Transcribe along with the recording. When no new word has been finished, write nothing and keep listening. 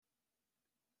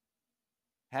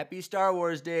Happy Star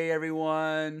Wars Day,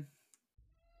 everyone!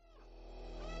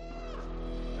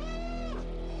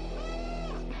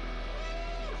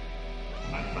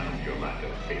 I find your lack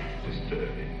of faith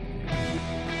disturbing.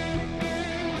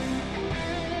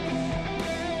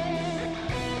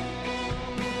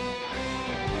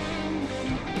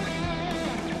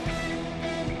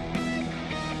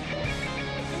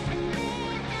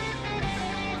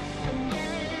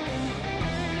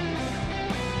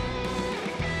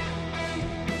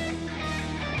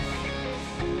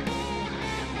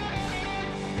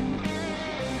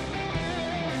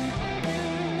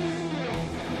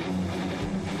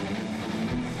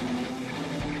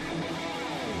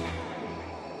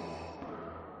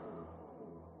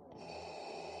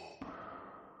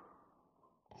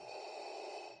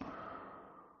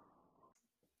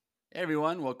 Hey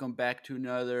everyone, welcome back to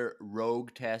another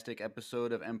Rogue-tastic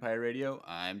episode of Empire Radio.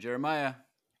 I'm Jeremiah.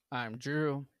 I'm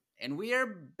Drew. And we are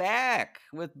back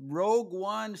with Rogue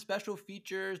One special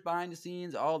features, behind the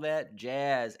scenes, all that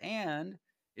jazz. And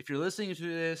if you're listening to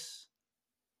this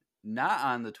not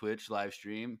on the Twitch live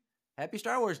stream, happy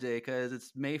Star Wars Day, because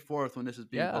it's May 4th when this is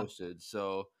being posted.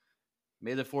 So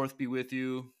may the 4th be with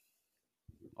you.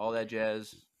 All that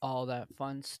jazz. All that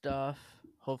fun stuff.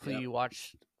 Hopefully Yep. you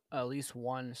watched at least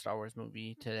one Star Wars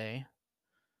movie today.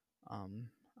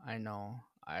 I know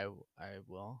I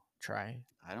will try.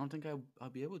 I don't think I'll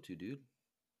be able to, dude.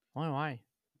 Why?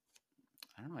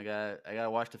 I don't know. I gotta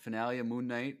watch the finale of Moon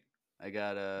Knight. I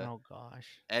gotta Oh gosh.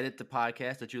 edit the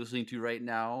podcast that you're listening to right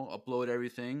now, upload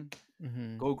everything,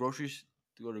 Mm-hmm. go to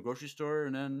the grocery store,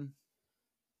 and then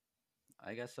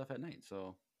I got stuff at night.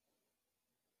 So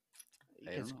You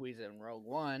I can don't know. squeeze it in Rogue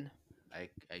One.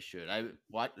 I should. I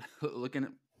what looking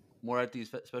at more at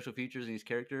these special features and these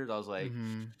characters. I was like,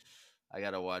 I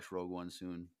gotta watch Rogue One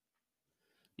soon.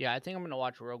 Yeah, I think I'm gonna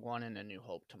watch Rogue One and A New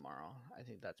Hope tomorrow. I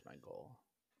think that's my goal.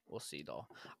 We'll see though.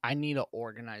 I need to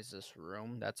organize this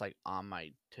room. That's like on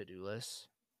my to-do list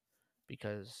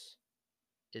because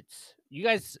it's you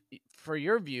guys for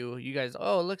your view. You guys,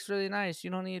 oh, it looks really nice. You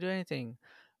don't need to do anything.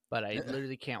 But I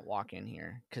literally can't walk in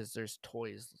here because there's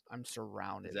toys. I'm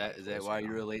surrounded. Is that why you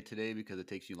were late today? Because it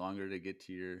takes you longer to get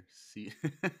to your seat.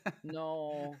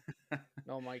 No,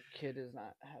 my kid is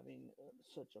not having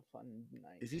such a fun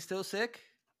night. Is he still sick?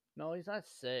 No, he's not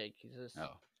sick. He's just.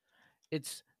 Oh.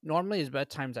 It's normally his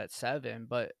bedtime's at 7,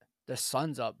 but the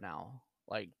sun's up now,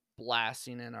 like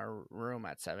blasting in our room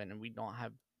at 7, and we don't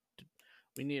have.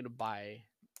 We need to buy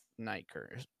night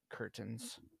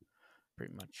curtains,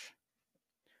 pretty much.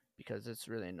 Because it's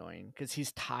really annoying. Because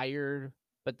he's tired,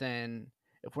 but then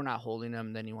if we're not holding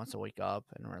him, then he wants to wake up,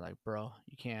 and we're like, "Bro,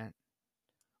 you can't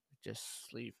just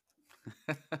sleep."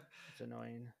 It's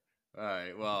annoying. All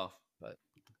right, well, but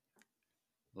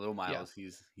little Miles, yeah.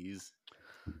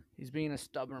 He's being a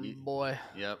stubborn boy.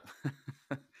 Yep.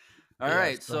 All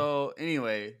right. So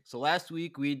anyway, last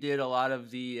week we did a lot of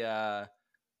the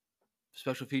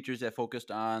special features that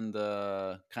focused on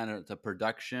the kind of the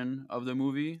production of the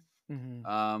movie.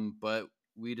 Mm-hmm. But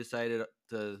we decided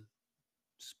to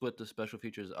split the special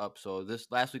features up. So this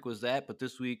last week was that, but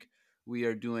this week we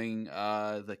are doing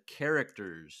the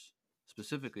characters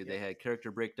specifically. Yep. They had character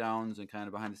breakdowns and kind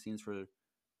of behind the scenes for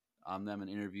them and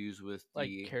interviews with like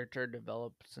character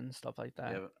develops and stuff like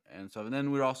that. Yeah, and so and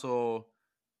then we're also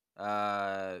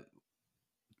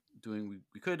doing.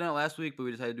 We could have done it last week, but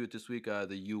we decided to do it this week. The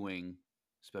U-Wing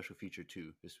special feature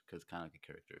too, just because kind of like a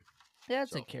character. Yeah,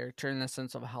 it's a character in the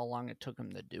sense of how long it took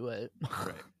him to do it.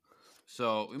 Right.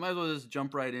 So we might as well just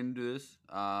jump right into this.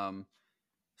 Some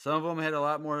of them had a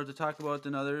lot more to talk about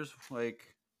than others.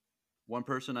 Like one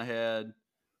person, I had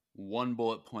one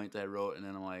bullet point that I wrote, and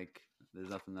then I'm like, there's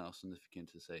nothing else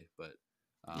significant to say. But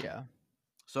yeah.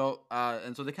 So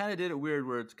and so they kind of did it weird,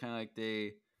 where it's kind of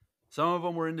like some of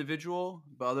them were individual,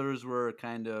 but others were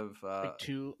kind of like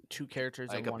two characters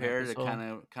like in a one pair episode.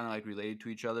 that kind of like related to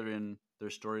each other in their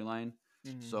storyline.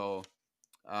 Mm-hmm. So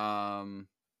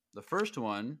the first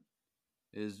one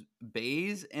is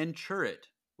Baze and Chirrut,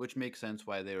 which makes sense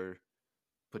why they were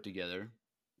put together.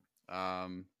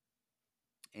 And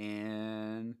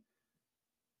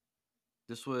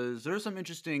there are some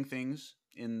interesting things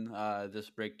in this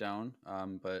breakdown,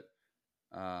 but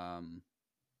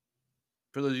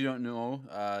for those you don't know,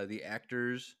 the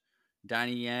actors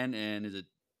Donnie Yen and is it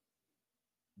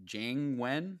Jiang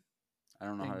Wen? I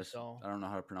don't know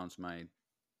how to pronounce my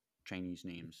Chinese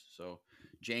names. So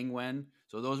Jiang Wen.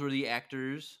 So those were the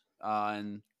actors,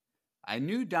 and I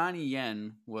knew Donnie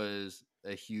Yen was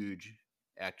a huge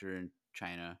actor in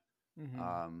China,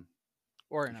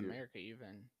 or in America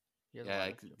even. Yeah,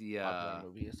 like the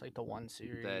movies, like the One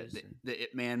series, the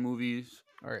Ip Man movies,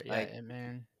 or Ip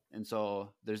Man. And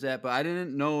so there's that, but I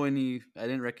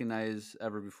didn't recognize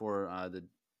ever before the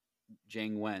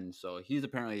Jiang Wen. So he's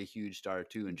apparently a huge star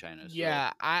too in China.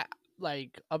 Yeah, I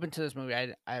like up until this movie,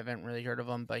 I haven't really heard of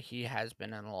him, but he has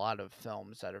been in a lot of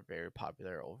films that are very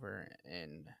popular over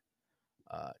in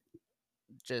uh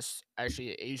just actually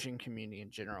the Asian community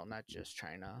in general, not just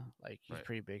China. Like he's Right.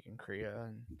 pretty big in Korea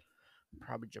and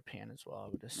probably Japan as well, I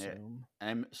would assume.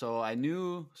 I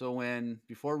knew when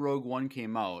before Rogue One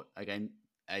came out, like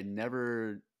I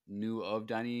never knew of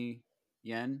Donnie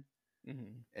Yen,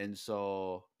 and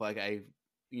so like when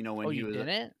he you was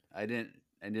didn't? I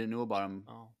didn't know about him.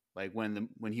 Oh, like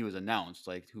when he was announced,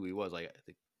 like who he was, like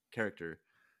the character,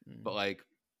 but like.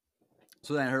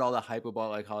 So then I heard all the hype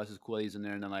about like how this is cool he's in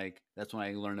there, and then like that's when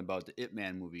I learned about the Ip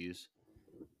Man movies.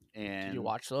 And did you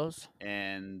watch those?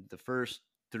 And the first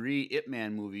 3 Ip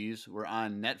Man movies were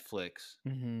on Netflix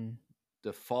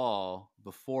the fall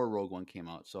before Rogue One came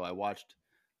out. So I watched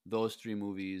those 3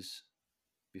 movies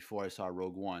before I saw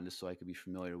Rogue One, just so I could be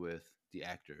familiar with the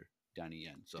actor Donnie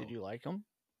Yen. So did you like them?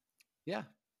 Yeah,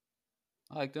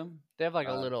 I liked them. They have like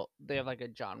they have like a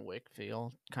John Wick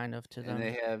feel kind of to them.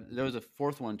 And there was a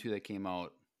 4th one too that came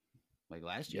out like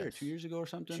last year or 2 years ago or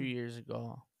something. 2 years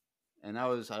ago. And I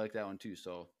like that one too.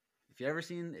 So if you haven't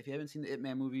seen the Ip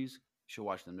Man movies, you should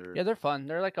watch them. They're fun.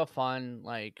 They're like a fun,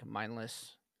 like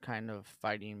mindless kind of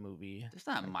fighting movie. It's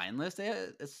not mindless.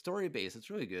 It's story based. It's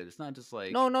really good. It's not just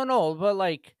like no. But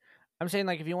like I'm saying,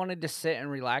 like if you wanted to sit and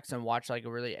relax and watch like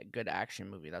a really good action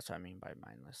movie, that's what I mean by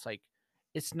mindless. Like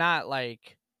it's not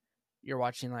like you're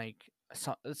watching like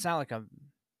it's not like I'm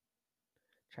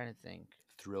trying to think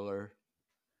thriller.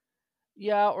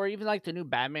 Yeah, or even like the new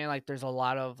Batman. Like there's a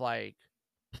lot of like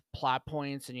plot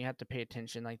points and you have to pay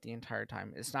attention like the entire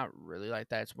time. It's not really like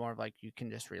that. It's more of like you can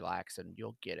just relax and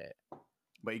you'll get it.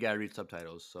 But you gotta read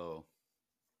subtitles, so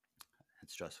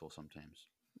it's stressful sometimes.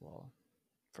 Well,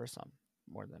 for some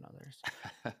more than others.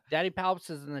 Daddy Palps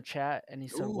is in the chat and he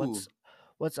said, Ooh.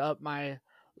 What's up, my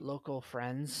local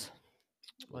friends?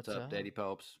 What's up, Daddy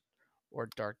Palps? Or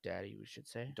Dark Daddy, we should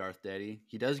say. Darth Daddy.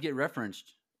 He does get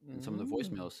referenced in some of the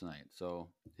voicemails tonight, so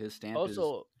his stamp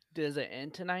also, does it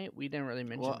end tonight? We didn't really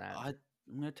mention that. I'm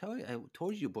gonna tell you. I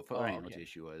told you before. I don't know what the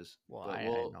issue was. Well, I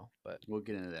know, but we'll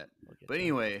get into that. But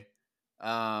anyway,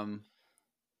 when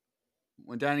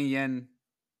Donnie Yen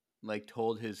like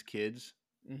told his kids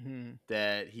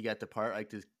that he got the part,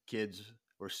 like the kids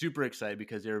were super excited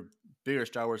because they're bigger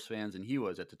Star Wars fans than he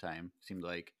was at the time. Seemed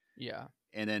like. Yeah.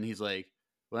 And then he's like,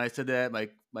 when I said that,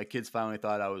 my kids finally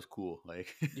thought I was cool.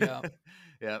 Like, yeah,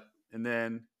 yeah. And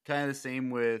then kind of the same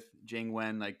with Jiang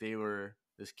Wen. Like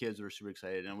his kids were super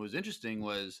excited. And what was interesting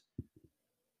was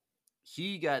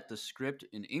he got the script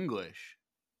in English,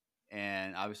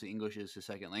 and obviously English is his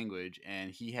second language,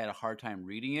 and he had a hard time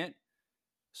reading it.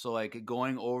 So like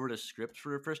going over the script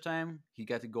for the first time, he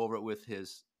got to go over it with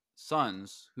his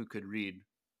sons who could read.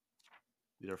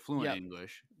 They're fluent in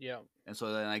English. Yeah. And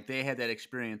so then like they had that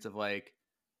experience of like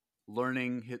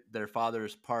learning their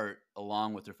father's part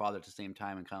along with their father at the same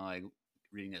time and kind of like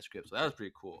reading that script. So that was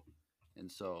pretty cool.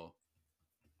 And so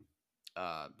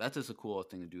that's just a cool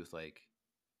thing to do with like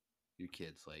your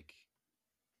kids, like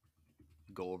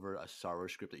go over a Star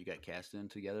Wars script that you got cast in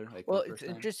together. Like, well, it's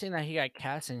interesting that he got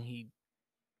cast and he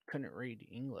couldn't read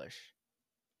English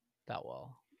that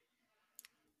well.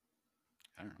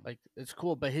 I don't know. Like it's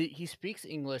cool, but he speaks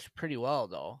English pretty well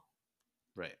though.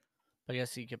 Right. I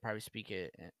guess he could probably speak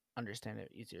it and understand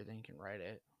it easier than he can write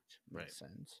it, which makes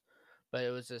sense. But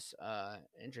it was just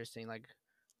interesting. Like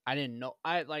I didn't know.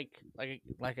 I like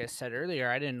I said earlier,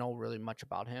 I didn't know really much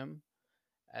about him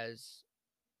as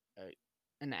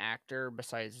an actor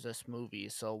besides this movie.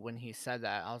 So when he said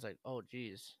that, I was like, oh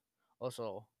geez.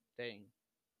 Also, dang.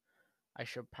 I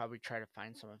should probably try to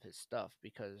find some of his stuff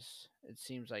because it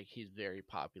seems like he's very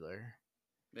popular.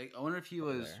 I wonder if he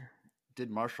did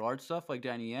martial arts stuff like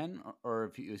Donnie Yen,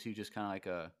 or if was he just kind of like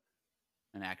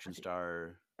an action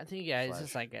star? I think he's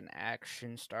just like an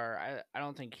action star. I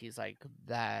don't think he's like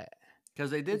that.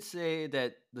 Because they did say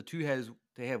that the two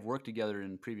have worked together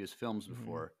in previous films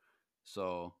before.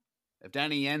 So if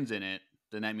Donnie Yen's in it,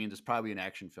 then that means it's probably an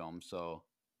action film. So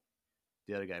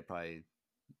the other guy probably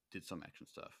did some action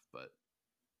stuff, but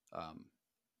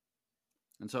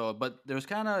but there's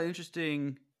kind of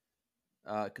interesting.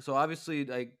 So obviously,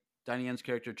 like Donnie Yen's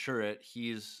character Chirrut,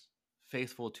 he's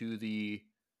faithful to the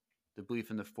belief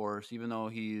in the Force, even though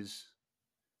I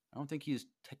don't think he's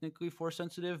technically Force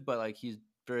sensitive, but like he's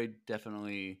very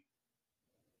definitely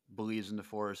believes in the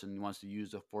Force and wants to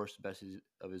use the Force to the best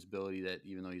of his ability. That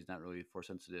even though he's not really Force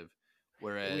sensitive,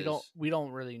 whereas we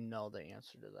don't really know the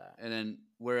answer to that. And then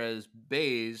whereas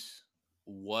Baze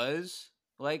was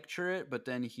like Chirrut, but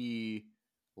then he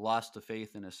lost the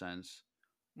faith in a sense.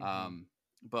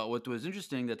 But what was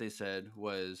interesting that they said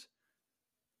was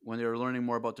when they were learning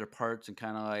more about their parts and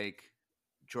kind of like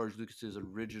George Lucas's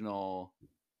original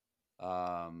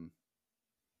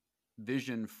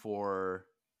vision for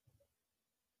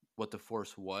what the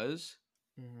Force was.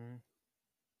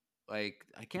 Like,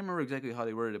 I can't remember exactly how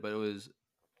they worded it, but it was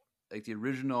like the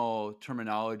original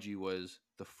terminology was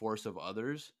the force of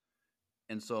others.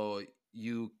 And so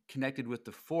you connected with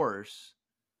the Force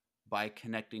by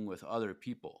connecting with other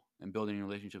people and building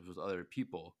relationships with other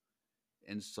people.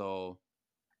 And so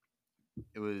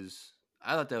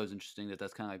I thought that was interesting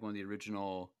that's kind of like one of the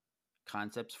original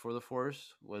concepts for the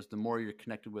Force was the more you're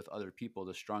connected with other people,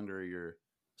 the stronger your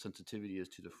sensitivity is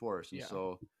to the Force. And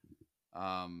so,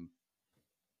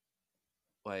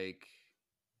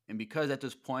 and because at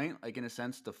this point, like in a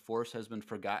sense, the Force has been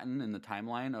forgotten in the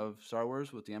timeline of Star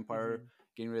Wars with the Empire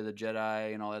getting rid of the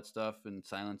Jedi and all that stuff and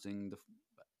silencing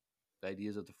the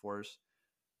ideas of the Force.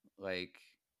 Like,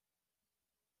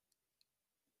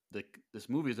 this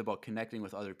movie is about connecting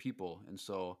with other people. And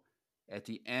so at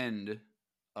the end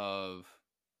of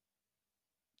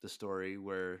the story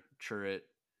where Chirrut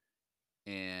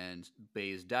and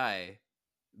Baze die,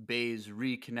 Baze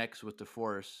reconnects with the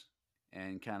Force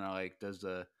and kind of like does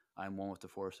the I'm one with the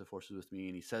Force is with me.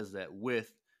 And he says that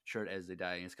with Chirrut as they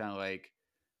die. And it's kind of like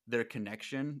their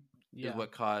connection is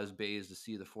what caused Baze to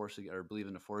see the Force again, or believe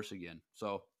in the Force again.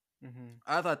 So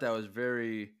I thought that was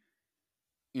very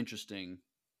interesting.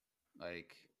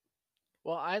 Like,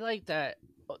 well, I like that.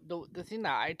 The thing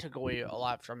that I took away a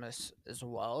lot from this as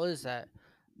well is that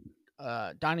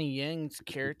Donnie Yang's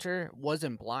character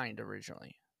wasn't blind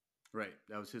originally. Right,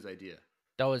 that was his idea.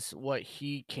 That was what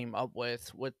he came up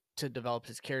with to develop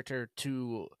his character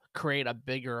to create a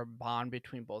bigger bond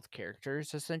between both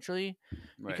characters, essentially.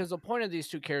 Right. Because the point of these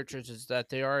two characters is that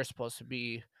they are supposed to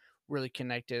be really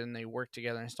connected and they work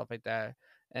together and stuff like that.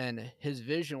 And his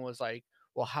vision was like,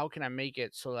 well, how can I make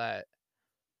it so that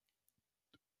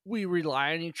we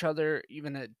rely on each other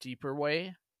even in a deeper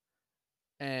way?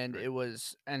 And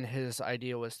his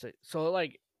idea was to, so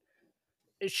like,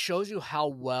 it shows you how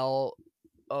well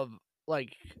of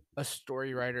like a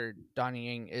story writer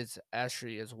Donnie Yen is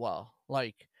actually as well.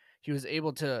 Like, he was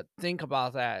able to think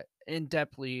about that in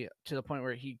depthly to the point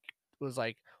where he was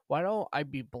like, why don't I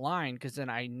be blind? Because then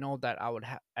I know that I would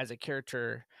as a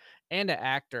character and an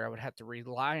actor, I would have to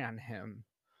rely on him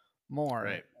more.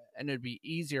 Right. And it'd be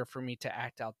easier for me to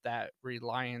act out that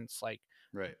reliance, like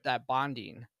that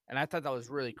bonding. And I thought that was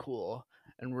really cool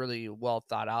and really well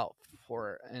thought out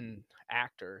for an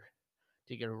actor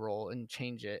to get a role and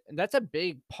change it. And that's a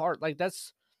big part. Like,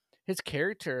 that's his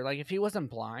character. Like, if he wasn't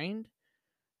blind,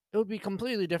 it would be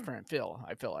completely different feel,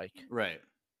 I feel like. Right.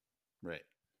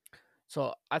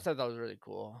 So I thought that was really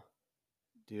cool.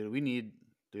 Dude,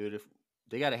 if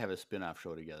they got to have a spin-off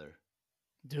show together.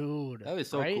 Dude. That was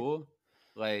so cool.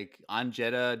 Like, on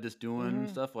Jedha just doing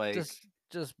stuff like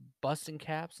just busting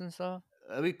caps and stuff.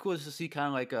 It'd be cool to see kind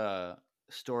of like a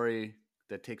story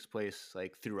that takes place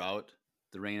like throughout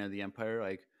the reign of the Empire,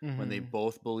 like when they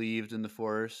both believed in the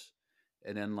Force,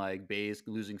 and then like Baze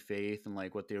losing faith and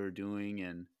like what they were doing.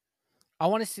 And I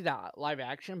want to see that live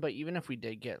action, but even if we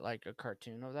did get like a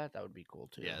cartoon of that would be cool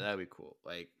too. Yeah, that'd be cool.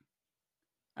 Like,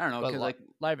 I don't know, because like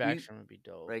live action would be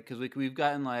dope, right? Because we've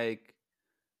gotten like,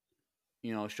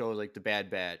 you know, shows like The Bad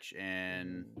Batch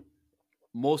and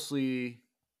mostly,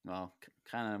 well,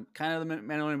 kind of the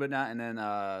Mandalorian, but not. And then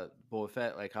Boba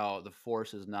Fett, like how the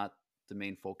Force is not the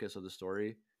main focus of the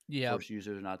story. Yeah, Force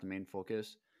users are not the main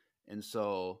focus, and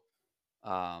so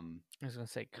I was gonna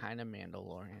say kind of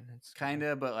Mandalorian. It's kind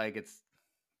of, but like it's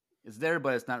there,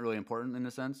 but it's not really important in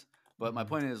a sense. But my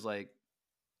point is like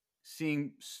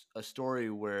seeing a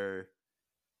story where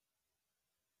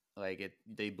like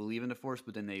they believe in the Force,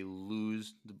 but then they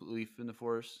lose the belief in the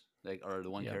Force, like, or the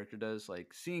one character does.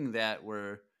 Like seeing that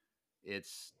where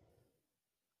it's,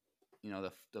 you know,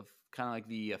 the kind of like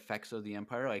the effects of the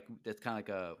Empire, like that's kind of like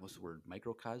a, what's the word,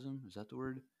 microcosm, is that the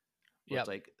word? Yeah, it's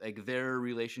like their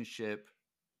relationship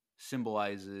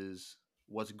symbolizes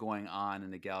what's going on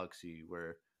in the galaxy,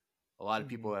 where a lot of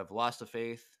people have lost the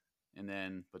faith, and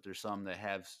then but there's some that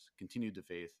have continued the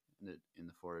faith in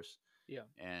the Force. Yeah,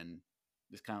 and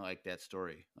it's kind of like that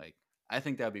story. Like, I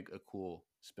think that'd be a cool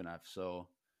spinoff. So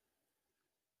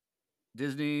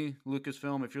Disney,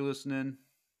 Lucasfilm, if you're listening,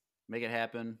 make it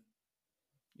happen.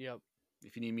 Yep.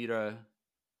 If you need me to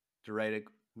write it,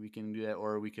 we can do that,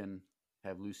 or we can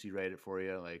have Lucy write it for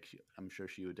you. Like, I'm sure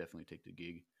she would definitely take the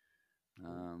gig.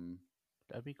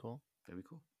 That'd be cool. That'd be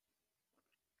cool.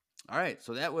 All right,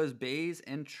 so that was Baze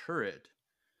and Chirrut.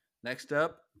 Next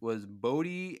up was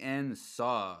Bodhi and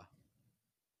Saw.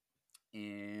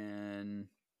 And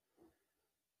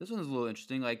this one's a little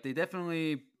interesting. Like, they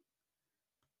definitely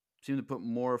seem to put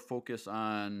more focus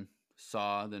on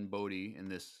Saw than Bodhi in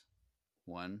this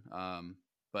one.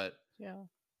 But Yeah.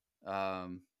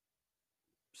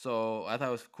 So I thought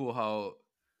it was cool how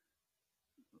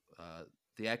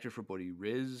the actor for Bodhi,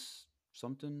 Riz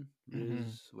something,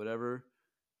 Riz whatever,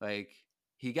 like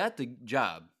he got the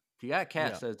job. He got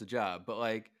cast as the job, but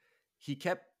like he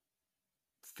kept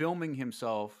filming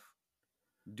himself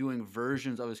doing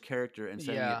versions of his character and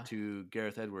sending it to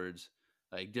Gareth Edwards,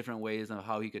 like different ways of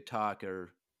how he could talk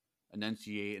or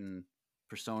enunciate and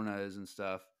personas and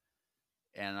stuff.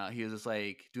 And he was just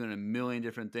like doing a million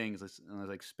different things, and was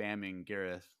like spamming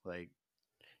Gareth, like.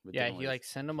 He like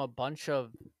sent him a bunch of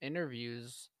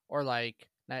interviews, or like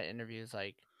not interviews,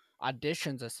 like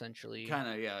auditions essentially. Kind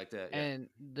of, yeah, like that. Yeah. And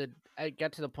I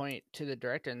got to the point to the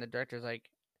director, and the director's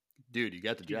like, "Dude, you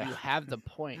got the job. You have the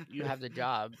point. You have the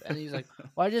job." And he's like,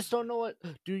 "Well, I just don't know what.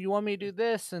 Do you want me to do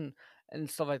this and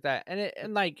stuff like that?"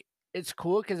 And like it's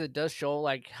cool because it does show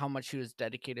like how much he was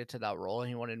dedicated to that role, and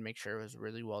he wanted to make sure it was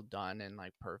really well done and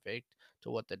like perfect to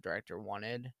what the director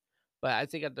wanted. But I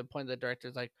think at the point the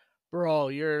director's like, "Bro,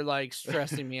 you're like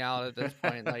stressing me out at this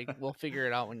point. Like, we'll figure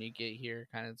it out when you get here,"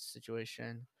 kind of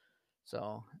situation.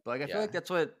 So, but like I feel like that's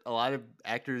what a lot of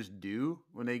actors do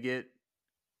when they get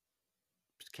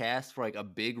cast for like a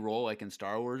big role, like in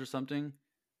Star Wars or something.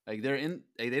 Like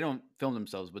they don't film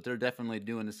themselves, but they're definitely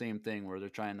doing the same thing where they're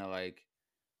trying to like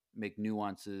make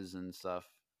nuances and stuff.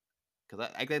 Because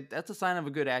that's a sign of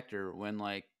a good actor when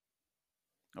like,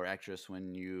 or actress,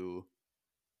 when you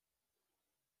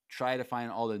try to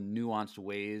find all the nuanced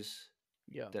ways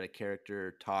that a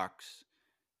character talks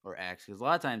or acts. Because a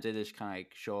lot of times they just kind of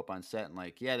like show up on set and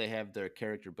like, yeah, they have their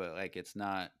character, but like it's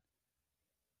kind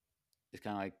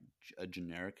of like a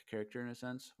generic character in a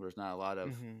sense, where it's not a lot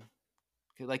of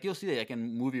like you'll see that like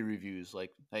in movie reviews,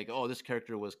 like oh, this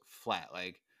character was flat,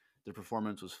 like the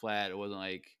performance was flat, it wasn't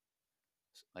like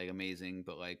amazing,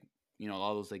 but like, you know,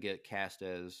 all those they get cast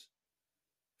as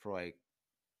for like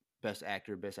best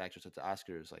actor, best actress at the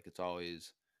Oscars, like it's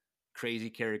always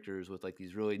crazy characters with like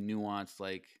these really nuanced,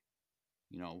 like,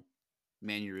 you know,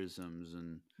 mannerisms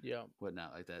and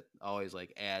whatnot, like that always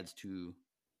like adds to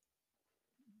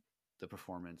the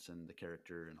performance and the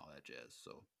character and all that jazz.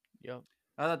 So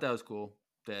I thought that was cool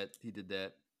that he did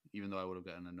that, even though I would have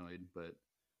gotten annoyed. But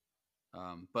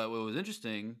what was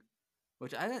interesting,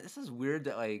 which this is weird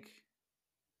that like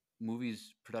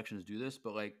movies productions do this,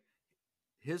 but like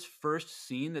his first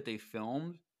scene that they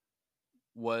filmed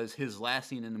was his last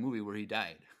scene in the movie where he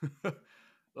died.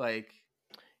 Like,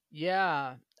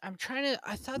 yeah, I'm trying to.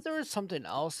 I thought there was something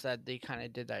else that they kind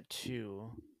of did that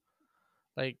too.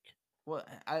 Like, well,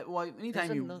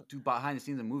 anytime you do behind the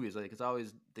scenes in movies, like it's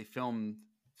always they film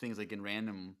things like in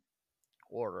random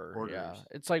orders. Yeah,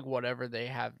 it's like whatever they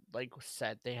have like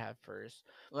set they have first.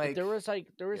 Like, but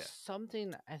there was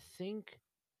something, I think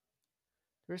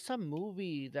there's some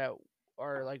movie that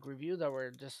or like review that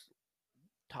we're just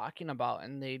talking about,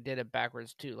 and they did it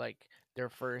backwards too. Like their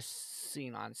first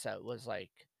scene on set was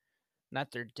like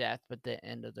not their death, but the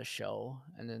end of the show,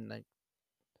 and then like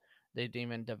they didn't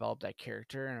even develop that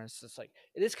character, and it's just like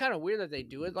it is kind of weird that they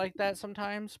do it like that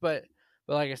sometimes. But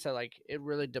like I said, like it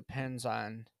really depends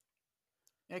on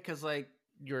because like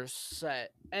your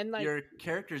set and like your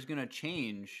character is gonna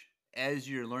change as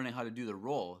you're learning how to do the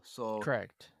role. So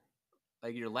correct.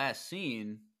 Like your last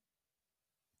scene,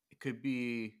 it could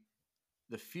be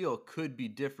the feel could be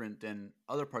different than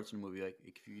other parts of the movie. Like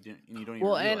if you didn't, and you don't even.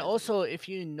 Well, and also if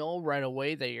you know right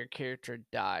away that your character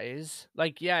dies,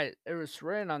 like it was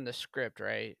written on the script,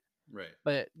 right? Right.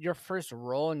 But your first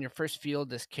role and your first feel of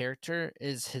this character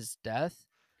is his death.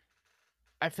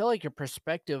 I feel like your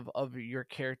perspective of your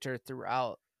character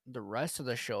throughout the rest of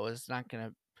the show is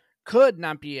could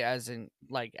not be as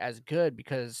good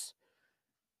because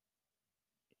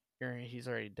he's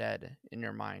already dead in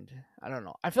your mind. I don't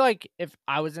know. I feel like if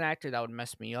I was an actor, that would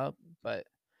mess me up, but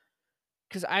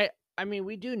because I mean,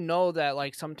 we do know that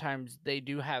like sometimes they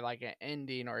do have like an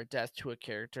ending or a death to a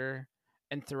character,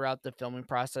 and throughout the filming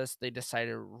process, they decide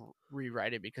to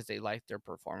rewrite it because they like their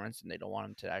performance and they don't want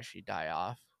them to actually die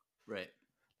off. Right.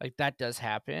 Like that does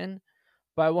happen,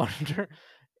 but I wonder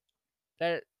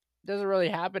that doesn't really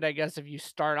happen. I guess if you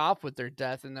start off with their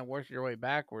death and then work your way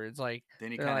backwards, like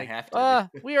then you kind of have to.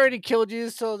 We already killed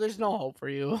you, so there's no hope for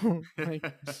you. Like,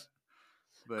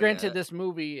 but, granted, this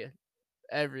movie,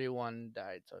 everyone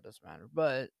died, so it doesn't matter.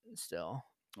 But still,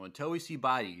 well, until we see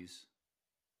bodies,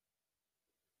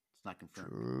 it's not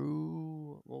confirmed.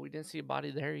 True. Well, we didn't see a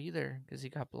body there either because he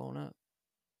got blown up.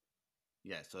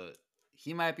 Yeah, so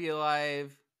he might be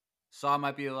alive. Saw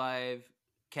might be alive.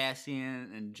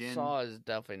 Cassian and Jin. Saw is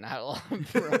definitely not alive,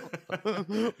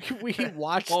 bro. We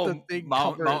watched the thing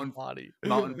cover his body.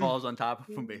 Mountain falls on top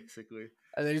of him, basically.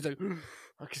 And then he's like,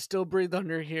 I can still breathe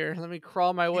under here. Let me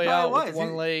crawl my way out with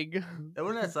one leg.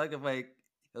 Wouldn't that suck if, like,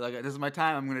 this is my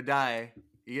time, I'm going to die.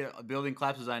 You get a building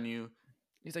collapses on you.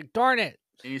 He's like, darn it.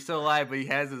 And he's still alive, but he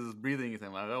has his breathing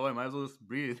thing. Like, oh, I might as well just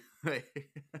breathe. That'd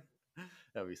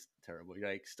be terrible. You're,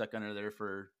 like, stuck under there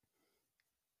for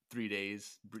 3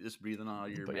 days, just breathing on all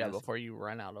your But mask. Yeah, before you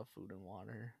run out of food and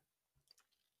water.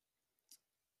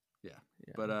 Yeah.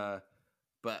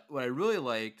 But what I really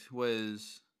liked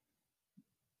was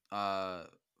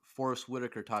Forrest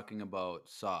Whitaker talking about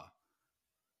Saw.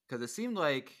 Because it seemed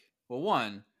like, well,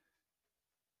 one,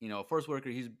 Forrest Whitaker,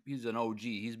 he's an OG.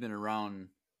 He's been around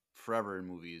forever in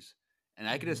movies. And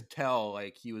I could just tell,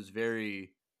 like, he was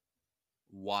very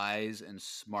wise and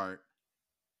smart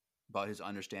about his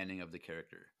understanding of the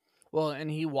character. Well,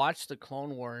 and he watched the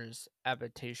Clone Wars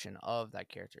adaptation of that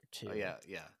character too. Oh, yeah.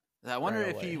 I wonder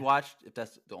if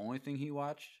that's the only thing he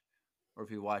watched, or if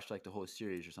he watched like the whole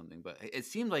series or something. But it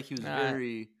seemed like he was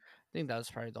very. I think that was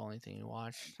probably the only thing he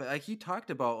watched. But like he talked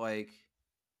about like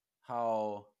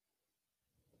how,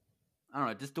 I don't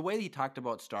know, just the way he talked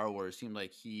about Star Wars seemed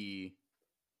like he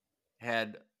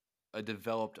had a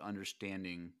developed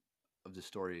understanding of the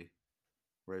story,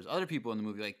 whereas other people in the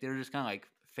movie, like, they were just kind of like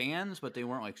fans, but they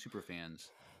weren't like super fans.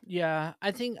 Yeah,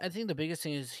 I think the biggest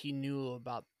thing is he knew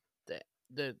about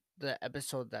the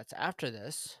episode that's after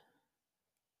this,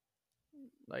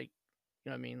 like, you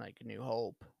know what I mean, like New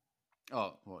Hope.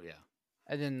 Oh well, yeah.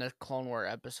 And then the Clone War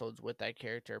episodes with that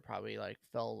character probably like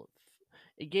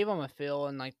it gave him a feel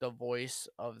and like the voice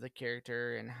of the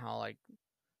character and how like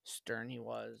stern he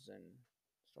was and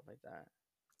stuff like that.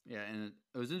 Yeah, and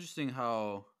it was interesting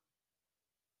how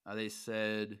they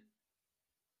said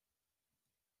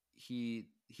he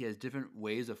has different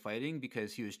ways of fighting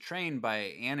because he was trained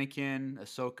by Anakin,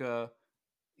 Ahsoka,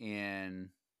 and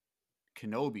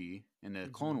Kenobi in the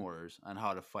Clone Wars on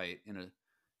how to fight in a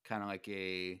kind of like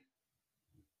I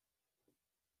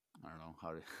don't know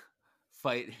how to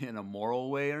fight in a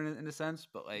moral way or in a sense,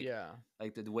 but like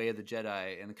like the way of the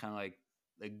Jedi and kind of like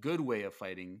a good way of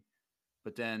fighting.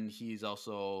 But then he's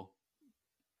also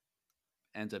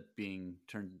ends up being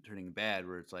turning bad,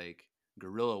 where it's like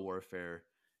guerrilla warfare,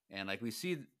 and like we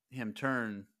see him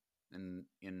turn in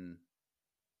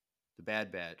the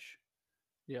Bad Batch.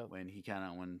 Yeah,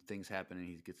 when things happen and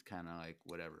he gets kind of like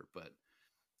whatever, but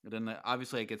then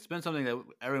obviously like it's been something that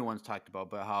everyone's talked about,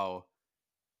 but how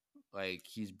like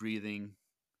he's breathing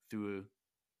through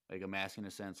like a mask in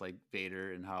a sense, like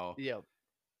Vader, and how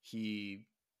he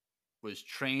was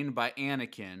trained by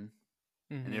Anakin,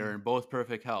 and they were in both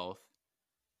perfect health,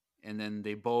 and then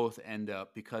they both end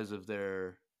up, because of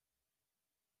their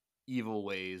evil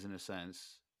ways in a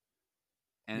sense,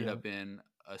 ended up in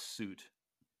a suit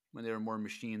when they were more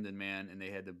machine than man, and they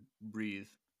had to breathe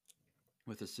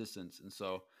with assistance. And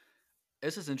so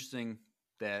it's just interesting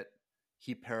that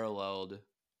he paralleled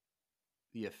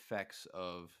the effects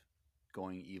of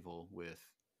going evil with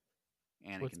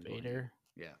Anakin. With Vader.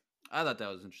 Yeah. I thought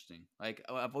that was interesting. Like,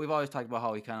 we've always talked about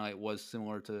how he kind of like was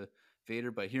similar to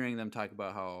Vader, but hearing them talk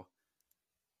about how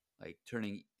like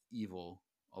turning evil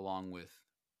along with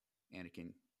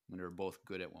Anakin when they were both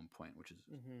good at one point, which is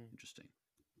interesting.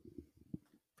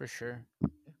 For sure.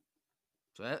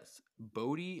 So that's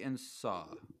Bodhi and Saw.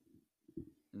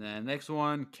 And then next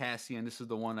one, Cassian. This is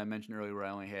the one I mentioned earlier where I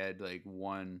only had like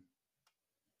one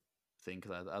thing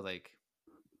because I was like,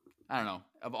 I don't know.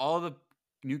 Of all the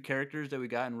new characters that we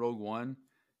got in Rogue One,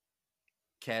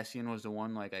 Cassian was the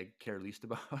one like I care least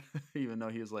about, even though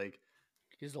he's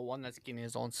the one that's getting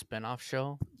his own spinoff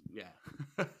show. Yeah.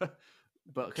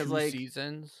 But because 2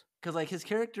 seasons. Because like his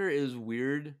character is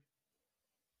weird.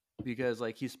 Because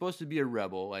like he's supposed to be a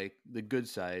rebel, like the good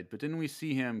side, but then we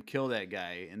see him kill that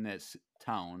guy in that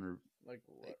town or like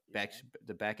what?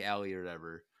 The back alley or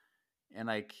whatever, and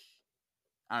like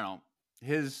I don't know,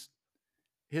 his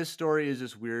story is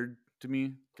just weird to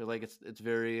me because like it's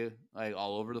very like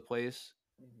all over the place,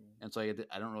 and so I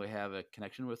don't really have a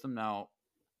connection with him. Now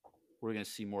we're gonna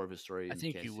see more of his story. I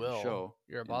think you will. Show.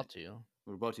 You're about to.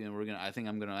 We're about to, and I think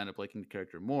I'm gonna end up liking the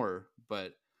character more.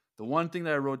 But the one thing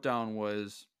that I wrote down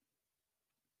was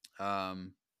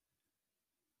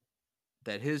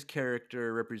that his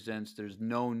character represents there's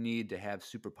no need to have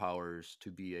superpowers to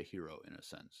be a hero in a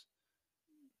sense.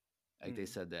 Like they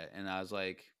said that, and I was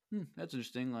like, that's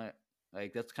interesting.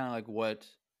 Like that's kind of like what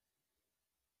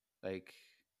like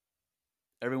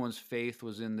everyone's faith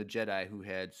was in the Jedi who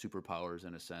had superpowers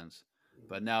in a sense.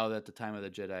 But now that the time of the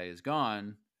Jedi is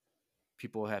gone,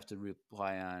 people have to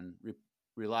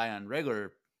rely on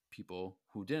regular people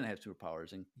who didn't have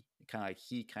superpowers, and kind of like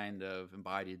he kind of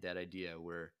embodied that idea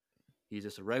where he's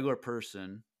just a regular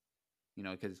person,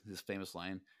 because his famous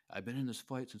line, "I've been in this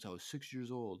fight since I was 6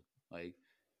 years old." Like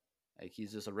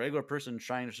he's just a regular person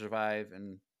trying to survive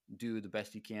and do the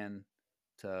best he can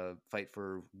to fight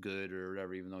for good or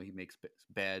whatever, even though he makes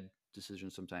bad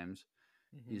decisions sometimes.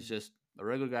 Mm-hmm. He's just a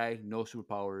regular guy, no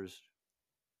superpowers,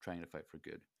 trying to fight for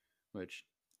good, which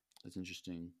is an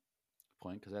interesting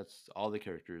point because that's all the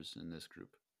characters in this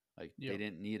group. Like, They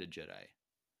didn't need a Jedi.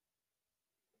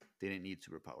 They didn't need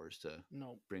superpowers to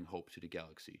bring hope to the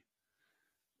galaxy.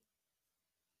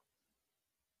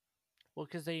 Well,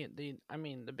 because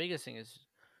the biggest thing is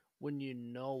when you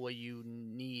know what you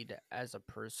need as a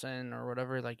person or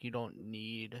whatever, like you don't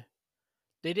need.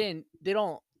 They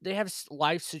have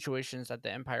life situations that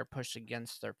the Empire pushed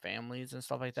against their families and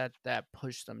stuff like that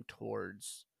push them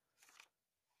towards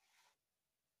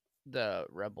the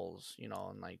rebels,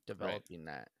 and like developing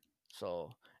that.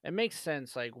 So it makes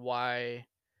sense, like why,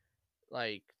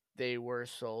 like they were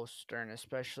so stern,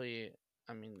 especially,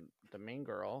 the main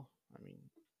girl.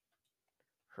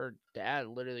 Her dad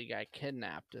literally got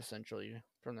kidnapped essentially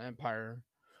from the Empire,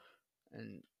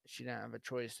 and she didn't have a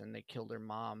choice, and they killed her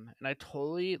mom. And I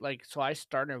totally so I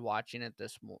started watching it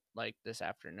this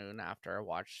afternoon after I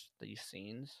watched these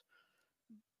scenes,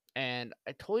 and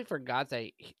I totally forgot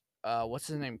that what's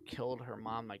his name killed her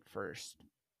mom first.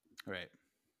 Right.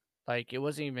 Like it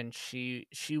wasn't even she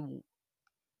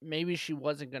maybe she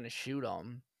wasn't gonna shoot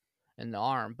him in the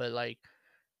arm, but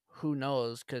who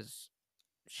knows, because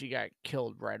she got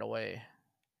killed right away.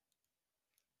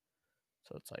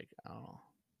 So it's I don't know.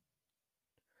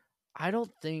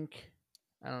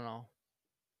 I don't know.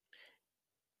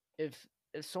 If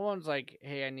someone's like,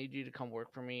 "Hey, I need you to come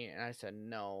work for me," and I said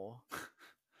no,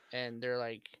 and they're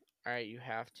like, "All right, you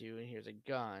have to," and here's a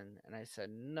gun, and I said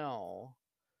no,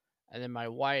 and then my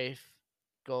wife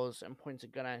goes and points a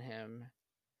gun at him,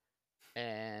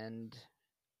 and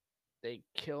they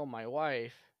kill my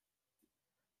wife,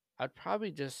 I'd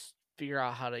probably just figure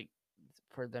out how to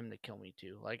for them to kill me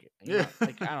too. I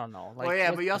don't know. Well,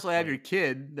 yeah, but you also have your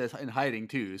kid that's in hiding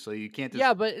too, so you can't just...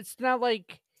 Yeah, but it's not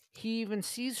like he even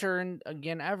sees her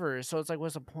again ever, so it's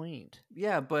what's the point?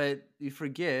 Yeah, but you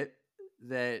forget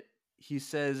that he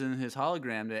says in his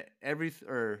hologram that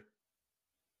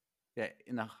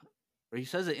he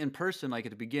says it in person at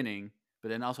the beginning, but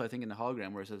then also I think in the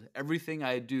hologram where it says everything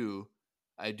I do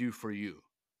for you.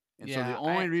 And so the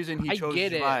only reason he chose to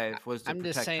survive was to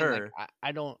protect her.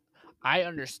 I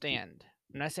understand.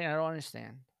 I'm not saying I don't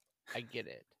understand. I get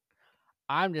it.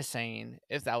 I'm just saying,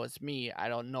 if that was me, I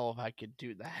don't know if I could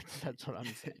do that. That's what I'm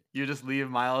saying. You just leave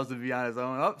Miles to be on his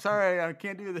own. Oh, sorry, I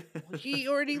can't do this. He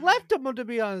already left him to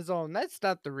be on his own. That's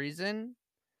not the reason.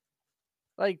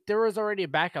 There was already a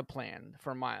backup plan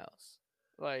for Miles.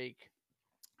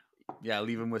 Yeah,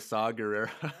 leave him with Saw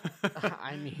Gerrera.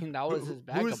 That was his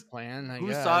backup plan.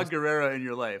 Who's Saw Gerrera in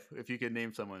your life, if you could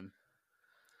name someone?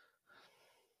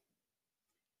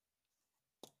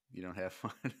 You don't have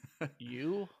fun.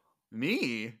 You?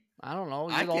 Me? I don't know.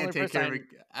 I can't take care of it.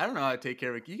 I don't know how to take care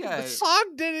of it. You guys. The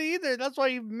Sog didn't either. That's why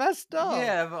you messed up.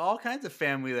 Yeah, all kinds of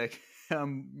family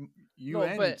Stephanie's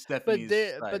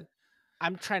but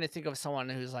I'm trying to think of someone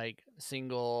who's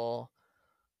single,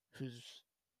 who's,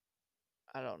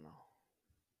 I don't know.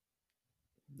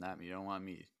 Not me. You don't want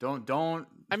me. Don't.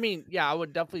 Yeah, I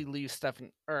would definitely leave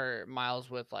Stephanie or Miles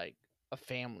with a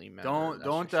family member.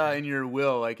 Don't in your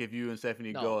will, if you and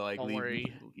Stephanie go, don't leave worry.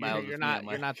 Miles. You're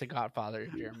not the Godfather,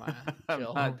 Jeremiah.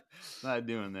 I'm not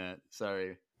doing that.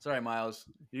 Sorry, Miles.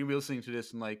 You'll be listening to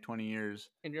this in 20 years.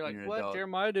 And you're what? Adult.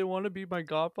 Jeremiah didn't want to be my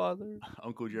Godfather.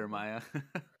 Uncle Jeremiah.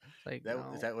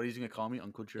 No. Is that what he's gonna call me,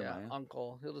 Uncle Jeremiah? Yeah,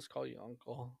 Uncle. He'll just call you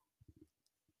Uncle.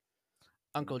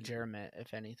 Uncle Jeremiah,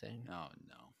 if anything. Oh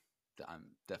no, I'm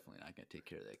definitely not gonna take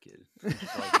care of that kid.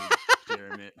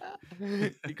 Jeremiah.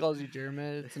 He calls you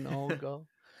Jeremiah. It's an uncle.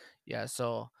 Yeah.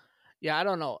 So, yeah, I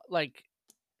don't know.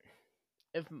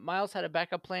 If Miles had a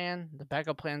backup plan, the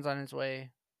backup plan's on its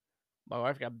way. My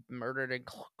wife got murdered in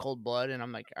cold blood, and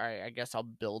I'm all right, I guess I'll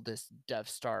build this Death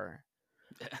Star.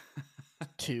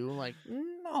 Too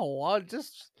no,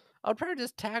 I'll probably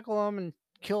just tackle him and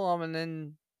kill him, and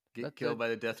then get killed by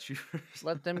the Death Troopers.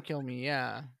 Let them kill me,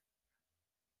 yeah.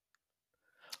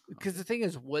 Because the thing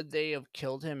is, would they have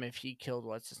killed him if he killed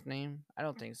what's his name? I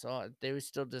don't think so. They would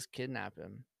still just kidnap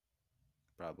him.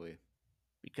 Probably.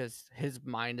 Because his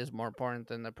mind is more important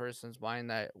than the person's mind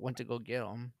that went to go get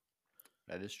him.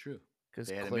 That is true.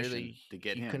 Because clearly to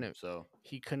get him, so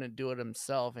he couldn't do it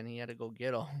himself, and he had to go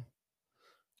get him.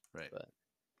 Right. But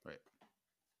right.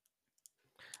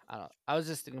 I don't. I was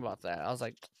just thinking about that. I was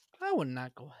like, I would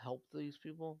not go help these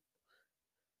people.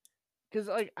 Because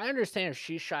like I understand if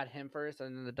she shot him first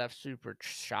and then the Death Super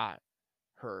shot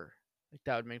her, like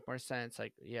that would make more sense.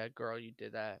 Like, yeah, girl, you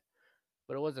did that.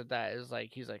 But it wasn't that. It was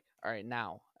like he's like, all right,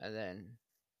 now, and then.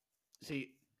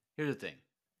 See, here's the thing.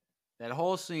 That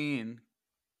whole scene,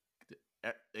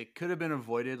 it could have been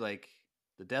avoided, like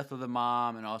the death of the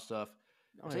mom and all stuff.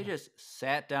 If they just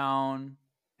sat down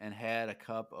and had a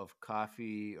cup of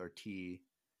coffee or tea,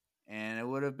 and it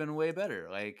would have been way better.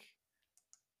 Like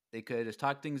they could just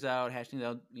talk things out, hash things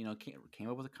out. Came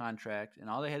up with a contract, and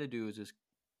all they had to do was just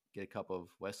get a cup of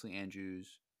Wesley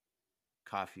Andrews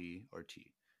coffee or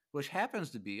tea, which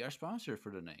happens to be our sponsor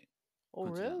for tonight. Oh,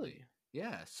 really?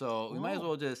 Yeah. So we might as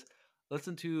well just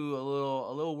listen to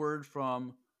a little word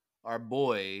from our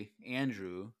boy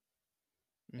Andrew,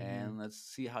 and let's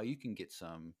see how you can get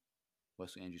some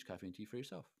Wesley Andrews coffee and tea for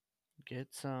yourself.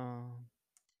 Get some.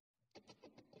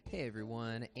 Hey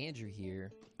everyone, Andrew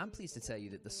here. I'm pleased to tell you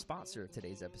that the sponsor of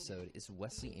today's episode is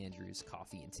Wesley Andrews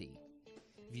Coffee and Tea.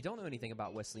 If you don't know anything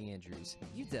about Wesley Andrews,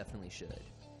 you definitely should.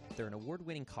 They're an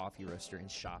award-winning coffee roaster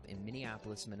and shop in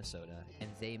Minneapolis, Minnesota, and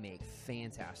they make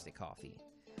fantastic coffee.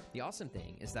 The awesome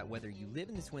thing is that whether you live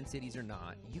in the Twin Cities or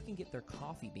not, you can get their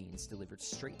coffee beans delivered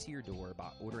straight to your door by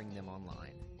ordering them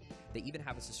online. They even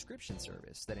have a subscription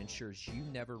service that ensures you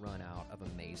never run out of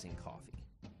amazing coffee.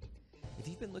 If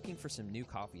you've been looking for some new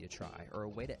coffee to try or a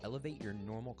way to elevate your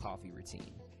normal coffee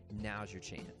routine, now's your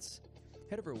chance.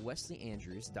 Head over to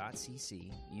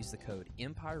wesleyandrews.cc, use the code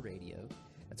EMPIRERADIO,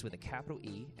 that's with a capital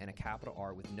E and a capital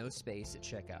R with no space at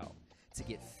checkout, to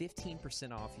get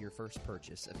 15% off your first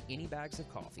purchase of any bags of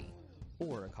coffee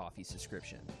or a coffee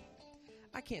subscription.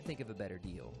 I can't think of a better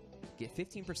deal. Get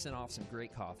 15% off some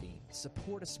great coffee,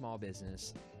 support a small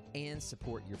business, and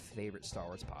support your favorite Star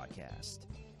Wars podcast.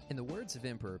 In the words of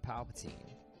Emperor Palpatine,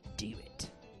 do it.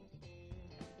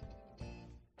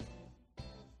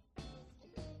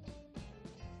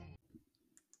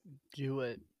 Do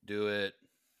it. Do it.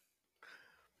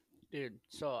 Dude,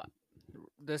 so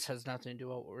this has nothing to do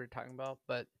with what we're talking about,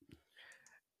 but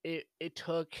it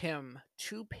took him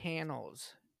 2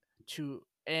 panels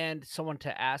and someone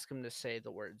to ask him to say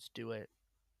the words "do it"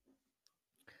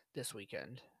 this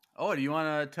weekend. Oh, do you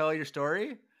want to tell your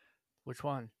story? Which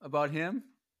one? About him?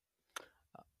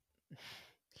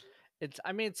 It's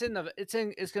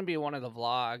gonna be one of the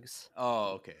vlogs.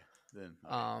 Oh, okay. Then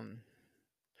okay.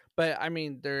 But I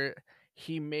mean,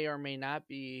 he may or may not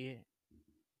be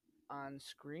on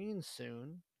screen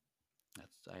soon.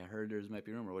 I heard there's might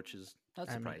be a rumor, which is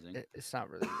not surprising. It's not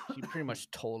really. He pretty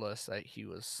much told us that he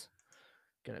was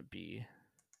gonna be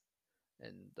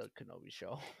in the Kenobi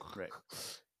show, right?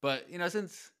 But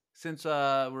since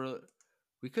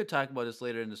we could talk about this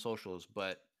later in the socials,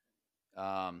 but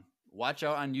watch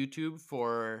out on YouTube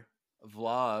for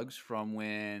vlogs from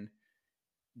when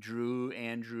Drew,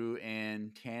 Andrew,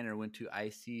 and Tanner went to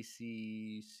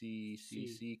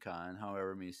ICCCCCon,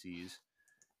 however many C's.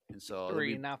 And so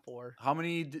 3, not 4. How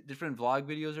many different vlog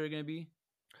videos are going to be?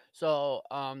 So,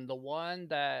 the one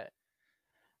that,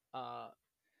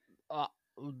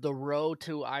 the road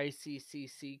to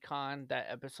ICCCCon, that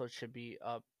episode should be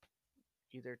up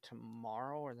either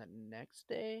tomorrow or the next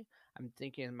day. I'm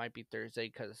thinking it might be Thursday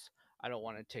because I don't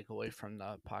want to take away from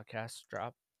the podcast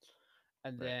drop.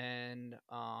 And then,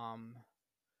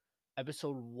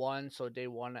 episode 1, so day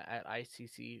 1 at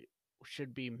ICC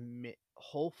should be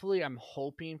hopefully, I'm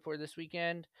hoping for this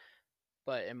weekend,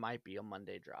 but it might be a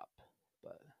Monday drop.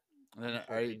 But then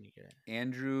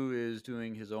Andrew is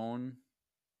doing his own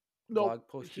vlog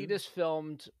post. He just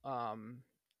filmed,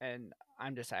 and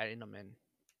I'm just adding them in.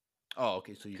 Oh,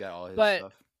 okay. So you got all his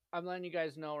stuff. I'm letting you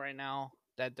guys know right now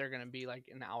that they're gonna be like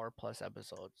an hour plus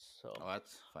episodes. So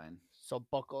that's fine. So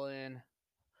buckle in.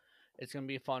 It's gonna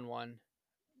be a fun one.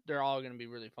 They're all gonna be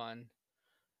really fun,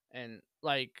 and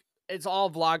like it's all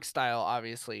vlog style,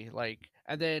 obviously. Like,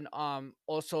 and then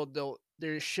also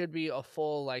there should be a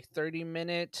full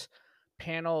 30-minute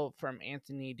panel from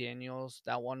Anthony Daniels.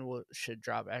 That one should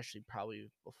drop actually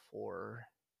probably before.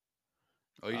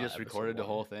 Oh, you just recorded the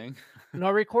whole thing? No,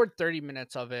 I recorded 30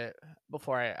 minutes of it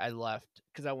before I left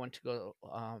because I went to go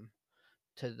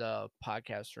to the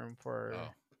podcast room for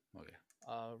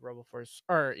Rebel Force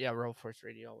Radio. I went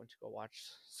to go watch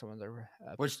some of their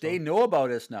episodes. Which they know about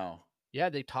us now. Yeah,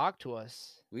 they talk to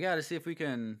us. We got to see if we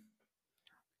can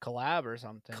collab or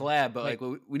something. But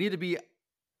we need to be.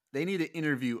 They need to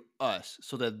interview us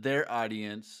so that their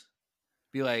audience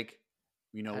be like,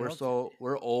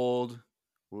 we're old.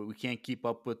 We can't keep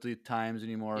up with the times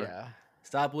anymore. Yeah.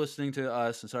 Stop listening to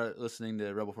us and start listening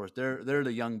to Rebel Force. They're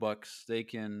the young bucks. They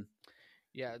can.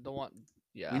 Yeah, the one.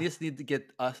 Yeah, We just need to get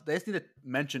us. They just need to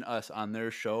mention us on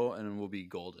their show, and we'll be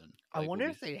golden. I wonder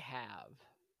we'll if they have.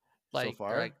 So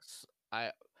far, like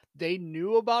they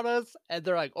knew about us, and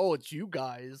they're like, "Oh, it's you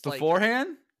guys."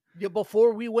 Beforehand, yeah,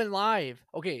 before we went live.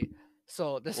 Okay,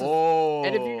 so this is.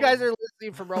 And if you guys are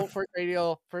listening from Rebel Force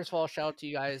Radio, first of all, shout out to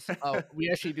you guys. We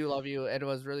actually do love you, and it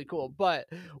was really cool. But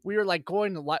we were like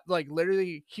going to like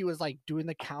literally, he was like doing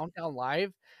the countdown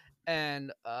live,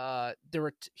 and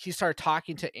he started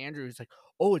talking to Andrew. He's like,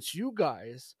 "Oh, it's you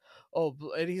guys." Oh,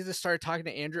 and he just started talking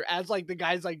to Andrew as like the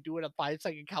guy's like doing a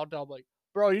 5-second countdown. I'm like,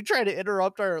 bro, you trying to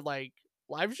interrupt our like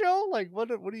live show? Like, what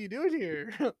are you doing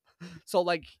here? So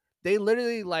like they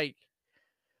literally like.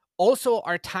 Also,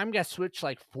 our time got switched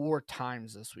like 4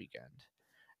 times this weekend.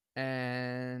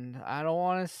 And I don't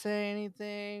want to say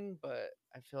anything, but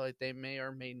I feel like they may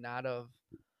or may not have.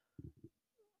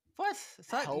 What?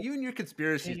 It's not you and your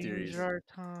conspiracy theories. Our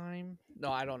time.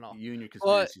 No, I don't know. You and your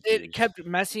conspiracy theories. It kept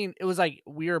messing. It was like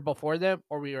we were before them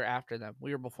or we were after them.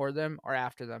 We were before them or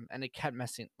after them, and it kept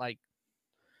messing. Like,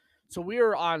 so we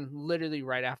were on literally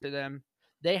right after them.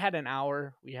 They had an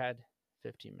hour. We had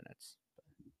 15 minutes.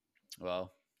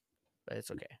 Well. But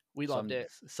it's okay. We loved it.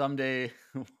 Someday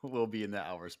we'll be in that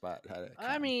hour spot.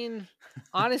 I mean,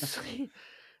 honestly,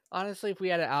 if we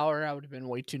had an hour, I would have been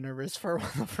way too nervous for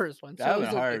the first one. So that was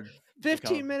hard.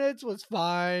 15 minutes was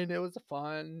fine. It was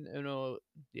fun.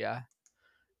 Yeah.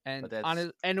 And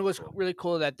and it was cool. Really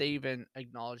cool that they even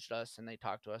acknowledged us and they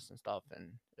talked to us and stuff,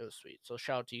 and it was sweet. So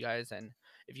shout out to you guys, and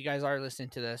if you guys are listening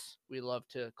to this, we love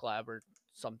to collab or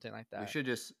something like that. We should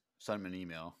just send them an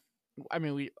email. I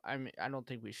don't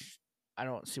think we should. I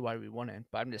don't see why we wouldn't,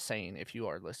 but I'm just saying, if you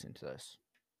are listening to this,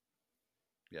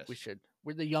 yes, we should.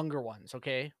 We're the younger ones,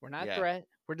 okay? We're not threat.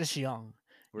 We're just young.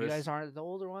 You guys aren't the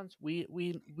older ones. We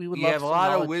would. We have a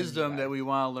lot of wisdom that we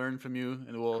want to learn from you,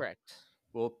 and correct.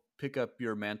 We'll pick up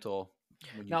your mantle.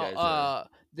 When you now,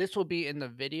 this will be in the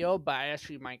video, but I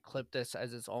actually might clip this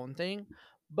as its own thing.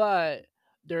 But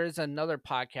there is another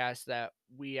podcast that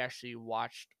we actually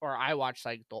watched, or I watched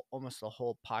like almost the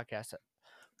whole podcast.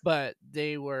 But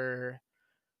they were,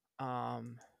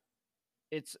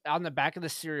 it's on the back of the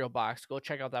cereal box. Go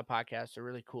check out that podcast. They're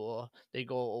really cool. They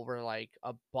go over like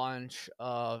a bunch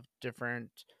of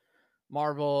different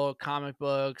Marvel comic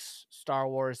books, Star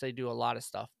Wars. They do a lot of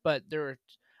stuff. But there were,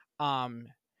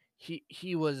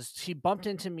 he bumped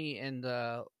into me in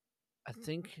the, I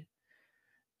think,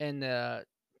 in the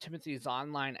Timothy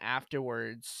Zahn line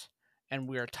afterwards, and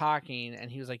we were talking,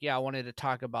 and he was like, "Yeah, I wanted to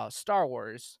talk about Star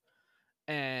Wars."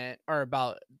 Or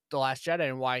about The Last Jedi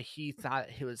and why he thought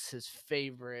it was his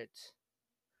favorite.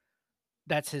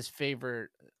 That's his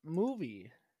favorite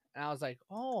movie. And I was like,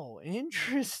 oh,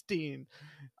 interesting.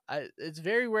 It's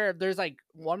very rare. There's like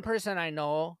one person I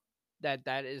know that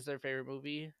is their favorite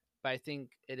movie, but I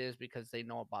think it is because they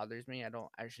know it bothers me. I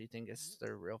don't actually think it's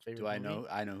their real favorite movie. Do I know?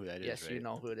 I know who that is. Yes, right? You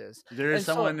know who it is. There is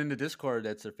someone in the Discord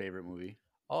that's their favorite movie.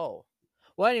 Oh.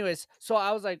 Well, anyways, so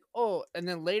I was like, oh, and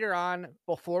then later on,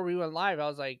 before we went live, I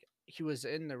was like, he was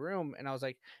in the room, and I was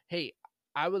like, hey,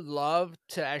 I would love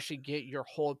to actually get your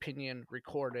whole opinion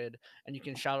recorded, and you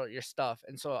can shout out your stuff.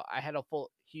 And so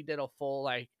he did a full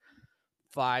like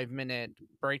 5-minute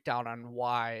breakdown on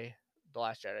why The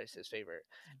Last Jedi is his favorite.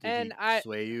 Did he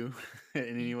sway you in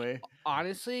any way?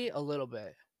 Honestly, a little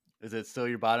bit. Is it still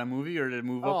your bottom movie, or did it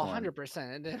move up?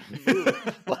 100%. It didn't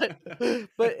move,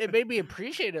 but it made me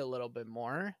appreciate it a little bit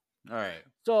more. All right.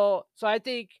 So I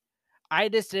think I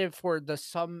just did for the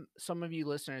some of you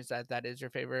listeners that is your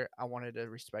favorite. I wanted to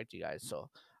respect you guys, so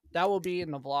that will be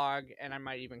in the vlog, and I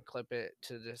might even clip it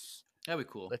to just that'd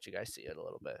be cool. Let you guys see it a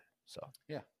little bit. So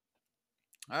yeah.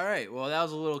 All right. Well, that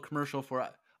was a little commercial for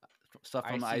stuff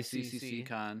from ICCC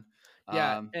Con.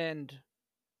 Yeah, and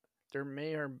there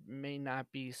may or may not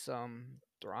be some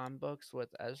Thrawn books with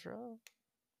Ezra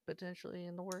potentially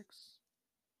in the works.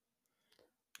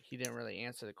 He didn't really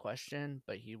answer the question,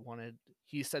 but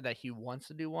he said that he wants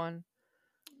to do one.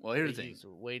 Well, here's the thing. He's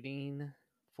waiting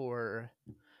for.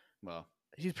 Well,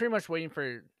 he's pretty much waiting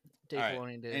for Dave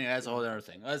Filoni to. Anyway, that's a whole other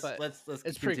thing. Let's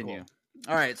it's continue. Cool.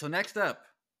 All right. So next up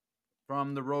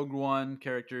from the Rogue One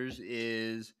characters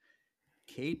is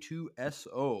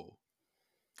K2SO,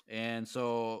 and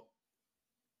so.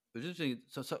 It was interesting.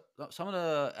 So some of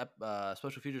the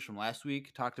special features from last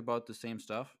week talked about the same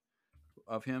stuff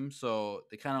of him. So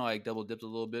they kind of like double dipped a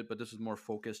little bit, but this was more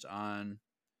focused on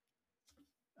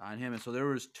him. And so there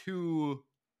was 2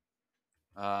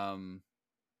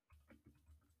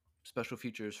 special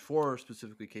features for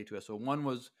specifically K2SO. So one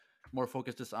was more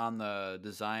focused just on the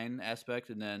design aspect,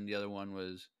 and then the other one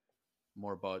was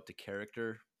more about the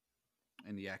character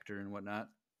and the actor and whatnot.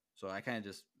 So I kind of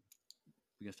just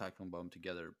we can talk about them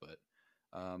together. But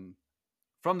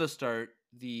from the start,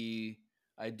 the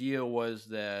idea was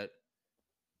that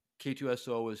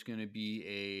K2SO was going to be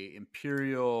a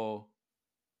Imperial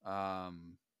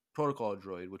protocol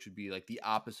droid, which would be like the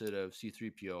opposite of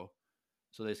C-3PO.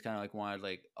 So they just kind of like wanted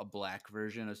like a black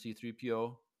version of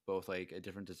C-3PO, both like a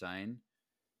different design.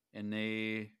 And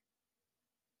they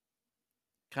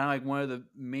kind of like one of the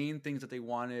main things that they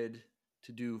wanted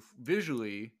to do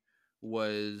visually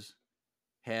was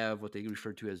have what they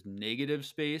refer to as negative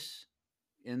space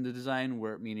in the design,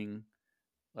 where meaning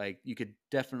like you could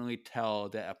definitely tell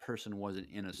that a person wasn't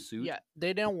in a suit. Yeah,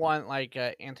 they didn't want like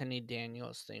a Anthony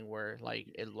Daniels thing where like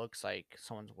it looks like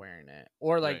someone's wearing it,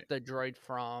 or like Right. the droid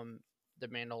from The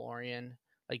Mandalorian,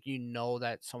 like you know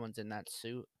that someone's in that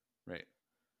suit. Right.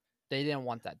 They didn't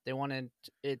want that. They wanted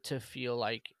it to feel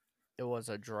like it was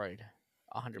a droid,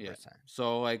 100%.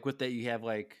 So like with that, you have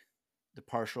like the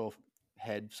partial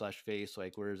head/face,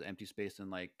 like where there's empty space, and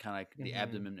like kind of like the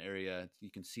abdomen area. You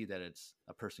can see that it's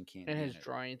a person can't. And his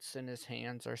joints and his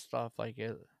hands are stuff like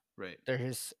it. Right. They're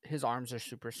his arms are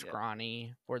super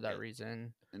scrawny for that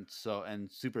reason. And so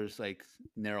super like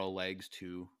narrow legs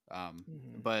too.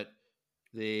 But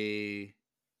they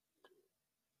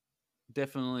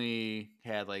definitely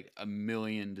had like a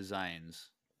million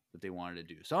designs that they wanted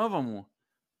to do. Some of them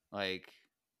like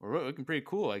were looking pretty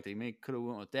cool. Like they could have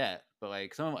went with that, but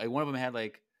like one of them had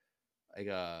like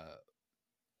a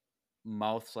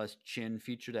mouth/chin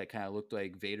feature that kind of looked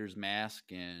like Vader's mask,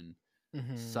 and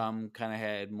some kind of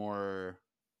had more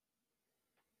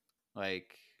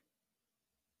like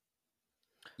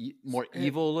more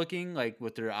evil looking, like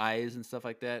with their eyes and stuff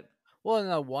like that. Well,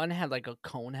 and the one had like a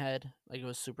cone head, like it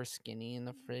was super skinny in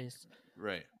the face.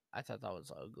 Right. I thought that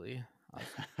was ugly.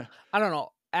 I don't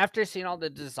know. After seeing all the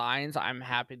designs, I'm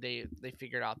happy they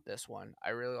figured out this one. I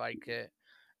really like it.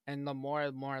 And the more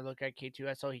I look at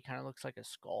K2SO, he kind of looks like a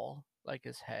skull, like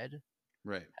his head.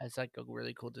 Right. Has like a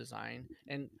really cool design.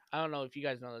 And I don't know if you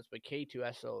guys know this, but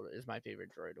K2SO is my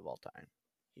favorite droid of all time.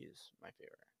 He's my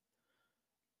favorite.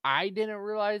 I didn't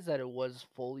realize that it was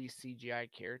fully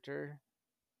CGI character.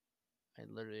 I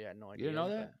literally had no idea. You didn't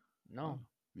know that? No. Oh,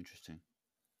 interesting.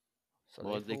 So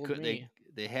well,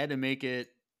 they had to make it,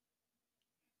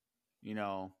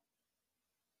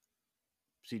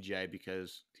 CGI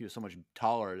because he was so much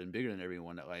taller and bigger than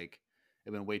everyone that like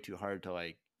it been way too hard to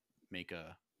like make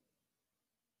a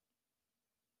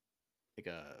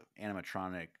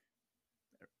animatronic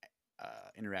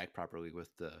interact properly with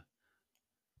the.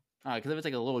 Because if it's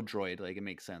like a little droid, like it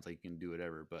makes sense, like you can do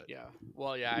whatever. But yeah,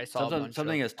 well, yeah, I saw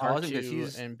something as tall as him because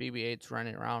he's and BB-8's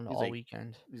running around all like,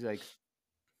 weekend. He's like,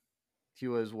 he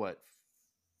was what,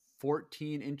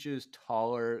 14 inches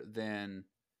taller than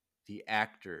the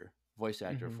voice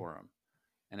actor for him,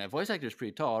 and that voice actor is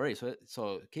pretty tall already.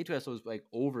 So K2SO was like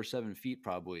over 7 feet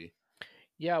probably.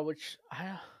 Yeah, which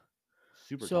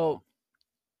super tall.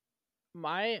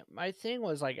 My thing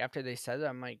was like after they said that,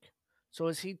 I'm like, so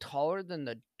is he taller than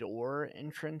the door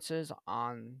entrances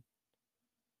on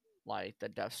like the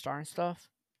Death Star and stuff?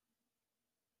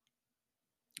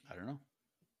 I don't know.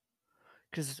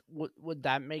 Because would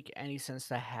that make any sense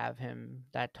to have him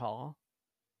that tall?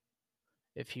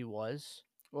 If he was?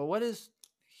 Well, what is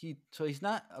he? So he's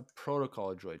not a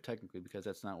protocol droid technically because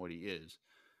that's not what he is.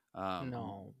 No, I'm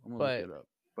gonna look it up.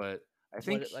 But I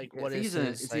think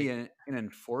is he an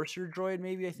enforcer droid?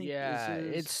 Maybe I think. Yeah,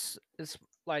 it's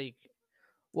like.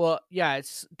 Well, yeah,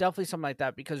 it's definitely something like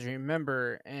that because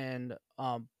remember in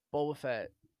Boba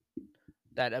Fett,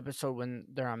 that episode when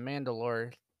they're on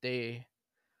Mandalore, they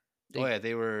were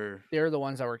the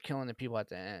ones that were killing the people at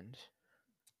the end.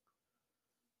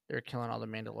 They were killing all the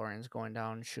Mandalorians, going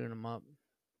down and shooting them up.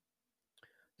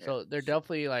 Yeah. So they're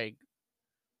definitely like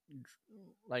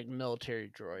military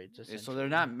droids. So they're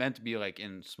not meant to be like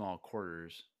in small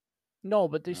quarters. No,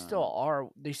 but they still are.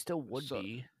 They still would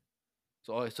be.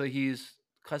 So he's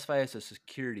classified as a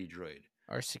security droid.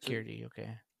 Or security,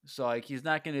 okay. So like he's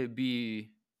not going to be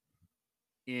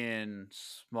in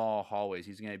small hallways.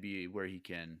 He's going to be where he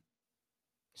can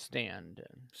stand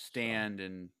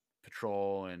and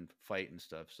patrol and fight and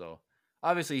stuff. So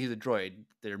obviously he's a droid.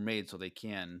 They're made so they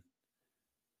can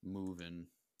move and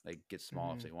like get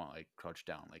small if they want, like crouch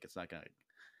down. Like it's not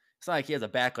like he has a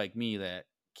back like me that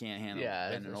can't handle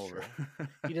bending over.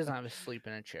 He doesn't have to sleep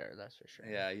in a chair, that's for sure.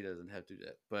 Yeah, he doesn't have to do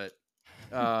that. But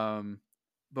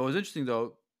but what's interesting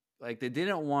though, like they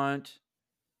didn't want,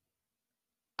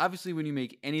 obviously when you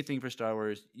make anything for Star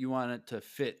Wars, you want it to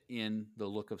fit in the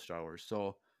look of Star Wars.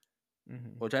 So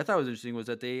which I thought was interesting, was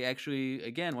that they actually,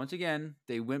 once again,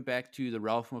 they went back to the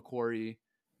Ralph McQuarrie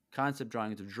concept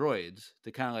drawings of droids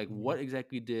to kind of like what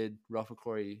exactly did Ralph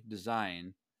McQuarrie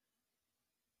design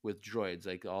with droids,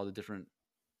 like all the different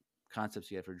concepts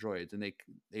he had for droids, and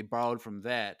they borrowed from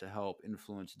that to help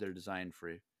influence their design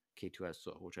for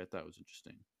K2SO, which I thought was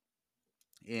interesting.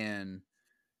 And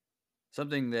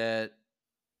something that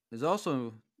is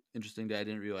also interesting that I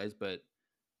didn't realize, but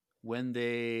when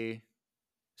they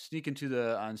sneak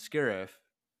into on Scarif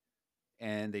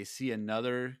and they see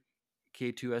another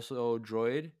K2SO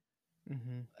droid,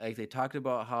 like they talked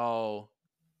about how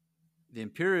the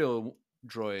Imperial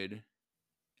droid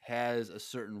has a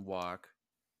certain walk,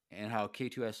 and how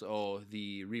K2SO,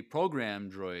 the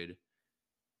reprogrammed droid,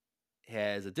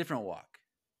 has a different walk.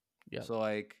 Yeah. So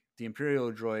like the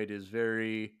Imperial droid is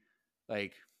very,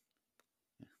 like,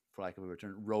 for lack of a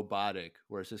term, robotic,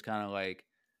 where it's just kind of like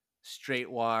straight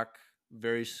walk,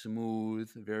 very smooth,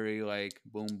 very like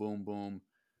boom, boom, boom.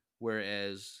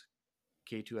 Whereas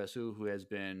K2SO, who has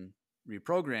been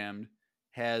reprogrammed,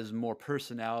 has more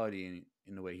personality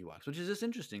in the way he walks, which is just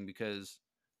interesting because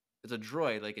it's a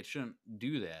droid, like it shouldn't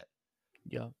do that.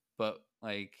 Yeah. But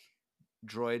like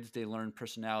droids, they learn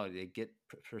personality, they get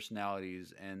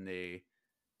personalities, and they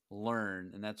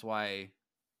learn, and that's why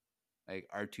like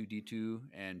R2-D2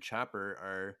 and Chopper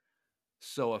are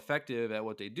so effective at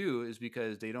what they do, is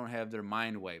because they don't have their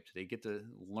mind wiped. They get to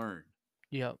learn.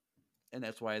 Yep. And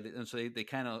that's why they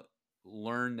kind of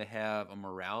learn to have a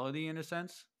morality in a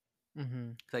sense.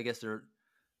 Because I guess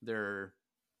they're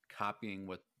copying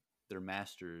what their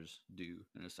masters do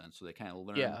in a sense. So they kind of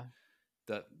learn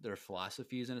their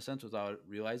philosophies in a sense without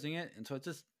realizing it. And so it's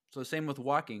just the same with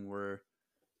walking, where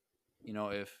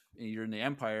if you're in the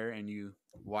Empire and you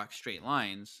walk straight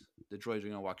lines, the droids are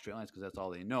going to walk straight lines because that's all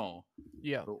they know.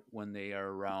 Yeah. But when they are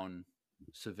around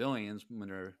civilians, when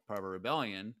they're part of a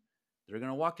rebellion, they're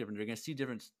going to walk different. They're going to see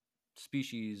different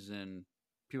species and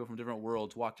people from different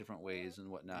worlds walk different ways and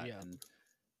whatnot. Yeah. And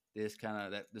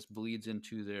this bleeds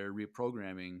into their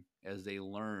reprogramming as they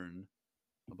learn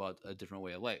about a different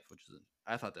way of life,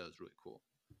 I thought that was really cool.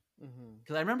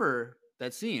 Because I remember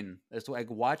that scene. It's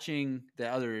like watching the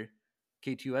other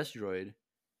K2S droid,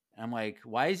 and I'm like,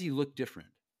 why does he look different?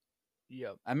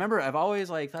 Yep. I remember I've always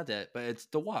like thought that, but it's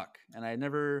the walk, and I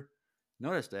never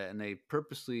noticed that, and they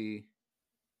purposely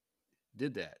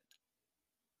did that.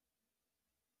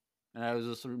 And I was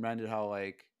just reminded how,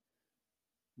 like,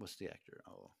 what's the actor?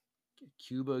 Oh,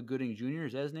 Cuba Gooding Jr.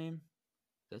 Is that his name?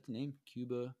 Is that the name?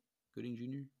 Cuba Gooding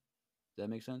Jr. Does that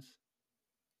make sense?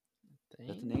 Is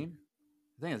that the name?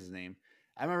 I think that's his name.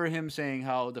 I remember him saying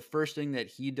how the first thing that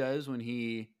he does when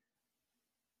he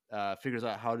figures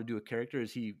out how to do a character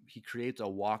is he creates a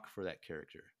walk for that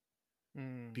character.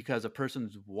 Because a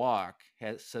person's walk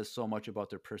says so much about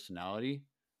their personality.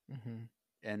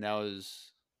 And I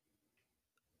was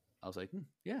like,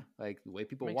 yeah, like the way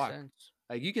people walk. Sense.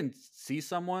 Like you can see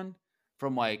someone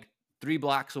from like 3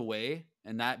 blocks away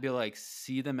and not be able to like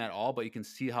see them at all, but you can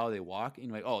see how they walk, and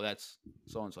you're like, oh, that's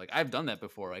so and so. Like I've done that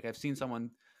before. Like I've seen someone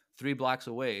 3 blocks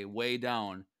away, way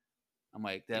down. I'm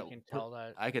like, that. You can tell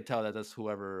that. I could tell that that's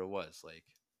whoever it was. Like,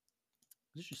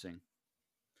 interesting.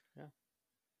 Yeah.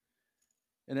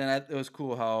 And then it was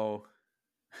cool how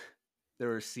there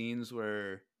were scenes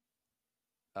where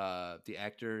the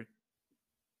actor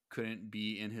couldn't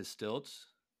be in his stilts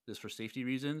just for safety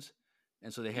reasons,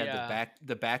 and so they had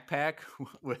the backpack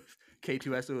with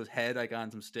K2SO's head like on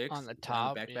some sticks on the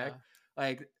top, backpack. Yeah.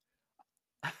 Like,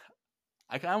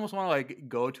 I almost want to like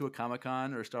go to a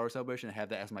Comic-Con or Star Wars Celebration and have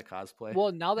that as my cosplay.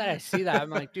 Well, now that I see that, I'm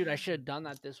like, dude, I should have done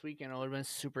that this weekend. It would have been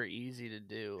super easy to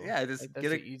do. Yeah, just like,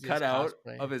 get a cutout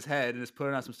of his head and just put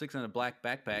it on some sticks on a black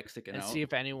backpack sticking out. And see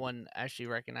if anyone actually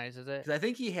recognizes it. Because I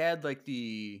think he had like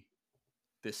the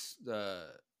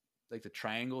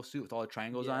triangle suit with all the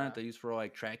triangles on it they use for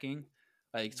like tracking.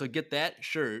 Like, so get that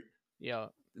shirt, in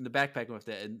the backpack with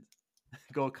that, and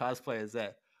go cosplay as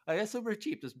that. Like, that's super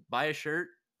cheap. Just buy a shirt,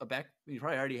 you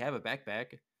probably already have a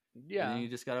backpack. Yeah. And then you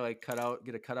just gotta like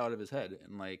get a cutout of his head,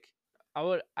 and like.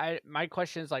 My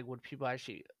question is like, would people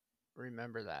actually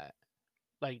remember that?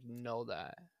 Like, know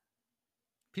that?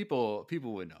 People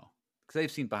would know because they've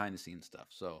seen behind the scenes stuff.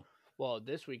 So. Well,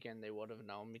 this weekend they would have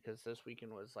known because this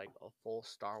weekend was like a full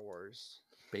Star Wars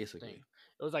basically thing.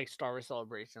 It was like Star Wars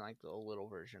Celebration, like the little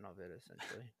version of it,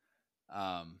 essentially.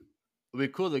 It'd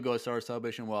be cool to go to Star Wars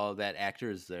Celebration while that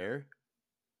actor is there,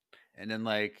 and then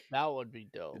like that would be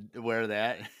dope. Wear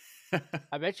that.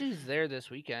 I bet you he's there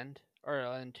this weekend or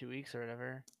in 2 weeks or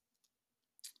whatever.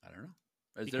 I don't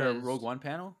know. Is there a Rogue One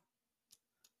panel?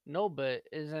 No, but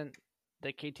isn't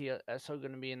the KTSO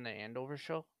going to be in the Andover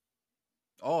show?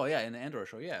 Oh yeah, in the Andor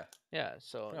show, yeah. Yeah,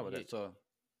 so So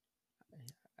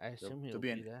I assume he'll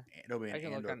be there. There'll be an I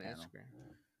can Andor look on panel. Instagram.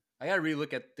 I gotta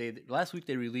relook at last week.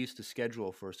 They released the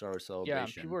schedule for Star Wars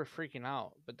Celebration. Yeah, people were freaking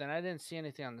out, but then I didn't see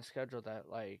anything on the schedule that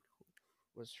like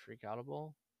was freak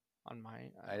outable on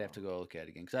my. I'd have to go look at it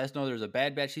again because I just know there's a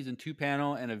Bad Batch season 2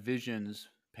 panel and a Visions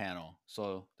panel,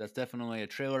 so that's definitely a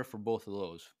trailer for both of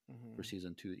those for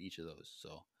season 2, each of those.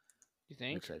 So you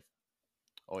think?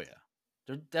 Oh yeah,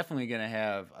 they're definitely gonna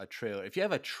have a trailer. If you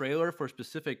have a trailer for a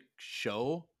specific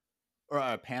show or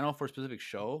a panel for a specific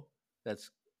show, that's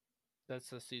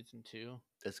the season 2.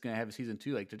 That's gonna have a season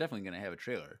 2. Like they're definitely gonna have a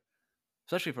trailer,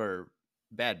 especially for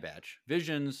Bad Batch.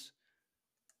 Visions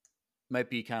might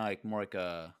be kind of like more like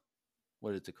a,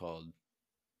 what is it called?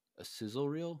 A sizzle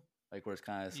reel, like where it's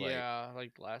kind of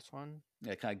like the last one.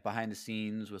 Yeah, kind of like behind the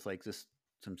scenes with like just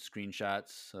some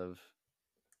screenshots of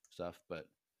stuff, but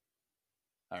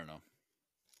I don't know.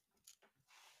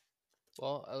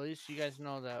 Well, at least you guys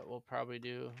know that we'll probably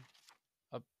do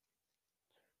a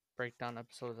breakdown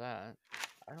episode of that.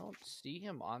 I don't see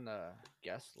him on the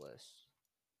guest list.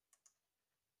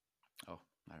 Oh,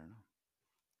 I don't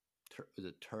know. Is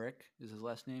it Turek? Is his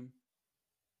last name?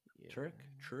 Yeah.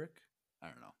 Turek? I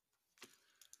don't know.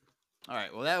 All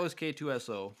right. Well, that was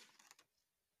K2SO.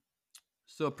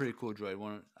 Still a pretty cool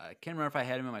droid. I can't remember if I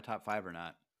had him in my top 5 or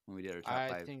not when we did our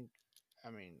top 5.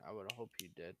 I would hope you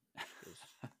did.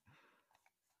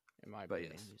 In my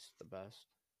opinion, he's the best.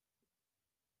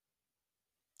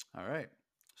 All right.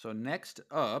 So next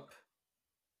up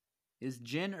is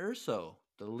Jyn Erso,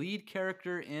 the lead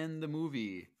character in the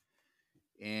movie,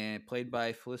 and played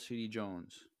by Felicity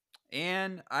Jones.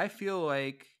 And I feel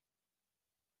like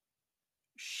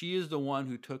she is the one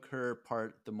who took her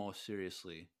part the most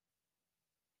seriously.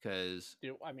 Because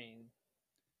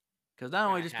not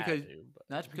only just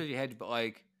because you had to, but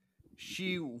like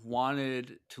she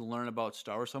wanted to learn about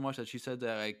Star Wars so much that she said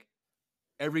that like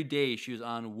every day she was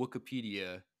on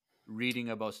Wikipedia reading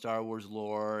about Star Wars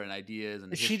lore and ideas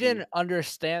and she didn't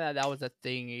understand that was a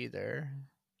thing either.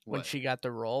 When she got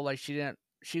the role, like she didn't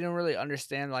really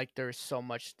understand like there's so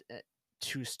much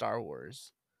to Star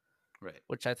Wars, right?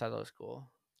 Which I thought that was cool.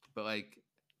 But like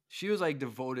she was like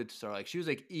devoted to Star, like she was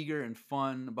like eager and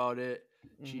fun about it.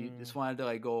 She just wanted to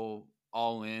like go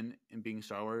all in being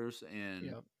Star Wars,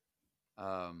 and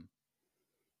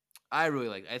I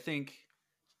really I think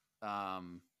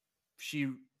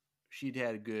she'd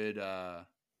had a good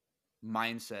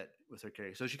mindset with her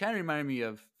character. So she kind of reminded me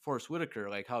of Forrest Whitaker,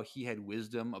 like how he had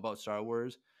wisdom about Star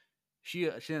Wars. She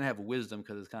didn't have wisdom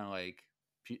because it's kind of like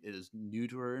it is new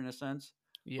to her in a sense.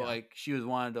 Yeah. But like she was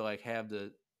wanted to like have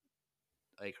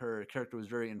her character was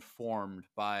very informed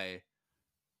by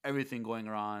everything going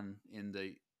on in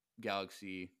the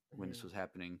galaxy when this was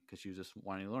happening because she was just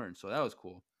wanting to learn. So that was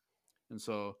cool. And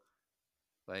so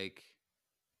like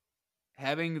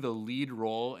having the lead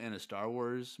role in a Star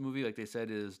Wars movie, like they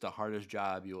said, is the hardest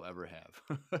job you'll ever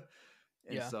have.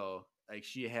 So like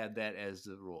she had that as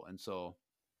the role. And so,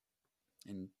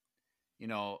 and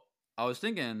I was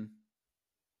thinking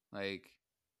like,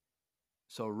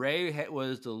 so Rey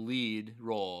was the lead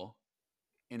role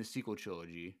in a sequel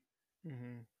trilogy,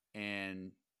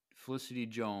 and Felicity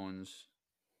Jones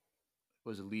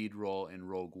was a lead role in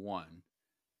Rogue One.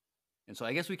 And so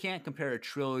I guess we can't compare a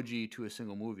trilogy to a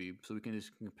single movie, so we can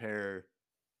just compare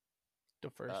the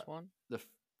first one,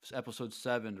 episode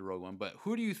 7 to Rogue One. But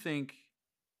who do you think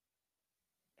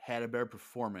had a better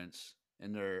performance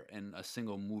in a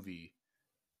single movie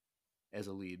as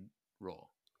a lead role?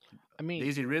 I mean,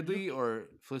 Daisy Ridley or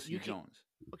Felicity Jones?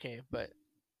 Okay, but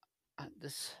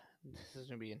this is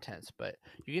gonna be intense. But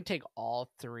you can take all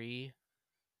 3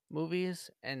 movies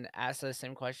and ask the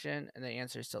same question, and the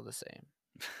answer is still the same.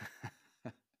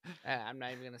 I'm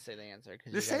not even gonna say the answer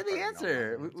because just say the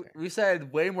answer. We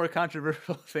said way more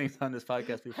controversial things on this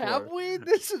podcast before. Have we?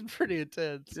 This is pretty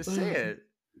intense. Just say it.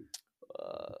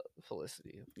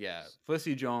 Felicity. Yeah,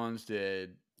 Felicity Jones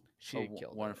did a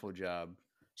wonderful job.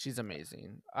 She's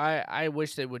amazing. I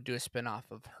wish they would do a spinoff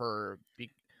of her. It'd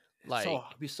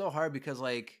be so hard because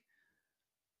like,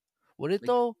 would it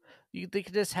though? They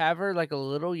could just have her like a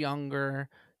little younger,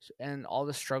 and all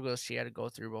the struggles she had to go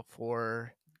through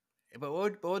before. But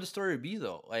what would the story be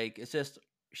though? Like it's just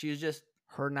she's just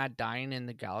her not dying in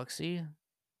the galaxy.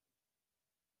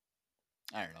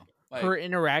 I don't know. Like, her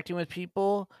interacting with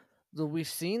people. We've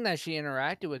seen that she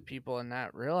interacted with people and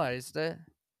not realized it.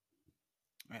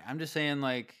 I'm just saying,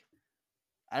 like,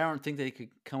 I don't think they could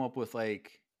come up with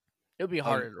like it would be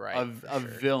hard, right? A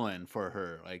villain for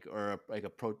her, like, or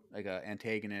a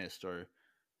antagonist or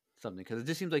something, because it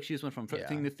just seems like she just went from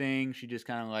thing to thing. She just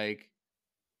kind of like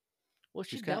Well,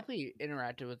 she definitely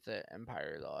interacted with the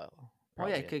Empire, though. Oh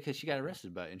yeah, because she got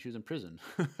arrested by it, and she was in prison.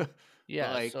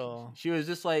 Yeah, like, so she was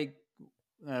just like,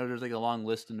 there's like a long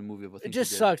list in the movie of what it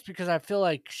just sucks because I feel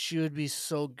like she would be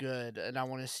so good, and I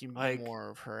want to see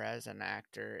more of her as an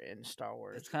actor in Star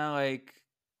Wars. It's kind of like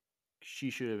she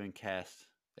should have been cast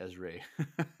as Rey.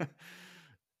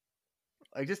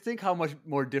 Like, just think how much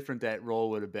more different that role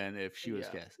would have been if she was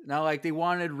cast. Now, like, they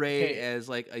wanted Rey as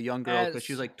like a young girl because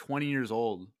she was like 20 years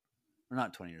old, or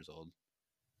not 20 years old.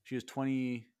 She was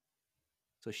 20,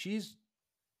 so she's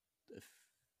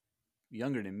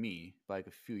younger than me by like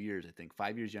a few years. I think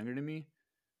 5 years younger than me.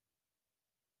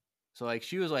 So like,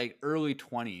 she was like early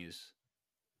 20s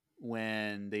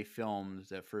when they filmed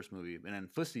that first movie, and then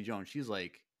Felicity Jones, she's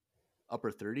like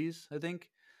upper 30s, I think.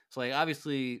 So like,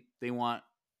 obviously they want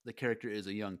the character is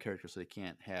a young character, so they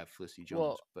can't have Felicity Jones.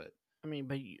 Well, but I mean,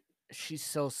 but she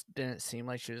still didn't seem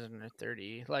like she was in her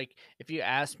 30s. Like, if you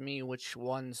ask me which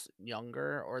one's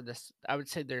younger or this, I would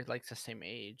say they're like the same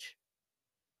age.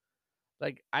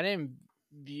 Like, I didn't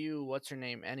view what's her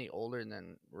name any older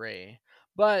than Rey,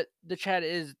 but the chat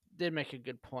did make a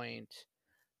good point.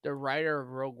 The writer of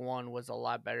Rogue One was a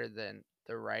lot better than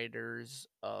the writers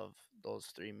of those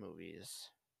 3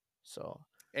 movies. So,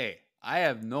 hey, I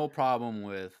have no problem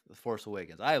with The Force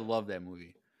Awakens. I love that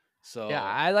movie. So yeah,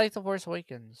 I like The Force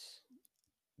Awakens.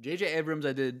 J.J. Abrams,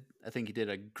 I think he did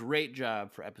a great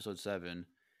job for Episode 7.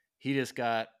 He just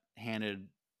got handed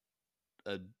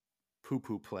a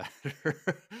poo-poo platter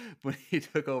when he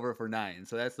took over for 9.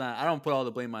 So that's not, I don't put all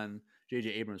the blame on J.J.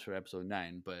 Abrams for Episode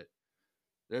 9, but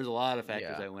there's a lot of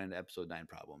factors that went into Episode 9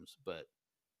 problems. But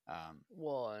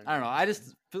well, I don't know. I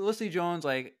just, Felicity Jones,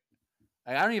 like,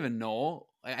 I don't even know.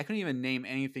 I couldn't even name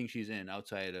anything she's in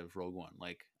outside of Rogue One.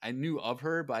 Like, I knew of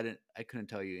her, but I couldn't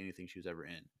tell you anything she was ever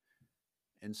in.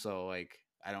 And so, like,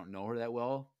 I don't know her that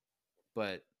well,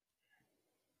 but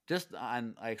just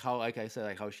on like how, like I said,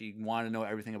 like how she wanted to know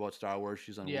everything about Star Wars.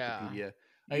 She's on Wikipedia.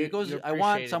 Like, it goes. I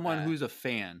want someone who's a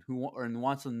fan who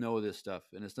wants to know this stuff,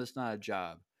 and it's just not a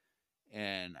job.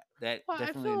 And that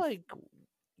definitely. I feel like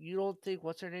you don't think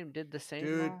what's her name did the same.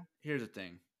 Dude, though? Here's the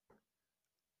thing.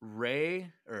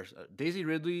 Rey or Daisy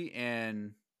Ridley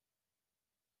and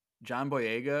John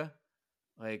Boyega,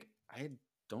 like, I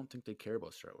don't think they care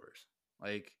about Star Wars.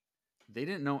 Like, they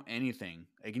didn't know anything.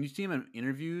 Like, can you see them in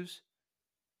interviews?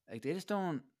 Like, they just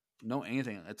don't know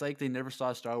anything. It's like they never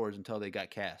saw Star Wars until they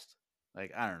got cast.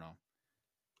 Like, I don't know.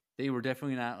 They were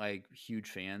definitely not like huge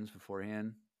fans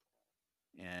beforehand.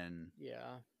 And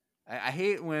yeah, I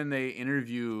hate when they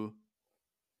interview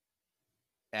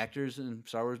actors in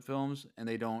Star Wars films and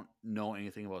they don't know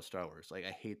anything about Star Wars. Like,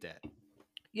 I hate that.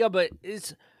 Yeah, but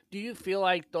do you feel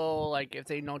like, though, like, if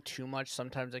they know too much,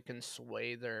 sometimes it can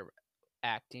sway their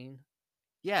acting?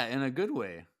 Yeah, in a good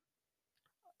way.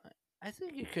 I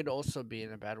think it could also be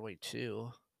in a bad way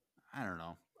too. I don't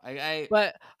know.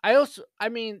 But I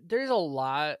mean, there's a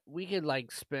lot. We could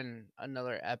like spend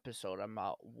another episode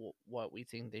about what we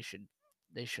think they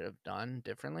should have done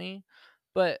differently.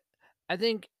 But I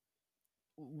think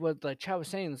what the chat was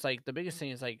saying is like the biggest thing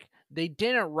is like they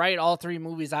didn't write all 3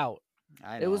 movies out.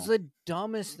 It was the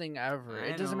dumbest thing ever.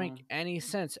 It doesn't make any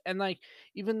sense. And like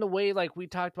even the way like we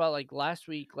talked about like last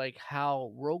week, like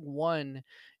how Rogue One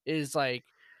is like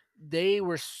they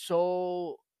were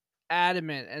so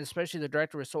adamant, and especially the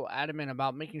director was so adamant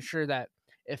about making sure that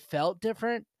it felt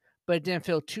different, but it didn't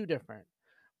feel too different.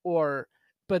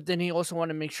 But then he also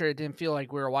wanted to make sure it didn't feel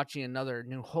like we were watching another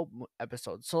New Hope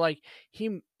episode. So like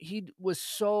he was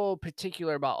so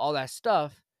particular about all that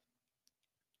stuff.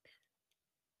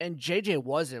 And JJ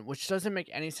wasn't, which doesn't make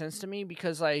any sense to me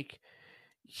because like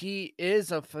he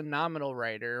is a phenomenal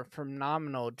writer,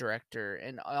 phenomenal director,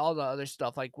 and all the other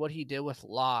stuff like what he did with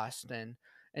Lost and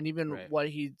even what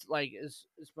he like as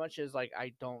much as like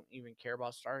I don't even care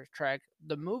about Star Trek,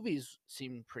 the movies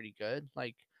seemed pretty good.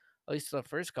 Like at least the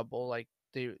first couple, like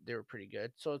they were pretty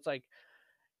good. So it's like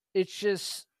it's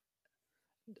just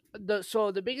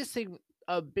the biggest thing,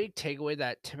 a big takeaway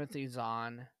that Timothy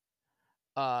Zahn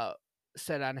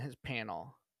said on his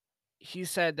panel. He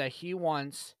said that he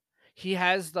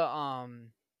has the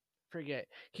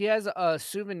he has a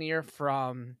souvenir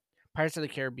from Pirates of the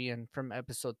Caribbean from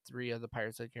episode 3 of the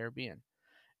Pirates of the Caribbean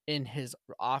in his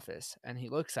office, and he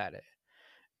looks at it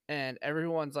and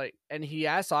everyone's like, and he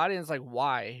asked the audience like,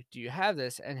 why do you have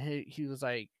this? And he was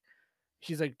like,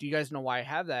 he's like, do you guys know why I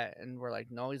have that? And we're like,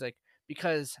 no. He's like,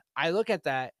 because I look at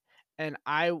that and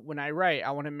when I write,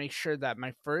 I want to make sure that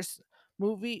my first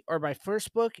movie or my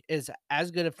first book is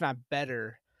as good, if not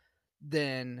better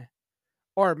than,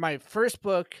 or my first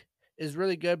book is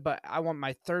really good, but I want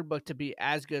my third book to be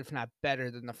as good, if not better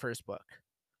than the first book.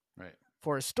 right,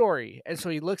 for a story. And so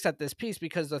he looks at this piece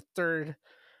because the third,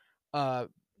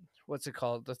 what's it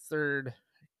called? The third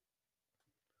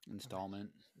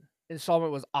installment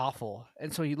was awful.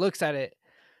 And so he looks at it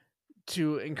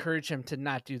to encourage him to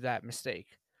not do that mistake.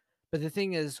 But the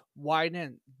thing is, why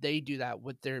didn't they do that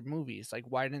with their movies? Like,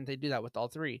 why didn't they do that with all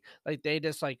three? Like, they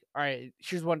just like, all right,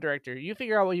 here's one director. You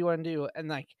figure out what you want to do. And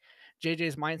like,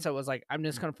 JJ's mindset was like, I'm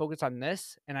just going to focus on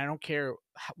this, and I don't care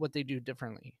what they do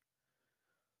differently.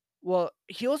 Well,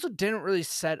 he also didn't really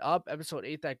set up Episode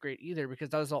 8 that great either, because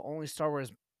that was the only Star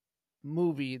Wars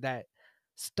movie that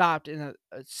stopped in a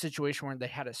situation where they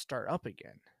had to start up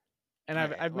again. And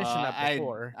I've mentioned that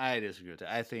before. I disagree with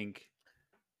that. I think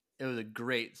it was a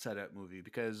great setup movie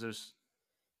because it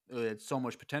had so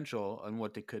much potential on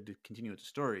what they could continue with the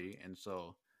story, and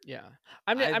so yeah,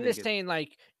 I'm just saying,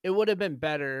 like, it would have been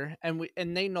better, and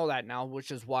they know that now,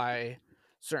 which is why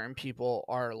certain people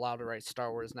are allowed to write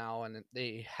Star Wars now, and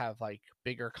they have like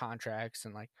bigger contracts,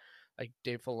 and like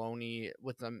Dave Filoni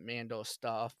with the Mando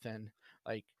stuff, and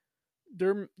like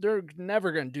they're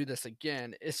never gonna do this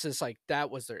again. It's just like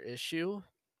that was their issue.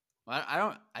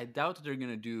 I doubt that they're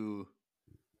gonna do.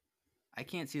 I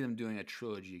can't see them doing a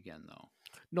trilogy again, though.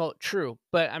 No, true,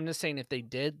 but I'm just saying if they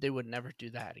did, they would never do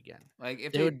that again. Like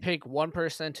if they would pick one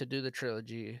person to do the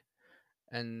trilogy,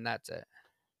 and that's it.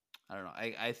 I don't know.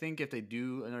 I think if they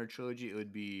do another trilogy, it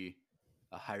would be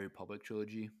a High Republic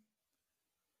trilogy,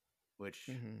 which,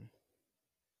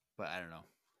 but I don't know.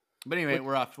 But anyway,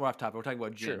 we're off topic. We're talking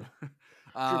about Jyn. True. True,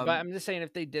 but I'm just saying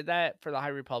if they did that for the High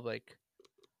Republic,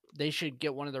 they should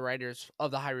get one of the writers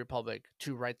of the High Republic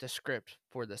to write the script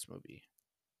for this movie.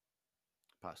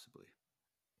 Possibly.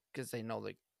 Because they know,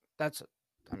 like, that's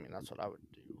what I would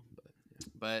do.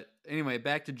 But anyway,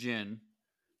 back to Jyn.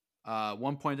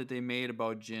 One point that they made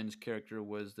about Jyn's character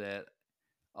was that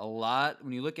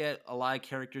when you look at a lot of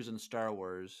characters in Star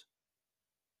Wars,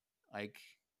 like,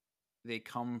 they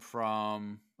come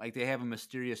from, like, they have a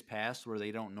mysterious past where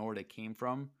they don't know where they came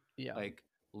from. Yeah. Like,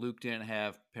 Luke didn't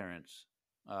have parents.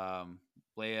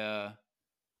 Leia,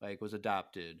 like, was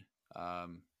adopted.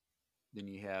 Then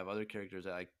you have other characters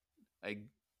that, like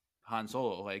Han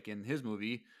Solo, like in his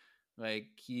movie, like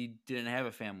he didn't have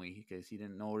a family because he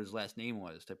didn't know what his last name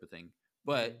was, type of thing.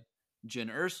 But Jyn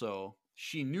Erso,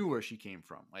 she knew where she came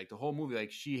from. Like the whole movie,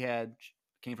 like she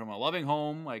came from a loving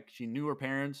home, like she knew her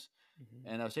parents,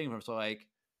 and I was taking from her. So like,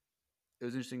 it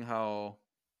was interesting how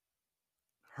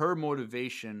her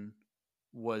motivation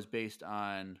was based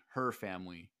on her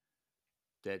family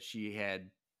that she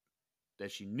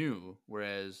knew,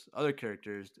 whereas other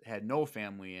characters had no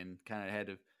family and kind of had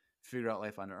to figure out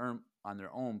life on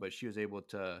their own. But she was able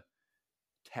to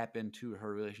tap into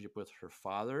her relationship with her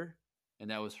father, and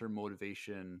that was her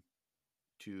motivation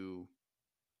to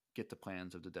get the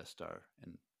plans of the Death Star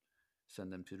and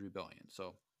send them to the rebellion.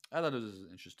 So I thought it was an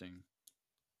interesting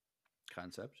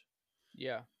concept.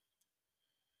 Yeah.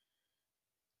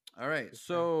 All right,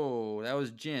 so that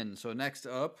was Jyn. So next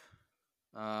up,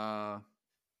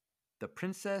 The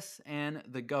Princess and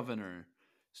the Governor.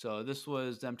 So this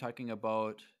was them talking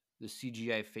about the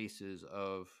CGI faces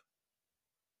of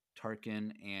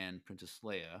Tarkin and Princess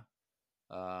Leia.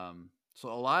 So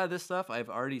a lot of this stuff I've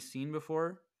already seen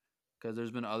before because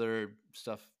there's been other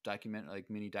stuff, like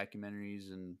mini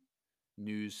documentaries and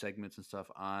news segments and stuff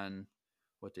on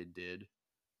what they did.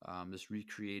 Just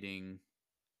recreating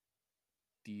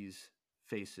these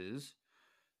faces.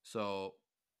 So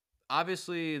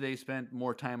obviously they spent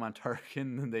more time on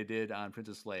Tarkin than they did on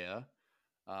Princess Leia.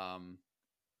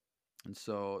 And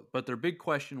so, but their big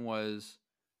question was,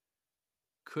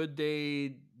 could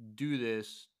they do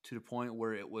this to the point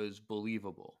where it was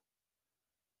believable?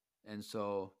 And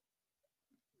so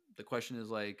the question is,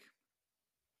 like,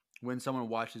 when someone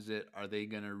watches it, are they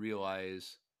going to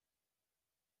realize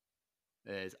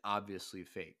that it's obviously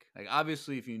fake? Like,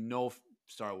 obviously, if you know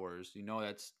Star Wars, you know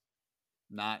that's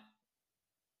not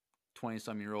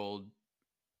 20-some-year-old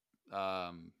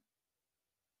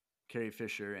Carrie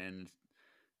Fisher, and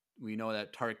we know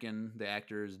that Tarkin, the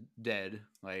actor, is dead.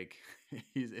 Like,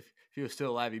 if he was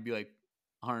still alive, he'd be like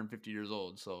 150 years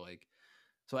old. So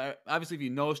obviously, if you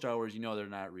know Star Wars, you know they're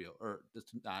not real, or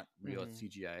it's not real. It's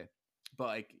CGI. But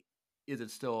like, is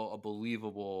it still a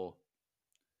believable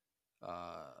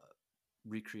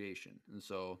recreation? And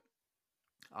so,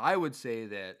 I would say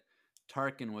that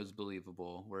Tarkin was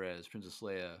believable, whereas Princess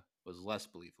Leia was less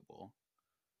believable.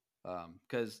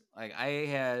 Because like, I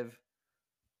have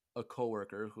a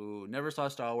coworker who never saw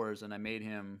Star Wars, and I made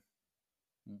him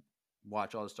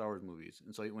watch all the Star Wars movies.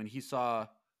 And so when he saw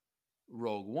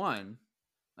Rogue One,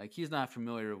 like, he's not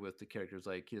familiar with the characters.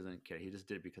 Like, he doesn't care. He just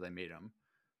did it because I made him.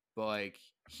 but like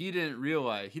he didn't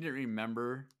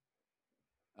remember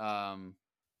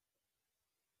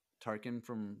Tarkin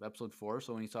from episode 4.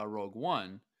 So when he saw Rogue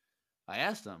One, I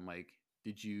asked him, like,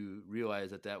 did you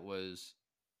realize that was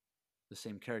the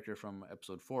same character from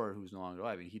episode 4 who's no longer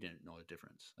alive? And he didn't know the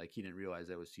difference. Like, he didn't realize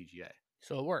that was CGI.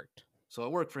 So it worked. So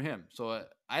it worked for him. So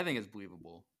I think it's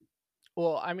believable.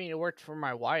 Well, I mean, it worked for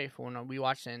my wife when we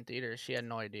watched it in theaters. She had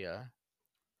no idea.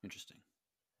 Interesting.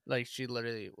 Like, she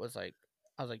literally was like,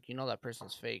 I was like, you know that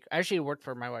person's fake. Actually, it worked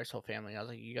for my wife's whole family. I was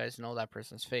like, you guys know that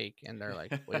person's fake. And they're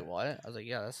like, wait, what? I was like,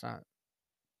 yeah, that's not,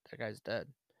 that guy's dead.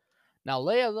 Now,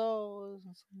 Leia, though.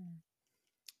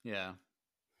 Yeah.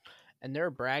 And they're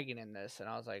bragging in this. And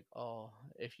I was like, oh,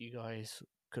 if you guys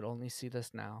could only see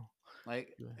this now.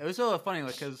 Like, it was so funny,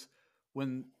 like, because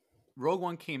when Rogue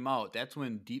One came out, that's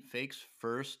when deepfakes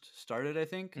first started, I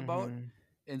think, about.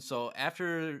 And so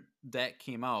after that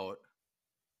came out,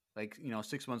 like,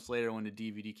 6 months later when the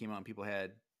DVD came out and people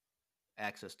had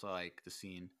access to, like, the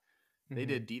scene, they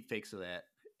did deepfakes of that,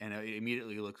 and it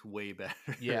immediately looks way better.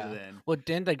 Yeah. Well,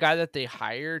 didn't the guy that they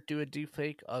hired do a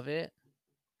deepfake of it?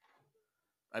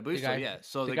 I believe so, yeah.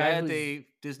 So the guy that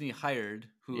Disney hired,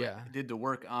 who did the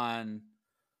work on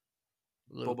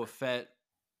Boba Fett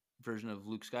version of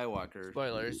Luke Skywalker.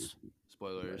 Spoilers.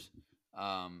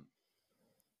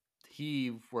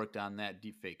 He worked on that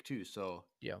deepfake too. So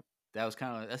that was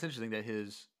that's interesting that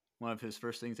one of his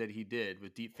first things that he did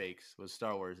with deepfakes was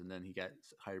Star Wars, and then he got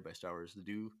hired by Star Wars to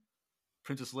do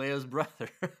Princess Leia's brother.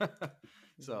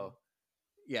 So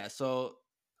yeah, so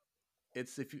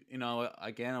it's, if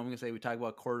again, I'm gonna say we talk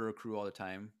about Corridor Crew all the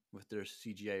time with their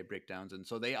CGI breakdowns, and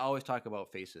so they always talk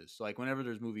about faces. So like whenever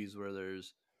there's movies where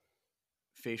there's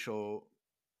facial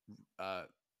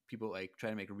people like try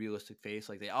to make a realistic face,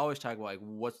 like they always talk about like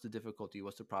what's the difficulty,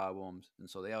 what's the problems, and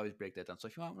so they always break that down. So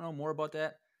if you want to know more about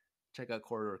that, check out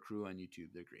Corridor Crew on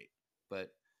YouTube. They're great.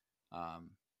 But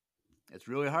it's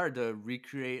really hard to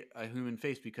recreate a human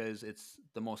face because it's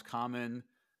the most common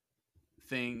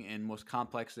thing and most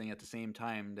complex thing at the same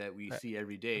time that we see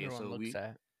every day.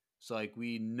 So like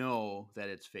we know that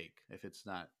it's fake if it's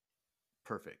not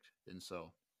perfect. And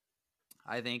so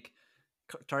I think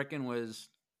Tarkin was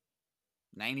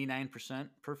 99%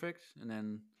 perfect, and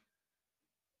then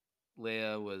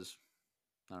Leia was,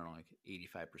 I don't know, like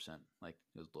 85%. Like,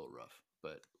 it was a little rough,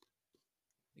 but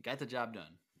it got the job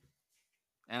done.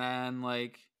 And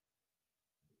like,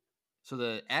 so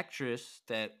the actress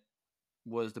that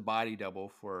was the body double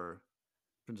for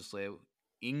Princess Leia,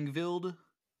 Ingvild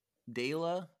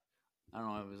Dela, I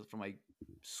don't know, it was from like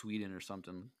Sweden or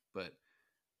something, but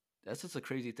that's just a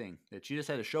crazy thing that she just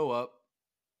had to show up,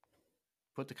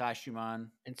 put the costume on,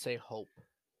 and say hope,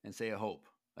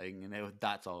 like, and with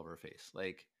dots all over her face.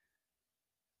 Like,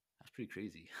 that's pretty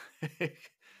crazy. I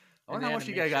wonder how much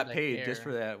you guys got paid just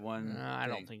for that one. I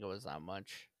don't think it was that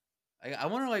much. I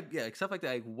wonder, like, yeah, stuff like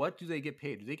that. Like, what do they get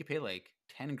paid? Do they get paid like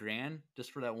 $10,000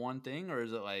 just for that one thing, or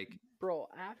is it like, bro?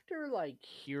 After like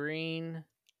hearing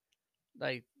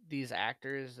like these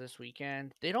actors this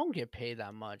weekend, they don't get paid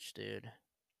that much, dude.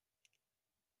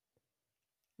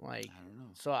 Like, I don't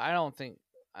know. So I don't think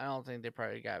they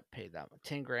probably got paid that much.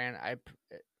 $10,000.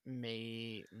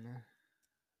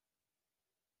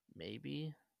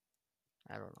 Maybe.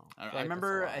 I don't know. I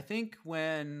remember. I think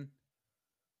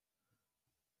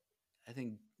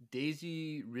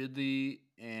Daisy Ridley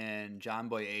and John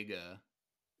Boyega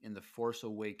in The Force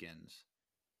Awakens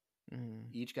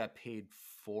each got paid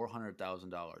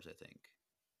 $400,000. I think.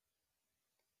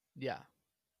 Yeah.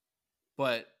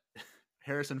 But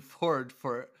Harrison Ford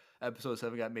for Episode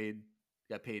 7 got paid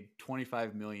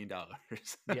 $25 million.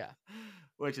 Yeah.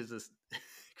 Which is just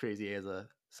crazy as a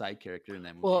side character in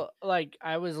that movie. Well, like,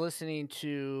 I was listening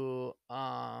to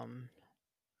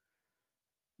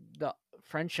the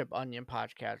Friendship Onion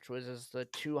podcast, which is the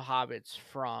two hobbits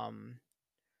from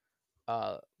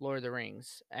Lord of the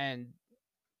Rings, and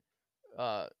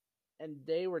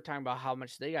they were talking about how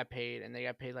much they got paid, and they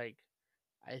got paid like,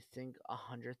 I think,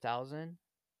 $100,000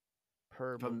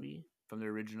 per movie from the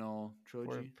original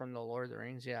trilogy, from the Lord of the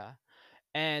Rings. Yeah.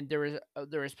 And they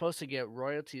were supposed to get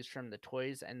royalties from the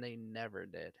toys, and they never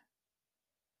did.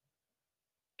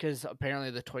 Because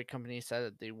apparently the toy company said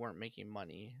that they weren't making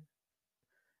money.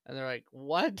 And they're like,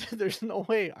 what? There's no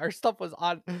way. Our stuff was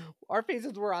on, our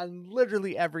faces were on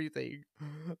literally everything.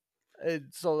 And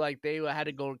so like they had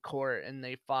to go to court, and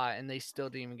they fought, and they still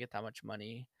didn't even get that much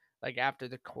money. Like after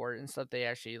the court and stuff, they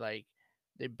actually like,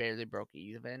 they barely broke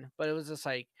even. But it was just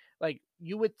like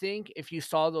you would think if you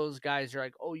saw those guys, you're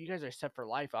like, oh, you guys are set for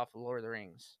life off of Lord of the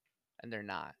Rings, and they're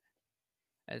not.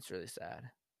 And it's really sad.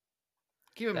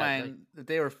 Keep in mind that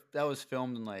that was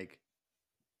filmed in like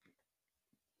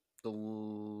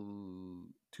the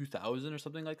 2000 or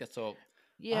something like that. So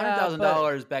Yeah,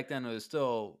 $100,000 back then was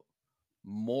still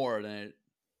more than it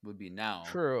would be now.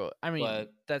 True. I mean,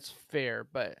 but that's fair,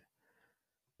 but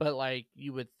like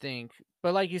you would think,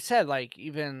 but like you said, like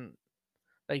even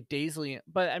like Daisley,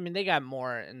 but I mean they got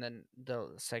more, and then the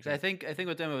second. I think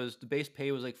with them it was the base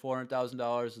pay was like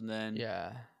 $400,000, and then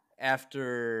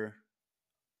after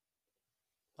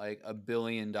like $1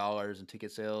 billion in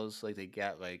ticket sales, like they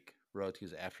got like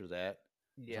royalties after that,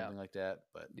 something like that.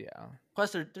 But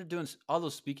plus they're doing all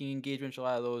those speaking engagements. A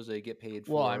lot of those they get paid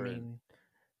for. Well, I mean,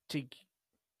 to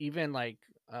even like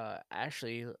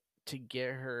Ashley, to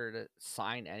get her to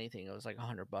sign anything, it was like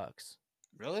 $100.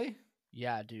 Really?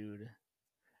 Yeah, dude.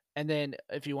 And then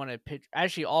if you want to pitch,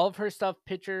 actually all of her stuff,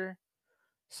 picture,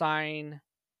 sign,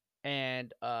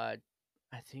 and I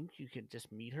think you could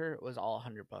just meet her. It was all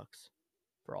 $100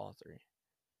 for all three.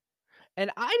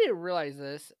 And I didn't realize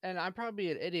this, and I'm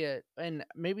probably an idiot, and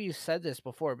maybe you said this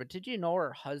before, but did you know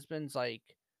her husband's like?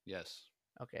 Yes.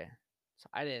 Okay. So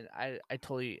I didn't. I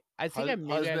totally. I think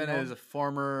husband is a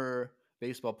former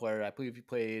baseball player. I believe he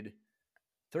played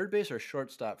third base or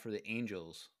shortstop for the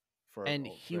Angels. And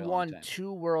he won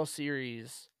 2 World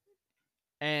Series,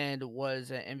 and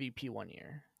was an MVP one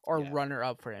year, or runner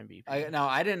up for MVP. Now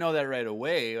I didn't know that right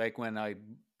away. Like when I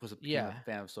was a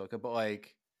fan of Soka, but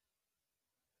like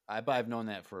I've known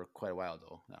that for quite a while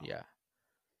though. Now. Yeah.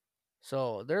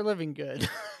 So they're living good,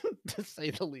 to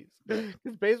say the least. Because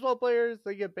baseball players,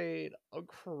 they get paid a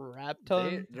crap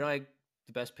ton. They're like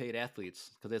the best paid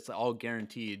athletes because it's all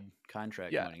guaranteed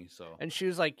contract money. So, and she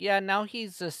was like, "Yeah, now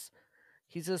he's just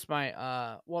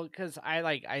my well, because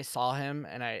I saw him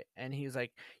and he's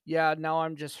like, yeah, now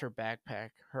I'm just her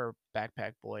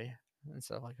backpack boy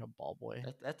instead of like a ball boy."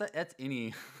 That's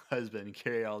any husband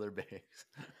carry all their bags.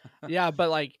 Yeah,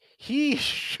 but like he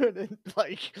shouldn't,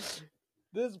 like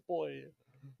this boy.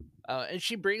 And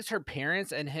she brings her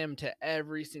parents and him to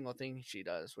every single thing she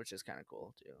does, which is kind of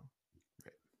cool too.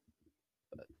 Right.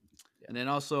 But, and then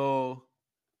also,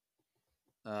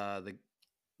 the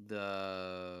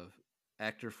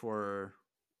actor for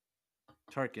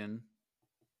Tarkin,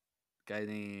 guy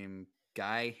named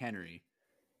Guy Henry.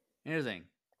 Here's the thing.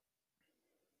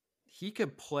 He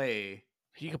could play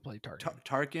Tarkin.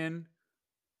 Tarkin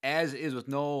as is with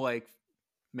no like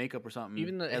makeup or something.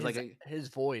 Even his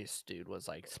voice, dude, was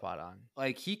like spot on.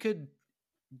 Like he could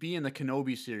be in the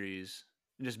Kenobi series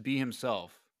and just be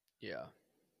himself. Yeah.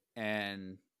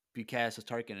 And be cast as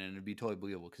Tarkin, and it'd be totally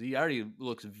believable because he already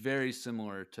looks very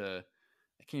similar to.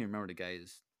 I can't even remember the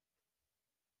guy's.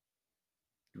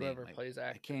 Whoever plays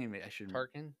actor. I can't even. I should.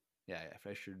 Tarkin. Yeah,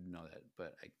 I should know that,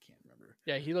 but I can't remember.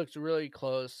 Yeah, he looks really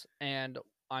close, and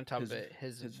on top of it,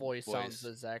 his voice sounds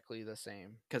exactly the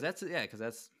same.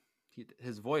 Because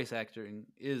his voice acting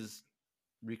is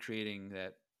recreating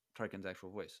that Tarkin's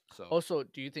actual voice. So also,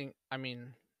 do you think? I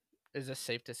mean, is it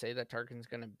safe to say that Tarkin's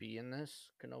gonna be in this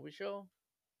Kenobi show?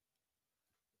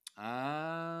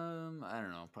 I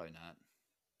don't know, probably not,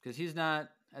 because he's not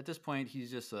at this point.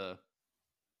 He's just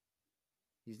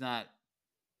he's not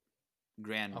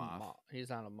Grand Moff. He's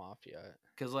not a Moff yet.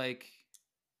 Because like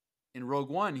in Rogue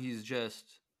One, he's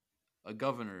just a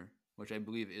governor, which I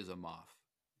believe is a Moff.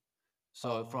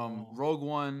 So from Rogue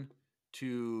One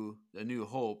to A New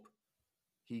Hope,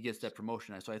 he gets that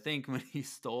promotion. So I think when he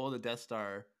stole the Death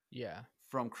Star,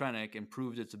 from Krennic and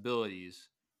proved its abilities,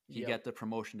 he got the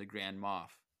promotion to Grand Moff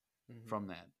from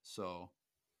that. So,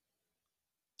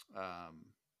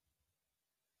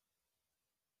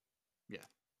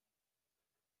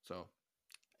 So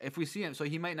if we see him, so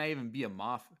he might not even be a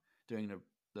Moff during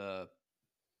the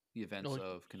events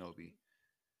of Kenobi,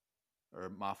 or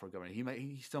Moff or Governor.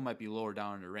 He still might be lower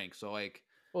down in the rank. So like,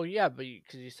 well, yeah, but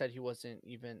because you said he wasn't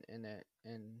even in it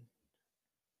in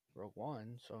Rogue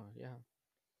One, so yeah.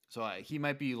 So he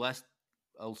might be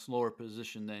a slower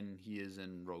position than he is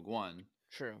in Rogue One.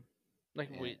 True. Like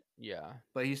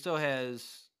but he still had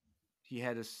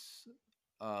this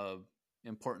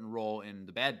important role in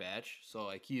the Bad Batch. So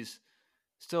like he's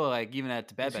still like even at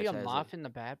the Bad Batch. Is he a Moff in the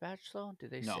Bad Batch though?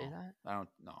 Did they say that? I don't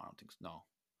think so. No,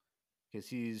 because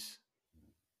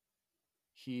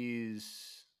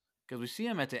because we see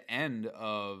him at the end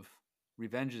of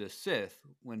Revenge of the Sith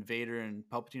when Vader and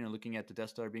Palpatine are looking at the Death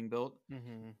Star being built.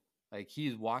 Mm-hmm. Like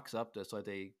he walks up to so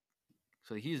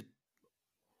he's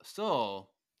still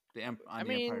the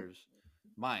Empire's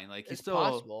mind. Like he's still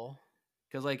possible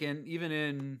because like even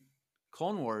in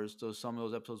Clone Wars, some of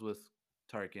those episodes with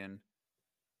Tarkin,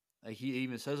 like he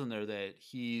even says in there that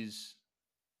he's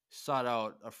sought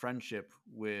out a friendship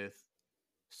with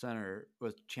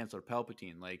Chancellor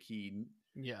Palpatine. Like he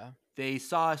Yeah. They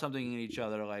saw something in each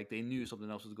other, like they knew something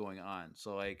else was going on.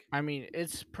 So like, I mean,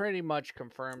 it's pretty much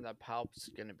confirmed that Palp's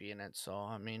gonna be in it. So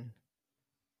I mean,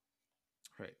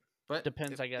 right. But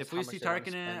depends, I guess, if how we much see they wanna Tarkin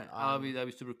in it, spend on.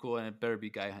 that'd be super cool, and it better be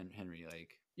Guy Henry.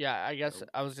 Like, Yeah, I guess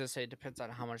I was gonna say it depends on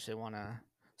how much they want to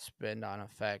spend on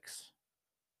effects.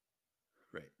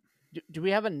 right. Do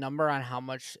we have a number on how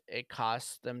much it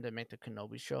costs them to make the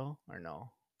Kenobi show, or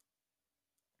no?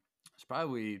 It's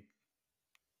probably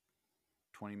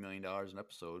 $20 million an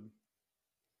episode.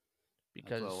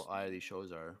 Because that's what a lot of these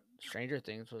shows are. Stranger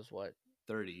Things was what,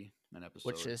 30 an episode,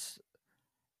 which is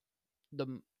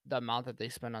the amount that they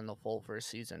spent on the full first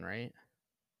season, right?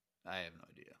 I have no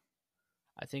idea.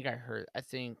 I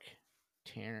think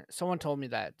Tanner, someone told me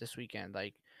that this weekend.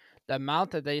 Like, the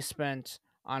amount that they spent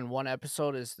on one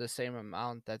episode is the same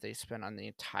amount that they spent on the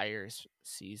entire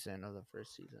season of the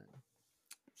first season.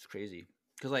 It's crazy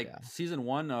because season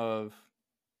 1 of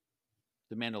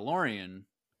The Mandalorian,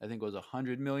 I think, was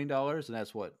 $100 million, and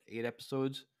that's what, 8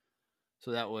 episodes. So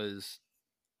that was,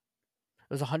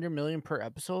 it was $100 million per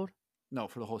episode. No,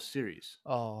 for the whole series.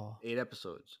 Oh, 8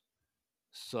 episodes.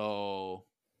 So,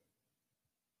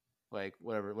 like,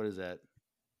 whatever. What is that?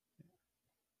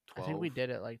 12? I think we did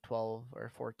it like 12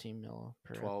 or 14 mil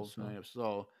per 12 episode. million.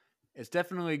 So it's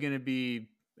definitely going to be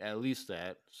at least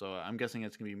that. So I'm guessing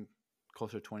it's going to be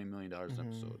closer to $20 million an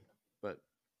episode. But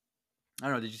I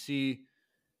don't know. Did you see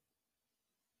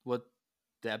what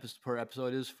the episode per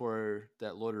episode is for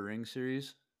that Lord of the Rings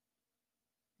series?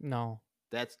 No.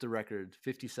 That's the record.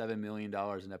 $57 million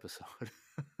an episode.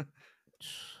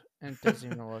 And it doesn't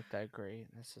even look that great.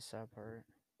 That's the sad part.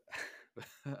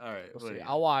 All right. We'll see.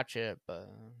 I'll watch it, but...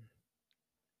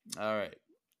 All right.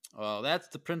 Well, that's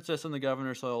The Princess and the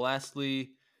Governor. So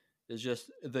lastly is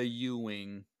just the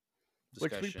U-Wing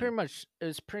discussion. Which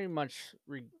is pretty much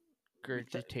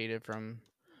regurgitated from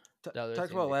the other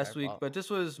talked about last week, but this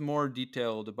was more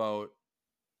detailed about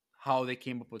how they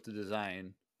came up with the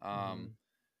design.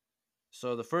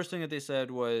 So the first thing that they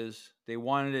said was they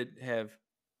wanted it to have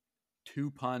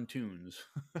 2 pontoons.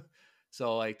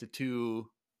 So like the 2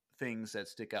 things that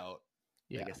stick out.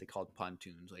 Yeah. I guess they called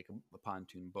pontoons, like a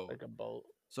pontoon boat. Like a boat.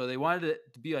 So they wanted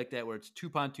it to be like that, where it's 2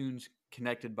 pontoons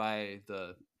connected by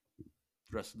the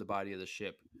rest of the body of the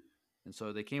ship. And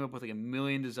so they came up with like 1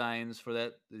 million designs for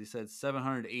that. They said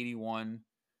 781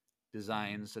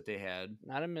 designs that they had.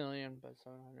 Not 1 million, but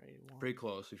 781. Pretty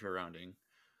close if you're rounding.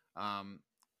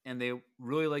 And they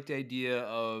really liked the idea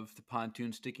of the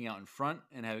pontoon sticking out in front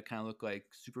and have it kind of look like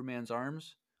Superman's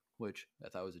arms, which I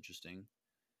thought was interesting.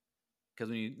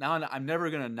 Because I'm never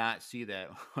gonna not see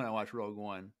that when I watch Rogue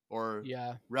One or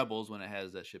Rebels, when it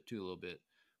has that ship too a little bit,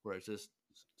 where it's just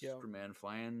Superman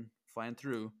flying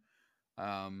through.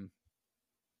 But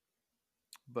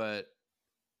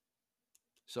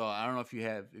so I don't know if you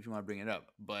want to bring it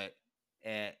up, but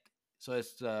so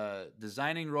it's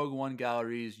Designing Rogue One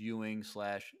Galleries U-Wing /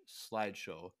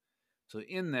 slideshow. So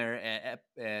in there at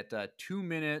 2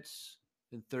 minutes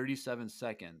and 37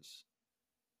 seconds,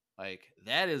 like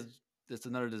that's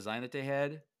another design that they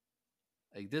had.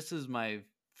 Like, this is my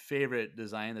favorite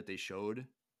design that they showed.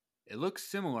 It looks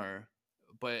similar,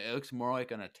 but it looks more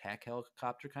like an attack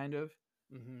helicopter kind of.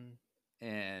 Mm-hmm.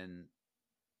 And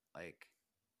like,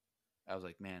 I was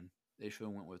like, man, they should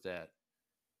have went with that.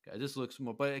 This looks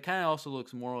more, but it kind of also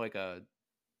looks more like by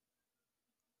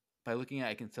looking at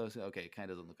it, I can tell, okay, it kind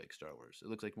of doesn't look like Star Wars. It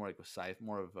looks like more like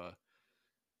more of a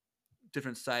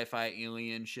different sci-fi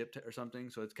alien ship or something.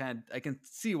 So it's kind of, I can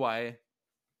see why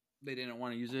they didn't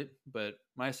want to use it. But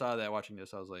when I saw that watching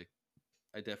this, I was like,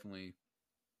 I definitely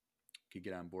could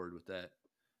get on board with that.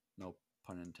 No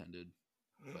pun intended.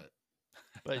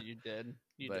 But you did.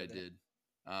 I did.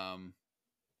 And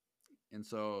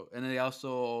they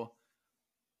also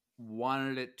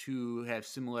wanted it to have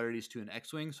similarities to an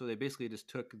X-Wing. So they basically just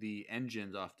took the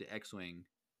engines off the X-Wing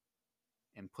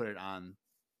and put it on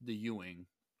the U-Wing.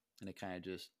 And they kind of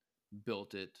just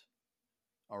built it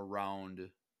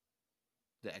around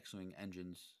the X-Wing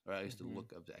engines, or at least the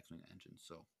look of the X-Wing engines.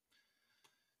 So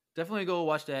definitely go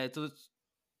watch that. So it's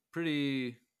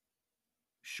pretty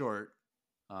short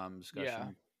discussion. Yeah.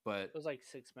 But it was like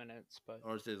 6 minutes,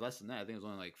 or it's less than that. I think it was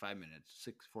only like 5 minutes,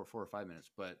 4 or 5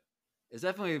 minutes. But it's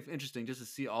definitely interesting just to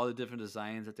see all the different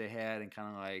designs that they had and kind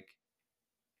of like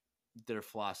their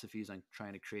philosophies on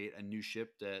trying to create a new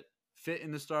ship that fit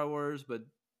into Star Wars, but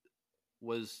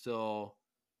was still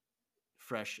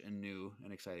fresh and new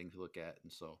and exciting to look at.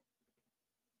 And so,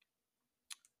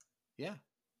 yeah.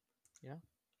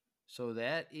 So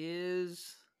that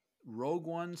is Rogue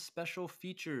One special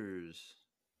features.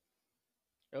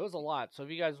 It was a lot. So if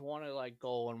you guys want to like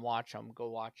go and watch them, go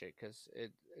watch it because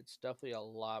it's definitely a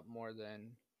lot more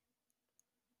than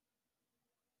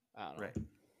I don't know. Right.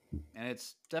 And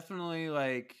it's definitely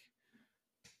like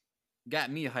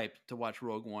got me hyped to watch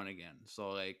Rogue One again. So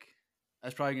like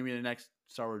that's probably gonna be the next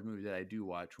Star Wars movie that I do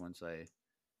watch once I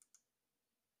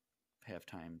have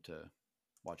time to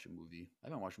watch a movie. I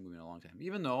haven't watched a movie in a long time.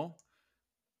 Even though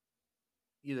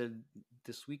either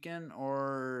this weekend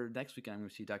or next weekend I'm gonna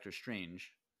see Doctor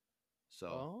Strange.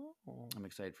 So I'm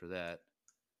excited for that.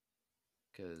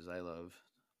 Because I love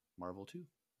Marvel too.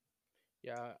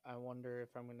 Yeah, I wonder if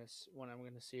when I'm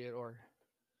gonna see it or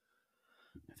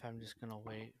if I'm just gonna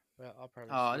wait. But I'll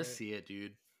probably. Just see it,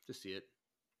 dude. Just see it.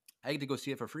 I get to go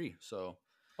see it for free. So.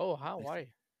 Oh, how? Why?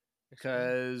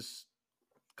 Because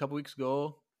a couple weeks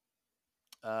ago,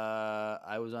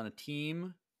 I was on a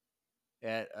team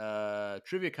at a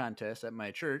trivia contest at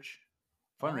my church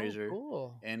fundraiser,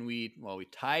 cool. And we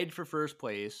tied for first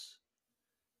place,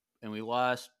 and we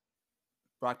lost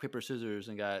rock paper scissors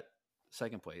and got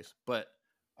second place. But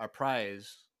our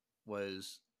prize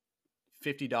was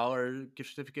 $50 gift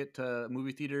certificate to a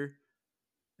movie theater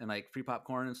and like free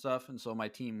popcorn and stuff. And so my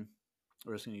team,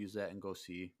 we're just gonna use that and go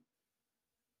see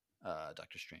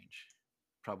Doctor Strange.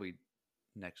 Probably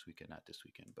next weekend, not this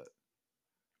weekend, but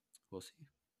we'll see.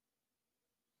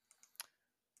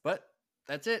 But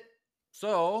that's it.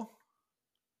 So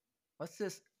let's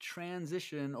just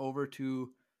transition over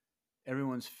to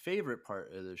everyone's favorite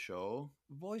part of the show,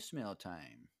 voicemail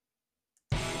time.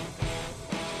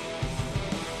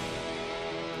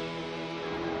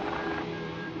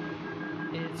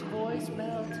 It's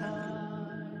voicemail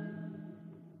time.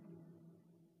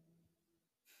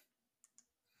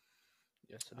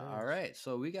 Yes, it is. All right,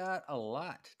 so we got a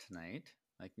lot tonight,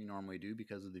 like we normally do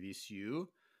because of the VCU.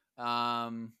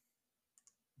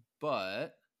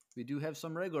 But we do have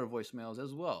some regular voicemails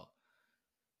as well.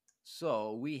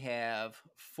 So we have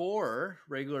 4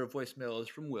 regular voicemails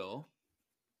from Will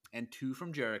and 2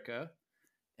 from Jerica.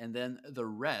 And then the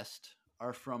rest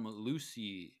are from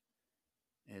Lucy.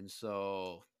 And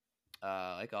so,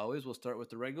 like always, we'll start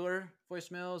with the regular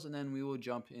voicemails and then we will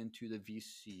jump into the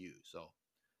VCU. So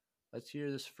let's hear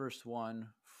this first one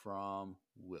from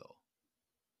Will.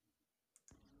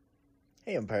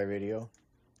 Hey, Empire Radio.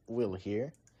 Will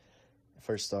here.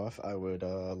 First off, I would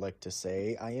like to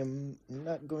say I am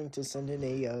not going to send in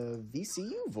a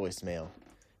VCU voicemail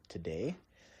today.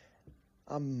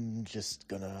 I'm just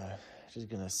gonna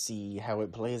see how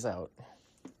it plays out.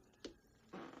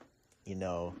 You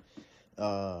know,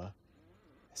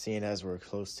 seeing as we're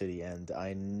close to the end,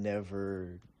 I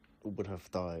never would have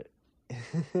thought,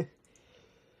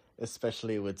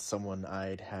 especially with someone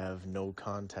I'd have no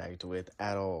contact with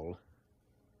at all,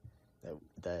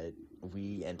 that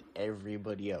we and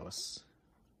everybody else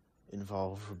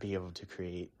involved would be able to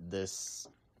create this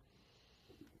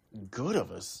good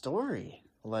of a story.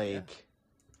 Like,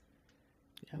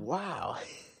 yeah. Wow.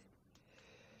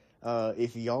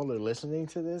 If y'all are listening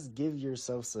to this, give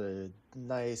yourselves a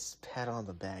nice pat on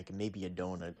the back and maybe a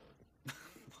donut.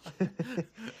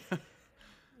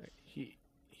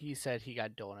 He said he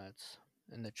got donuts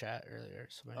in the chat earlier.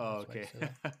 So okay.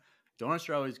 Donuts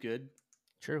are always good.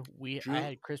 True. I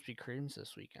had Krispy Kremes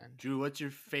this weekend. Drew, what's your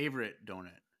favorite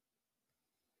donut?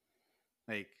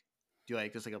 Like, do you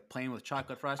like just like a plain with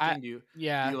chocolate frosting? Do you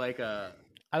like a?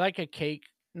 I like a cake,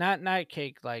 not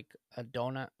cake, like a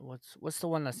donut. What's the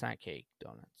one that's not cake?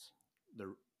 Donuts.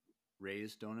 The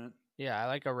raised donut. Yeah, I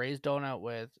like a raised donut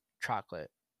with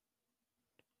chocolate.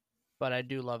 But I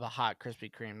do love a hot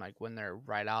Krispy Kreme, like when they're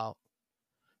right out,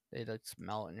 they like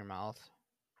melt in your mouth.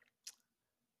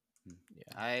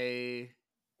 Yeah, I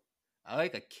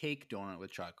like a cake donut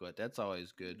with chocolate. That's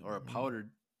always good, or a powdered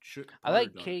sugar. I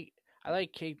like donut. Cake. I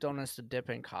like cake donuts to dip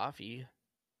in coffee.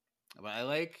 But I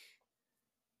like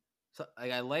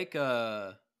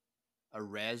a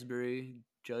raspberry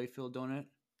jelly filled donut.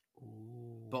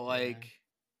 Ooh, but like,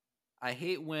 I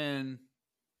hate when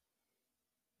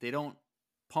they don't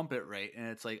pump it right, and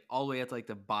it's like all the way at like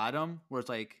the bottom where it's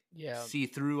like see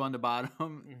through on the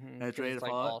bottom, and it's ready to fall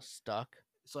out. All stuck.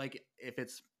 So like if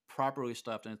it's properly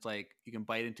stuffed and it's like you can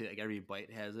bite into it, like every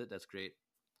bite has it, that's great.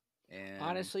 And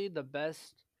honestly, the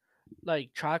best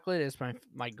like chocolate is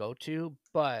my go-to,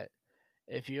 but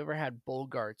if you ever had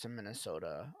Bogarts in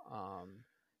Minnesota,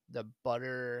 the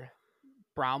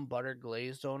brown butter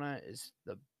glazed donut is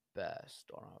the best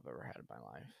donut I've ever had in my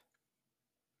life.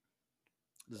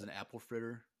 Does an apple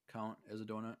fritter count as a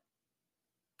donut?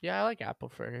 Yeah, I like apple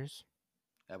fritters.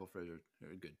 Apple fritters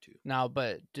are good too. Now,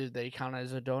 but do they count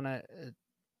as a donut?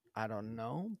 I don't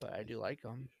know, but I do like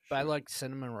them. Sure. But I like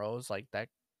cinnamon rolls like that.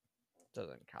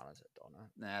 doesn't count as a donut.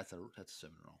 Nah, that's a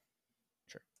cinnamon roll.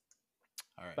 Sure.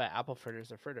 All right. But apple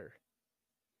fritter's a fritter.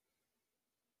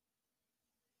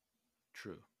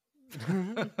 True.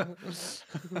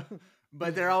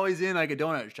 But they're always in like a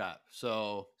donut shop.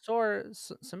 So are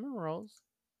cinnamon rolls.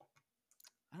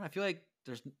 I don't know, I feel like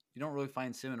you don't really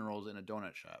find cinnamon rolls in a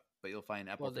donut shop, but you'll find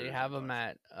apple. Well, they have them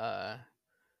at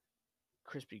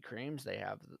Krispy Kremes. They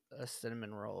have a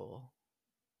cinnamon roll.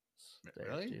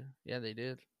 Really? Yeah, they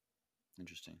did.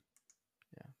 Interesting.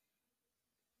 Yeah.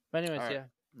 But anyways, right. yeah.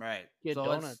 Right. Get so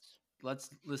donuts. Let's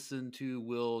listen to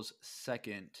Will's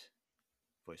second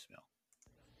voicemail.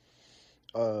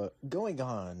 Going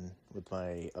on with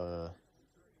my,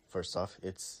 first off,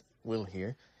 it's Will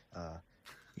here.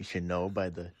 You should know by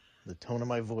the tone of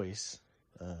my voice.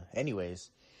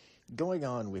 Anyways, going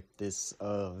on with this,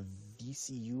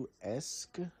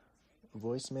 VCU-esque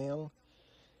voicemail.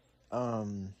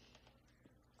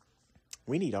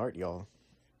 We need art, y'all.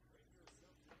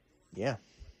 Yeah.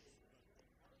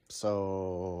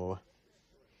 So,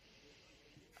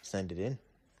 send it in.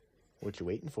 What you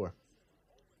waiting for?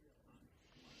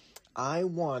 I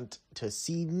want to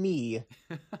see me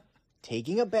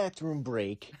taking a bathroom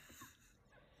break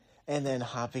and then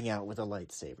hopping out with a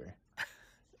lightsaber.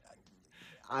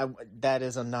 That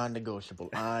is a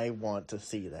non-negotiable. I want to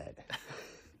see that.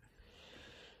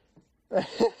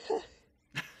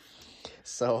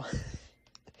 So,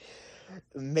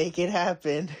 make it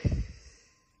happen.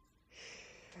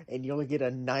 And you'll get a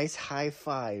nice high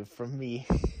five from me.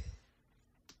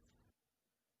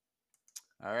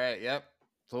 All right, yep.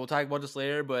 So we'll talk about this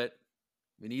later, but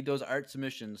we need those art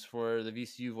submissions for the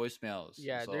VCU voicemails.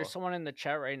 Yeah, so. There's someone in the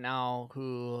chat right now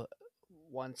who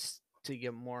wants to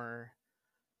get more,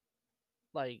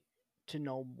 like, to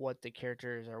know what the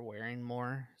characters are wearing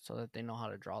more so that they know how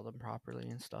to draw them properly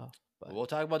and stuff. But we'll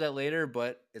talk about that later,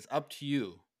 but it's up to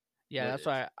you. Yeah, that's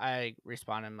why I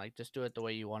responded, like, just do it the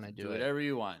way you want to do it. Whatever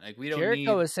you want. Like, we don't Jericho need...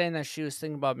 was saying that she was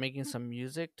thinking about making some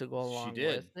music to go along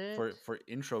with it. For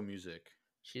intro music.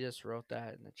 She just wrote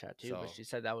that in the chat too, but she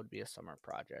said that would be a summer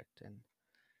project. And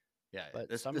yeah, but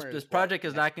this project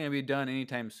is not going to be done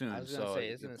anytime soon. I was going to say,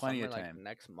 isn't it plenty of time? Like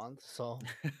next month? So,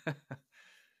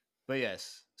 but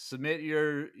yes, submit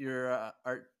your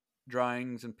art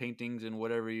drawings and paintings and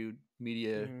whatever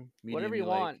media whatever you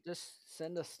want. Like. Just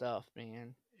send us stuff,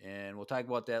 man. And we'll talk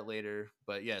about that later.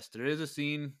 But yes, there is a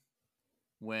scene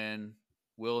when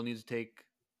Will needs to take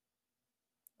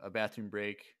a bathroom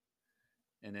break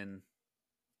and then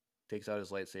takes out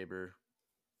his lightsaber,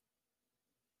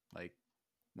 like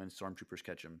when stormtroopers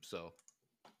catch him. So,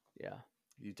 yeah,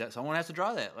 someone has to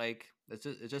draw that. Like it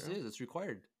just is. It's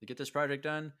required to get this project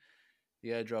done.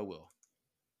 You gotta draw Will.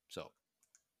 So,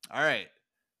 all right,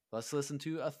 let's listen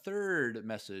to a third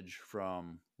message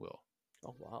from Will.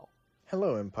 Oh wow!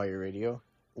 Hello, Empire Radio.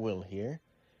 Will here.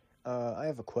 I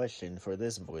have a question for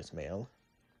this voicemail.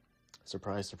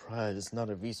 Surprise, surprise! It's not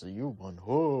a VCU one.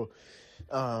 Oh,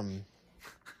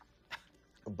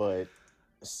 but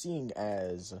seeing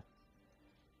as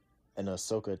an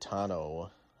Ahsoka Tano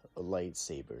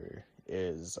lightsaber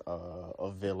is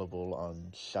available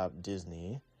on Shop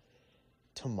Disney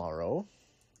tomorrow,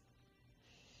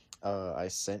 I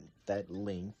sent that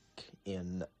link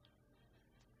in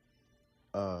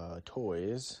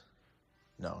toys.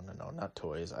 No, not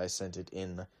toys. I sent it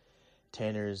in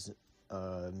Tanner's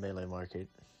Melee Market.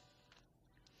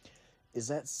 Is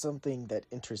that something that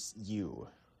interests you?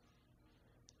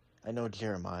 I know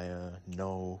Jeremiah,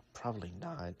 no, probably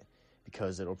not,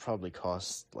 because it'll probably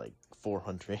cost like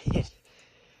 $400.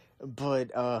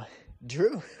 But,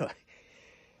 Drew,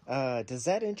 does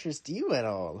that interest you at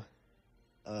all?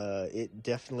 It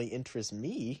definitely interests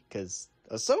me, because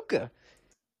Ahsoka.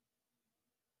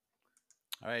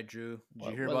 All right, Drew,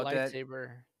 did you hear about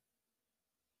lightsaber?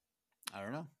 That? I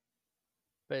don't know.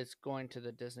 But it's going to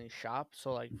the Disney shop,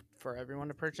 so like for everyone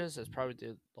to purchase, it's probably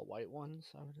the white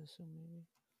ones, I would assume,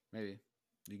 Maybe.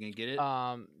 You gonna get it?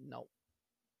 No.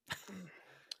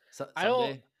 Someday? I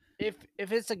don't. If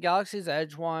it's the Galaxy's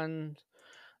Edge one,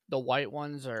 the white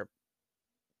ones are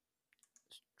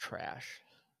trash,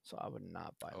 so I would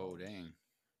not buy. Oh those. Dang!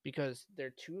 Because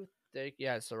they're too thick.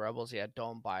 Yeah, it's the Rebels. Yeah,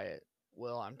 don't buy it.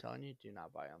 Will, I'm telling you, do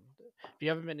not buy them. If you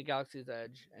haven't been to Galaxy's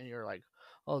Edge and you're like,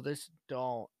 oh,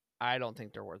 I don't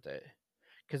think they're worth it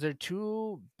because they're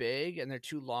too big and they're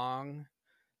too long.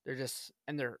 They're just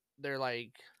they're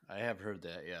like. I have heard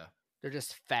that. Yeah. They're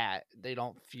just fat. They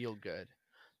don't feel good.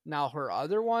 Now, her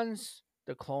other ones,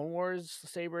 the Clone Wars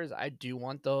sabers, I do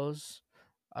want those.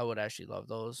 I would actually love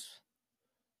those.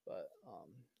 But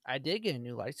I did get a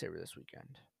new lightsaber this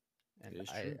weekend, and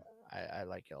I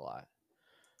like it a lot.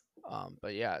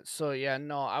 But yeah, so yeah,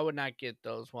 no, I would not get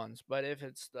those ones. But if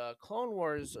it's the Clone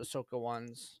Wars Ahsoka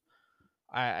ones,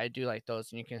 I do like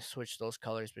those, and you can switch those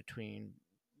colors between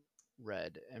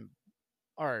red and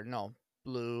or no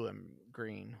blue and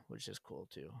green, which is cool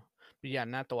too. But yeah,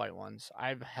 not the white ones.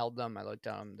 I've held them. I looked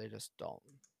at them. They just don't.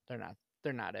 They're not.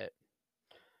 They're not it.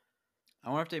 I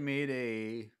wonder if they made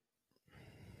a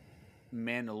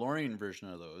Mandalorian version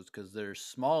of those because they're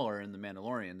smaller in the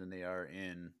Mandalorian than they are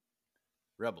in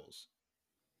Rebels.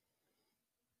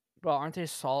 Well, aren't they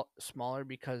smaller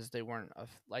because they weren't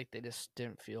like they just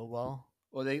didn't feel well?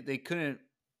 Well, they couldn't,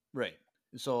 right?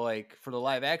 So like for the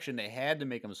live action, they had to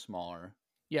make them smaller.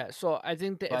 Yeah, so I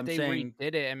think that if they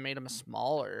redid it and made them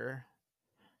smaller,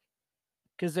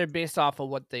 because they're based off of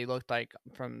what they looked like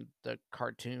from the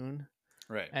cartoon,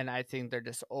 right? And I think they're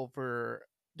just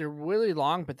they're really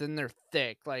long, but then they're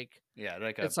thick. Like yeah,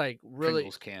 like it's like really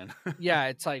Pringles can. Yeah,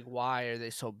 it's like why are they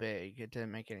so big? It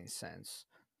didn't make any sense.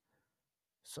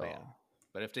 So,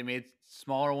 but if they made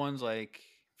smaller ones like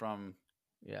from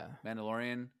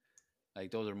Mandalorian,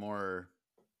 like those are more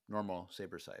normal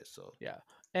saber size. So yeah,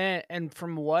 and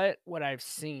from what I've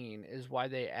seen is why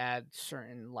they add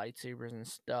certain lightsabers and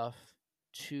stuff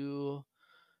to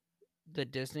the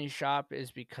Disney shop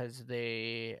is because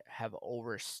they have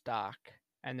overstock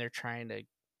and they're trying to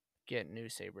get new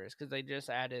sabers because they just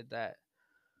added that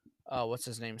what's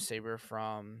his name saber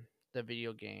from the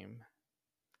video game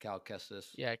Cal Kestis.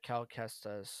 Yeah, Cal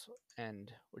Kestis,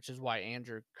 and which is why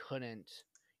Andrew couldn't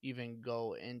even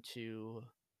go into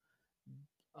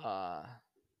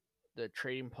the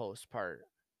trading post part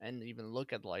and even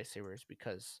look at the lightsabers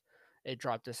because it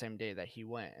dropped the same day that he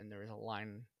went, and there was a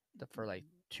line for like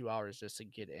 2 hours just to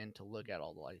get in to look at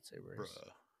all the lightsabers. Bruh.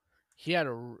 He had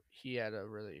a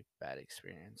really bad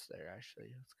experience there.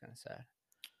 Actually, it's kind of sad,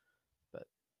 but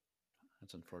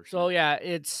that's unfortunate. So yeah,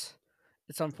 it's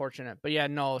unfortunate, but yeah,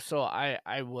 no. So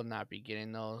I will not be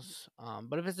getting those.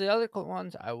 But if it's the other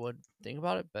ones, I would think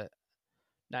about it, but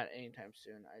not anytime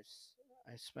soon.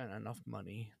 I spent enough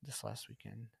money this last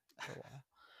weekend for a while,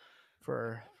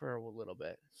 for a little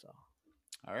bit. So,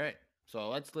 all right. So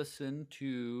let's listen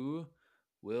to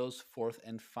Will's fourth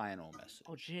and final message.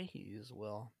 Oh, jeez,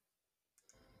 Will.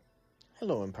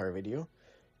 Hello, Empire Video.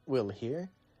 Will here.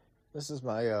 This is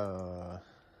my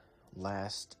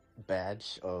last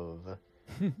batch of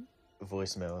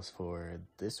voicemails for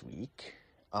this week.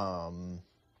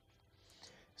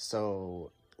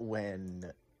 So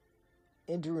when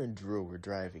Andrew and Drew were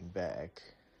driving back,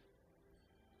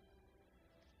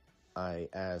 I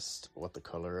asked what the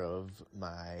color of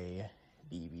my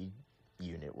BB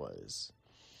unit was.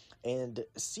 And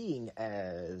seeing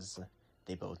as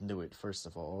they both knew it, first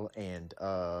of all, and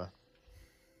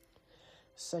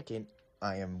second,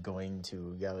 I am going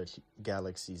to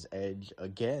Galaxy's Edge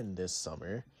again this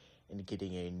summer and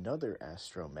getting another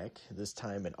astromech, this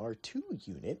time an R2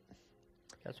 unit.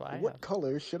 That's why What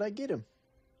color should I get him?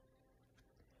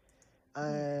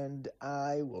 And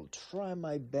I will try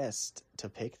my best to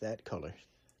pick that color.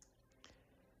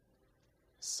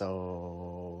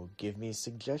 So, give me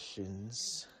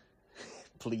suggestions,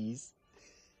 please.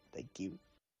 Thank you.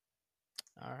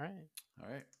 All right. All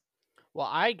right. Well,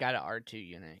 I got an R2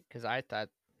 unit because I thought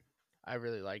I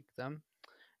really liked them.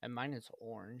 And mine is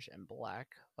orange and black,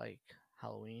 like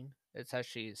Halloween. It's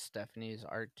actually Stephanie's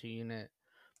R2 unit,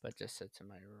 but just sits in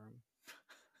my room.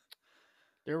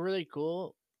 They're really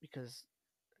cool because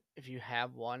if you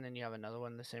have one and you have another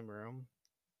one in the same room,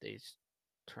 they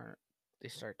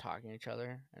start talking to each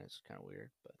other, and it's kind of weird,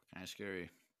 but kind of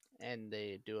scary. And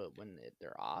they do it when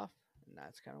they're off, and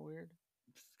that's kind of weird.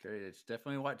 Scary. It's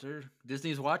definitely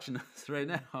Disney's watching us right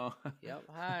now. Yep.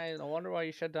 Hi. No wonder why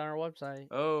you shut down our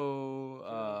website.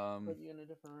 Oh, put you in a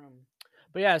different room.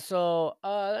 But yeah, so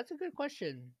that's a good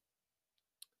question.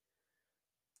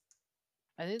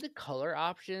 I think the color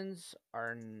options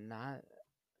are not.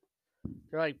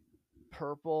 They're like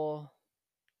purple,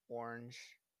 orange,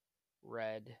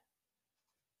 red.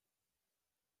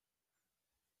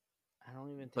 I don't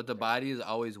even think. But the body is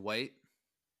always white?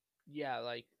 Yeah,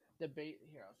 like the base.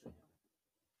 Here, I'll show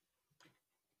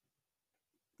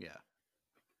you. Yeah.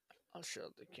 I'll show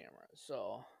the camera.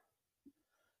 So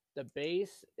the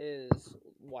base is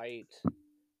white,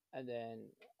 and then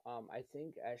I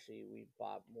think actually we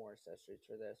bought more accessories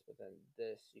for this, but then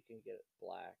this you can get it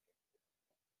black.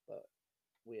 But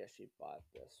we actually bought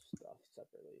this stuff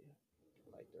separately.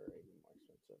 Like they're even more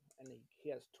expensive. And he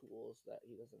has tools that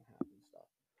he doesn't have and stuff.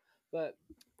 But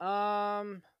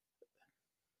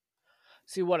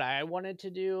see, what I wanted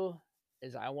to do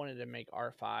is I wanted to make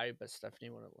R5, but Stephanie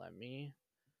wouldn't let me.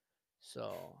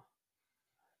 So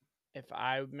if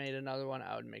I made another one,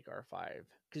 I would make R5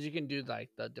 because you can do like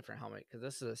the different helmet because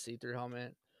this is a see-through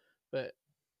helmet, but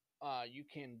you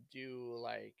can do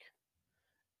like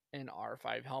an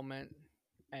R5 helmet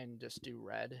and just do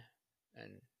red,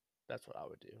 and that's what I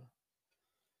would do.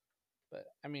 But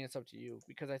I mean, it's up to you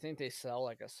because I think they sell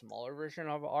like a smaller version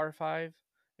of R5,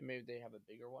 and maybe they have a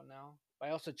bigger one now. But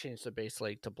I also changed the base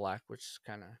leg to black, which is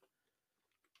kind of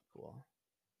cool.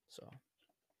 So,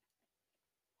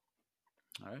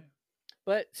 all right.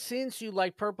 But since you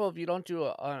like purple, if you don't do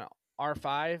an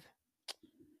R5,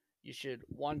 you should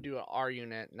do an R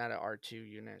unit, not an R2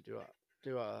 unit. Do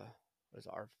a what is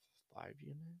it, R5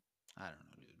 unit? I don't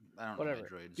know, dude. I don't Whatever. know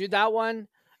my droids. Do that one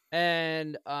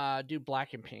and do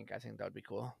black and pink. I think that would be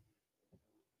cool.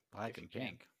 Black and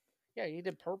pink. Yeah, you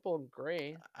did purple and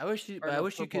gray. I wish you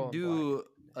could do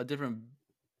a different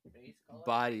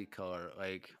body color,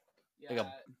 like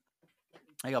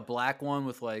a black one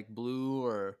with like blue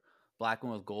or black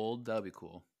one with gold. That would be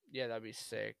cool. Yeah, that'd be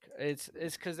sick. It's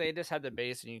because they just had the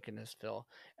base and you can just fill.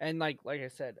 And like I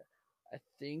said, I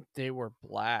think they were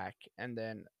black, and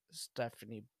then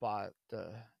Stephanie bought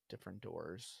the different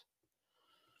doors.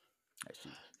 I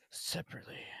see.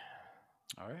 Separately.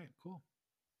 All right, cool.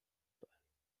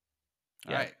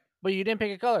 Yeah. All right. But you didn't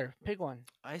pick a color. Pick one.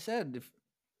 I said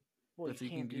if you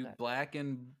can do black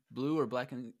and blue or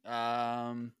black and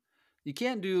you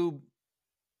can't do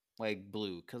like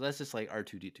blue because that's just like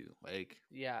R2D2. Like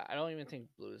yeah, I don't even think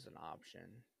blue is an option.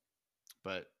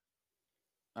 But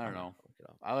I don't know.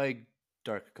 I like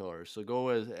dark colors, so go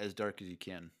as dark as you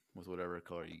can with whatever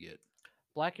color you get.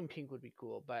 Black and pink would be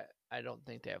cool, but I don't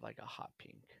think they have like a hot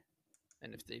pink.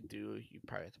 And if they do, you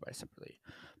probably have to buy separately.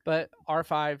 But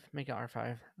R5, make it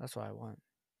R5. That's what I want.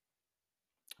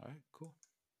 All right, cool.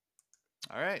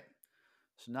 All right.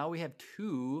 So now we have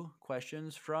 2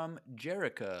 questions from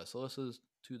Jerica. So let's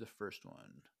do the first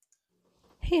one.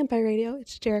 Hey, Empire Radio.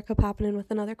 It's Jerica popping in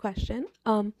with another question.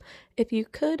 If you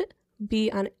could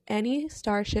be on any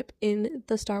starship in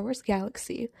the Star Wars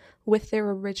galaxy with their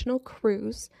original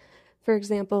crews, for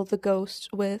example, the Ghost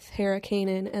with Hera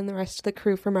Kanan and the rest of the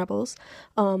crew from Rebels,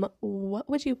 what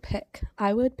would you pick?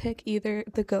 I would pick either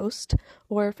the Ghost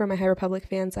or, for my High Republic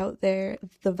fans out there,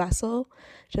 the Vessel,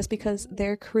 just because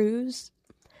their crews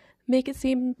make it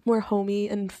seem more homey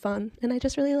and fun, and I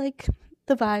just really like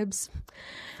the vibes.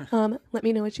 Let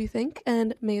me know what you think,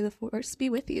 and may the Force be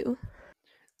with you.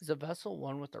 Is the Vessel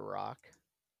one with the rock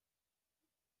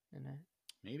in it?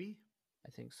 Maybe? I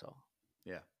think so.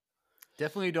 Yeah.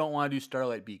 Definitely don't want to do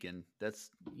Starlight Beacon.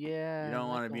 You don't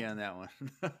want to be on that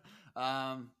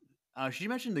one. She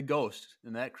mentioned the Ghost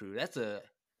in that crew. That's a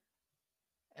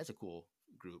cool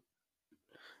group.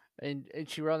 And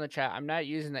she wrote in the chat, I'm not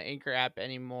using the Anchor app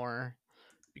anymore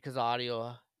because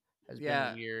audio has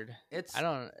been weird. It's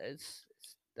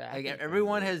like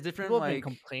everyone has different. People have been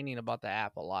complaining about the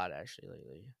app a lot actually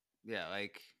lately. Yeah,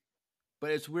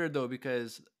 but it's weird though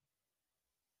because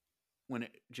when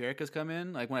Jerica's come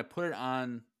in, like when I put it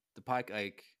on the podcast,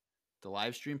 like the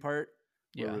live stream part,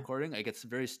 we're recording, like it's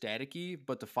very staticky,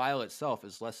 but the file itself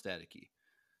is less staticky.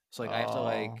 So I have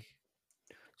to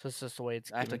so it's just the way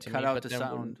it's. I have to cut out the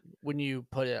sound. When you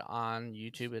put it on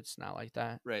YouTube, it's not like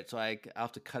that. Right. So I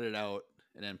have to cut it out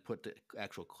and then put the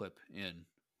actual clip in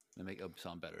and make it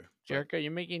sound better. Jerica,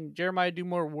 you're making Jeremiah do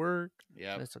more work.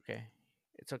 Yeah, it's okay.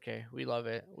 It's okay. We love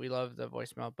it. We love the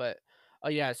voicemail, but. Oh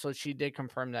yeah, so she did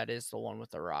confirm that is the one with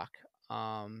the rock.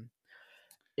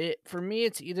 It for me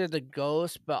it's either the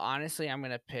Ghost, but honestly I'm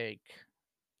gonna pick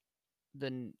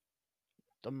the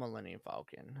Millennium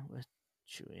Falcon with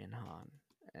Chewie and Han.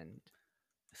 And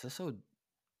it's just so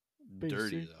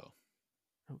dirty though.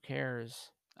 Who cares?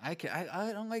 I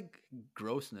don't like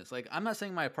grossness. Like I'm not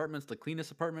saying my apartment's the cleanest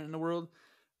apartment in the world,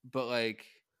 but like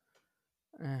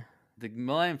the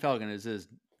Millennium Falcon is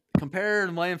compare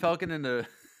the Millennium Falcon and the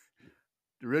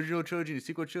original trilogy and the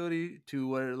sequel trilogy to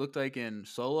what it looked like in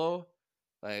Solo.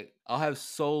 Like I'll have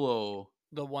Solo,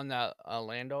 the one that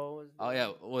Lando was. Oh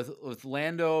yeah, with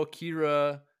Lando,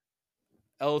 Kira,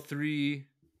 L3,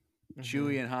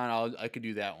 Chewie, and Han. I could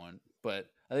do that one, but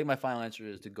I think my final answer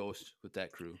is the Ghost with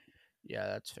that crew. Yeah,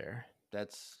 that's fair.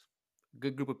 That's a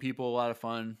good group of people, a lot of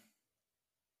fun.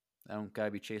 I don't gotta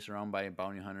be chased around by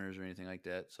bounty hunters or anything like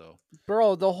that. So,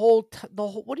 bro, the whole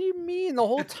what do you mean? The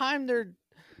whole time they're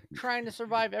trying to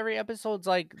survive every episode's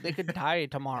like they could die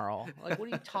tomorrow. Like, what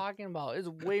are you talking about? It's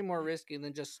way more risky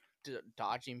than just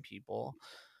dodging people.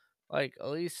 Like, at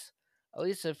least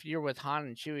if you're with Han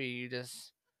and Chewie, you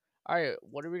just, all right,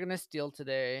 what are we gonna steal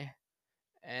today,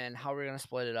 and how are we gonna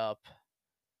split it up,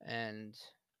 and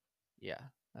yeah,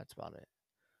 that's about it.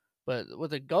 But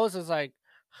with the Ghost, it's like,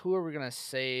 who are we gonna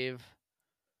save?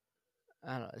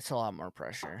 I don't know. It's a lot more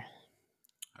pressure.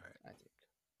 All right. I think.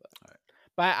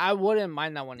 But I wouldn't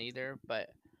mind that one either. But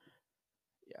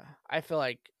yeah, I feel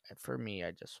like for me,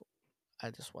 I just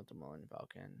want the Millennium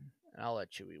Falcon, and I'll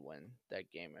let Chewie win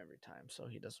that game every time, so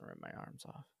he doesn't rip my arms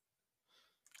off.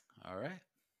 All right.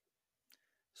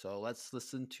 So let's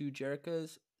listen to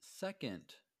Jerica's second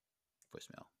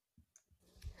voicemail.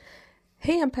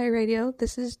 Hey Empire Radio,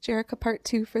 this is Jerica part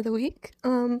 2 for the week.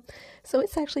 So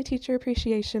it's actually Teacher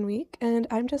Appreciation Week, and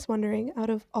I'm just wondering, out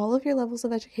of all of your levels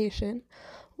of education,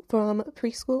 from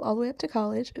preschool all the way up to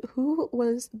college, who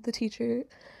was the teacher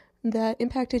that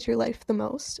impacted your life the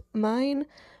most? Mine,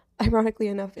 ironically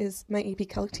enough, is my AP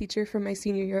Calc teacher from my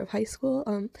senior year of high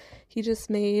school. He just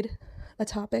made a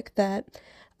topic that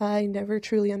I never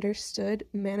truly understood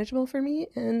manageable for me,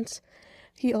 and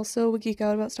he also would geek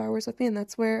out about Star Wars with me, and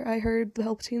that's where I heard the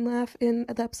Palpatine laugh in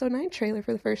the Episode 9 trailer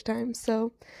for the first time.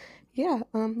 So, yeah,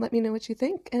 let me know what you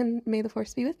think, and may the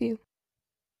Force be with you.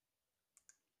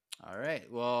 All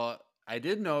right. Well, I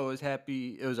did know it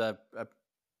was a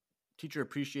Teacher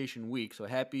Appreciation Week, so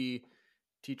happy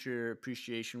Teacher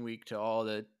Appreciation Week to all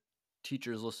the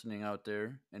teachers listening out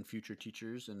there, and future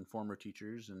teachers and former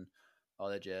teachers and all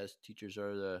that jazz. Teachers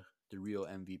are the real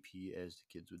MVP, as the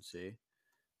kids would say.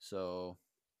 So,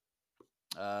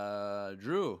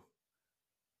 Drew,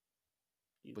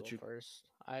 you go first.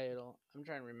 I'm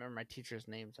trying to remember my teachers'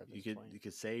 names at this point. You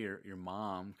could say your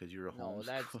mom because you're a homeschool. No,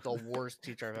 that's the worst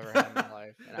teacher I've ever had in my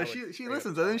life. And she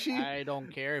listens, doesn't she? I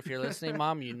don't care if you're listening,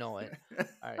 Mom. You know it.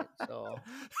 All right, so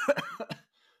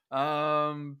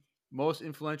most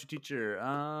influential teacher.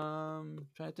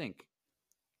 Trying to think.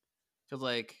 Feels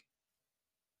like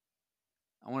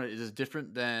is this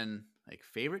different than like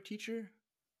favorite teacher?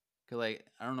 Cause like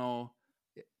I don't know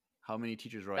how many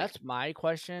teachers were. That's my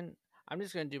question. I'm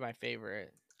just gonna do my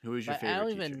favorite. Who is your favorite? I don't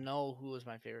teacher? even know who was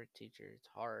my favorite teacher. It's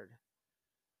hard.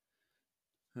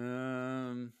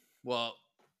 Well,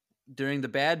 during the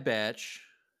Bad Batch,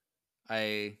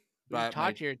 I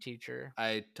talked to your teacher.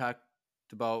 I talked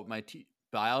about my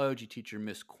biology teacher,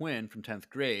 Miss Quinn, from 10th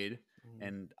grade,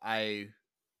 and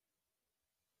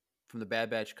from the Bad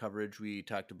Batch coverage, we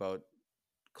talked about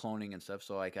cloning and stuff.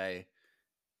 So like I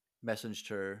messaged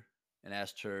her and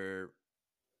asked her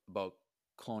about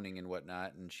cloning and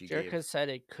whatnot, and Jerica said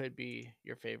it could be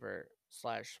your favorite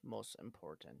 / most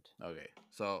important. Okay,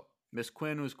 so Miss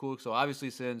Quinn was cool. So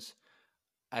obviously, since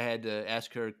I had to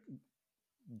ask her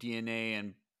DNA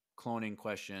and cloning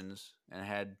questions and I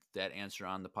had that answer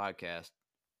on the podcast,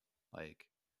 like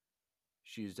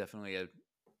she's definitely a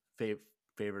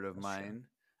favorite of mine.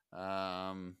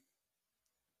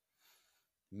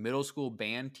 Middle school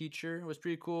band teacher was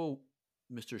pretty cool.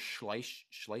 Mr.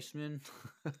 Schleisman.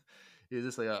 He was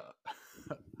just like a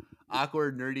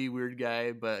awkward, nerdy, weird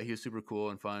guy, but he was super cool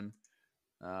and fun.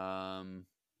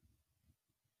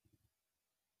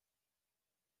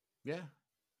 Yeah.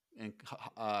 In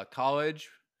college,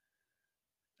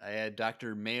 I had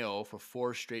Dr. Mayo for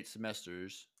 4 straight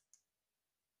semesters.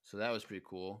 So that was pretty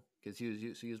cool because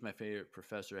he was my favorite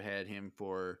professor. I had him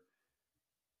for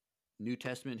New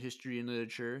Testament history and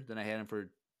literature. Then I had him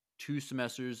for 2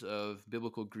 semesters of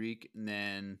biblical Greek, and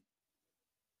then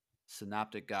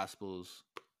Synoptic Gospels,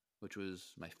 which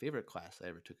was my favorite class I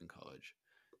ever took in college.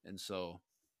 And so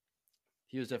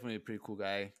he was definitely a pretty cool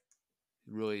guy.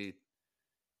 He really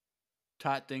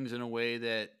taught things in a way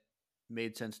that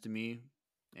made sense to me,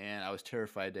 and I was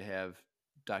terrified to have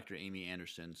Dr. Amy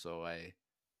Anderson, so I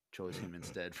chose him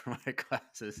instead for my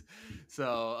classes.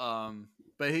 So,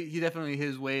 but he definitely,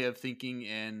 his way of thinking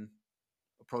and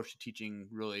approach to teaching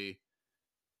really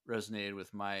resonated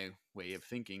with my way of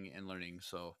thinking and learning.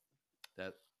 So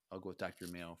that I'll go with Dr.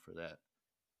 Mayo for that.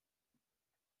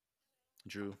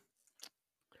 Drew.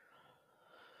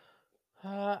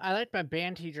 I liked my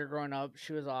band teacher growing up.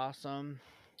 She was awesome.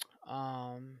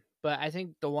 But I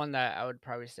think the one that I would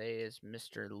probably say is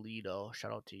Mr. Lido.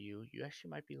 Shout out to you. You actually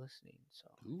might be listening, so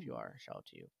if you are, shout out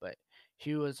to you. But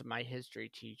he was my history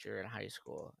teacher in high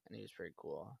school, and he was pretty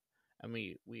cool. And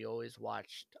we always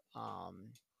watched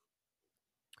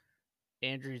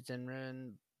Andrew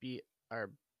Zimmern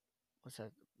what's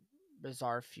that?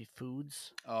 Bizarre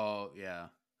Foods. Oh yeah.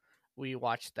 We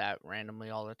watched that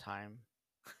randomly all the time.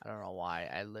 I don't know why.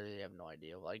 I literally have no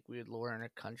idea. Like we would lure in a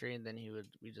country, and then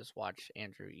we just watch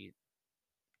Andrew eat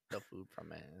the food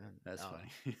from it. And, that's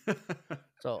funny.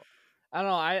 So I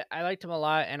don't know. I liked him a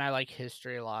lot, and I like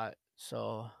history a lot.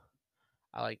 So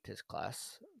I liked his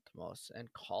class the most.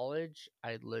 And college,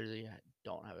 I literally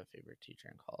don't have a favorite teacher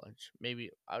in college.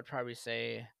 Maybe I would probably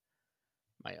say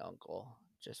my uncle,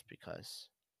 just because.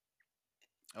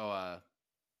 Oh,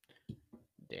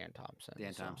 Dan Thompson.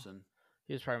 Dan Thompson.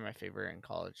 He was probably my favorite in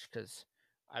college because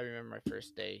I remember my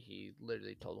first day. He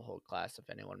literally told the whole class if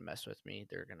anyone messed with me,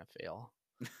 they're gonna fail.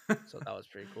 So that was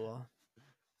pretty cool.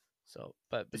 So,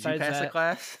 but did you pass the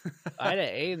class? I had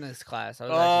an A in this class. I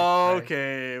was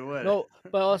okay. What? No,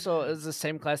 but also it was the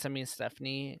same class that me and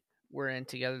Stephanie were in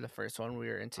together. The first one we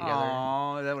were in together.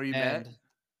 Oh, is that where you met?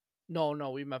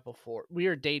 No, we met before. We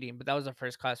were dating, but that was the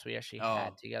first class we actually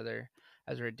had together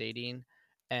as we were dating.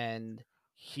 And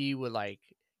he would like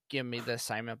give me the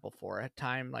assignment before a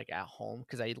time, like at home,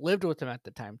 because I lived with him at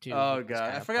the time too. Oh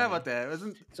god, I forgot about that.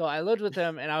 So I lived with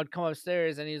him, and I would come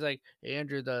upstairs, and he's like, "Hey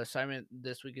Andrew, the assignment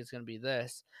this week is gonna be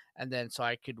this," and then so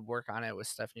I could work on it with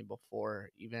Stephanie before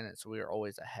even, so we were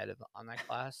always ahead on that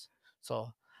class.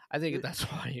 So I think that's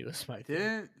why he was my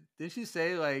favorite. Didn't she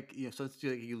say like so it's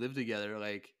like you live together,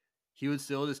 like he would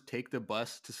still just take the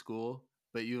bus to school?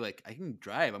 But you like, I can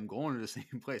drive. I'm going to the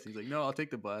same place. He's like, no, I'll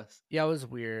take the bus. Yeah, it was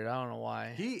weird. I don't know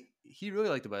why. He really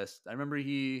liked the bus. I remember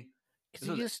he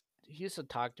used to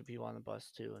talk to people on the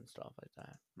bus too and stuff like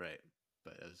that. Right,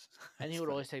 but and he would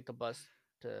always take the bus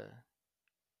to.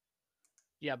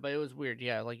 Yeah, but it was weird.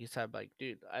 Yeah, like you said, like,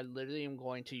 dude, I literally am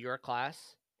going to your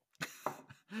class,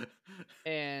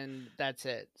 and that's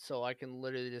it. So I can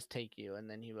literally just take you, and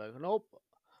then he was like, nope.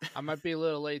 I might be a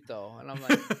little late though, and I'm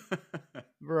like,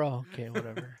 bro, okay,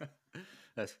 whatever.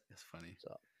 That's funny.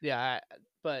 So yeah,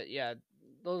 but yeah,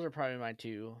 those are probably my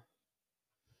two.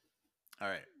 All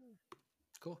right,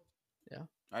 cool. Yeah. All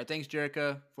right, thanks,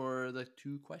 Jerica, for the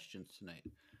 2 questions tonight.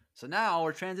 So now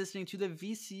we're transitioning to the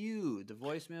VCU, the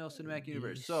Voicemail Cinematic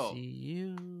Universe. So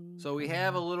we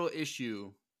have a little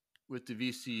issue with the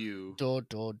VCU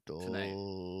tonight.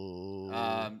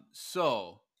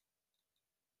 So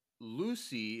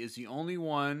Lucy is the only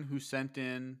one who sent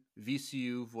in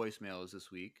VCU voicemails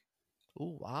this week.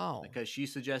 Oh, wow. Because she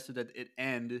suggested that it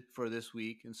end for this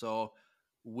week. And so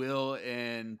Will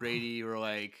and Brady were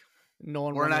like,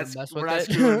 we're not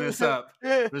screwing this up.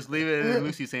 Just leave it in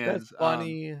Lucy's hands. That's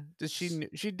funny.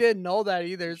 She didn't know that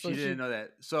either. So she didn't know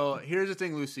that. So here's the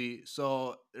thing, Lucy.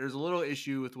 So there's a little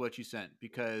issue with what you sent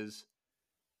because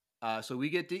so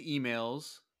we get the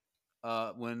emails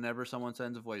whenever someone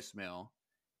sends a voicemail.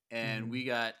 And we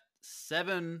got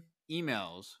 7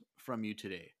 emails from you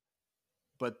today,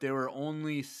 but there were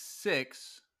only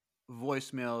 6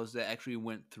 voicemails that actually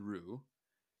went through.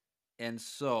 And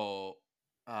so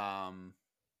I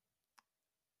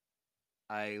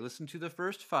listened to the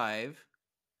first 5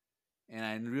 and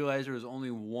I realized there was only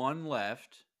 1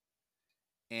 left.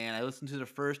 And I listened to the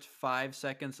first 5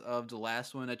 seconds of the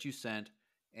last one that you sent.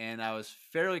 And I was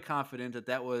fairly confident that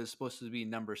that was supposed to be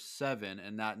number 7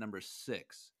 and not number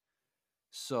 6.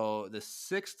 So the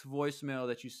 6th voicemail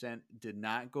that you sent did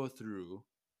not go through.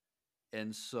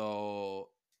 And so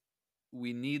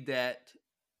we need that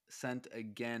sent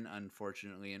again,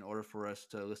 unfortunately, in order for us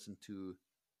to listen to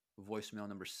voicemail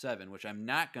number 7, which I'm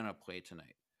not going to play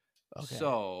tonight. Okay.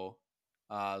 So,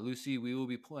 Lucy, we will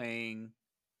be playing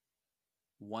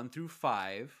 1 through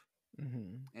 5.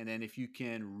 Mm-hmm. And then if you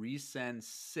can resend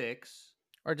 6.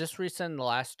 Or just resend the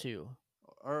last 2.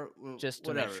 Or just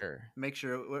to make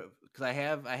sure, because I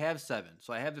have 7,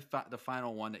 so I have the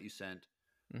final one that you sent.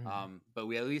 Mm-hmm. But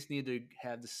we at least need to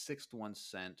have the 6th one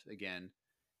sent again,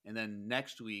 and then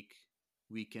next week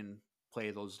we can play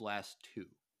those last 2.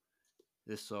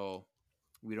 This so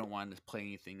we don't want to play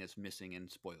anything that's missing in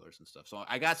spoilers and stuff. So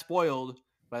I got spoiled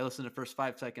by listening to the first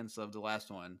 5 seconds of the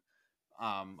last one,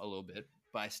 a little bit,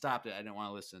 but I stopped it. I didn't want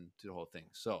to listen to the whole thing.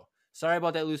 So. Sorry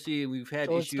about that, Lucy. We've had issues.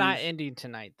 So it's not ending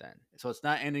tonight then. So it's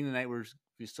not ending tonight.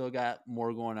 We still got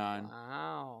more going on.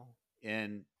 Wow.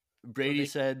 And Brady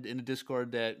said in the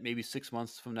Discord that maybe 6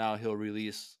 months from now he'll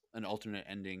release an alternate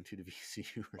ending to the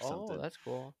VCU or something. Oh, that's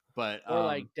cool. But or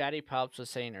like Daddy Pops was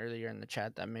saying earlier in the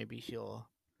chat that maybe he'll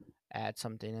add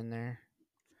something in there.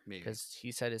 Maybe because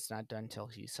he said it's not done till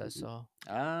he says so.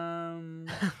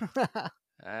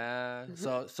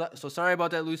 So sorry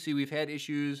about that, Lucy. We've had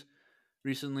issues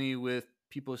recently with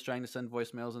people trying to send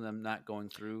voicemails and them not going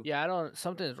through. Yeah,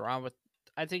 something's wrong with.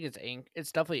 I think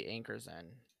it's definitely Anchor's end.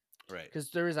 Right. Because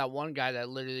there was that one guy that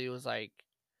literally was like,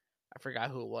 I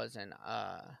forgot who it was, and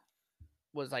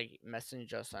was like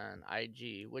messaging us on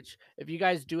IG. Which if you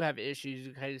guys do have issues,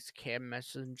 you guys can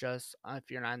message us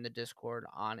if you're not in the Discord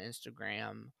on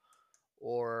Instagram,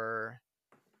 or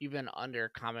even under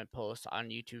comment posts on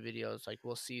YouTube videos. Like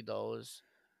we'll see those.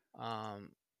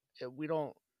 We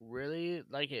don't really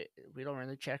like it. We don't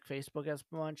really check Facebook as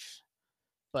much,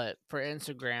 but for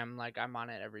Instagram, like I'm on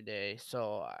it every day,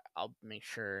 so I'll make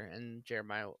sure. And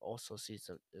Jeremiah also sees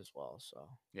it as well. So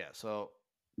yeah, so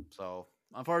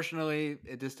unfortunately,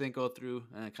 it just didn't go through,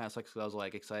 and it kind of sucks because I was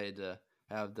like excited to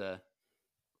have the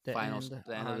the end of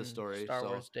the on story. Star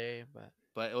Wars Day,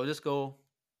 but it'll just go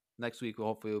next week.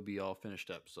 Hopefully it'll be all finished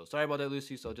up. So sorry about that,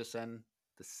 Lucy. So just send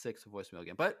the 6th voicemail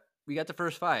again. But we got the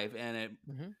first 5, and it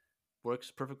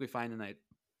works perfectly fine tonight.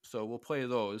 So we'll play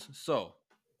those. So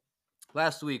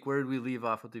last week, where did we leave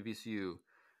off with the VCU?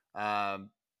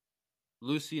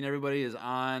 Lucy and everybody is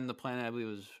on the planet. I believe it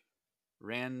was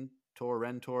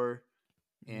Rentor,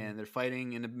 and they're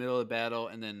fighting in the middle of the battle,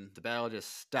 and then the battle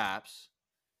just stops,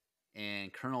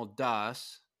 and Colonel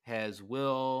Doss has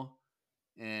Will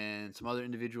and some other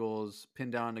individuals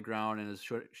pinned down on the ground and is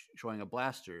showing a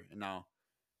blaster. And now,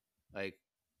 like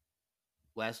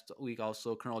last week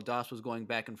also, Colonel Doss was going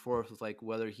back and forth with like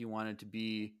whether he wanted to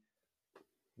be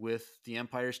with the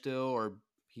Empire still, or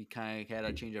he kind of had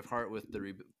a change of heart with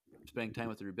the spending time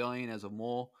with the rebellion as a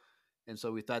mole. And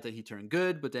so we thought that he turned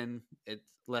good, but then it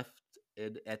left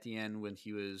it at the end when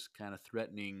he was kind of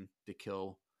threatening to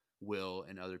kill Will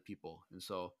and other people. And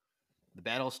so the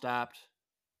battle stopped.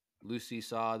 Lucy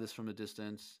saw this from a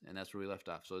distance, and that's where we left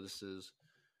off. So this is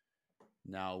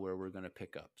now where we're going to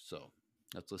pick up. So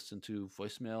let's listen to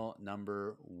voicemail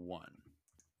number 1.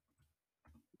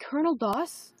 Colonel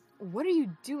Doss, what are you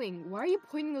doing? Why are you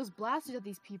pointing those blasters at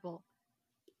these people?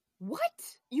 What?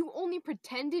 You only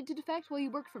pretended to defect while you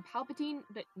worked for Palpatine,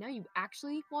 but now you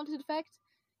actually want to defect?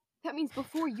 That means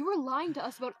before you were lying to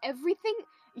us about everything,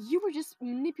 you were just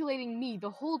manipulating me the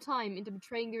whole time into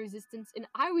betraying the Resistance, and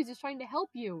I was just trying to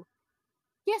help you.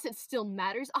 Yes, it still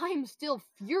matters. I am still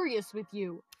furious with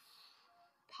you.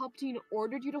 Palpatine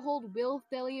ordered you to hold Will,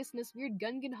 Thelius, and this weird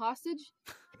Gungan hostage?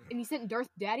 And he sent Darth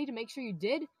Daddy to make sure you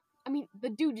did? I mean, the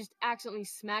dude just accidentally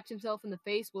smacked himself in the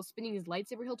face while spinning his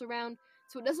lightsaber hilt around,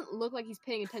 so it doesn't look like he's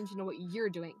paying attention to what you're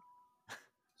doing.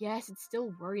 Yes, it's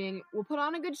still worrying. We'll put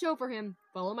on a good show for him.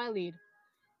 Follow my lead.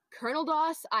 Colonel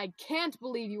Doss, I can't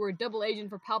believe you were a double agent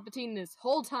for Palpatine this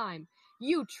whole time.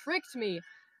 You tricked me.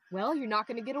 Well, you're not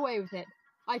going to get away with it.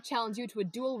 I challenge you to a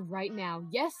duel right now.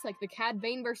 Yes, like the Cad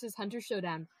Bane versus Hunter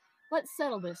showdown. Let's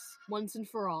settle this once and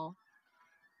for all.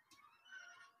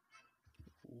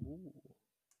 Ooh.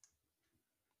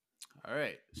 All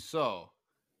right, so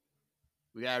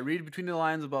we got to read between the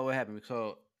lines about what happened.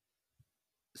 So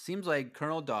it seems like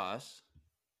Colonel Doss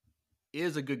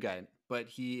is a good guy, but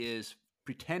he is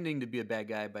pretending to be a bad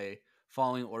guy by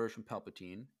following orders from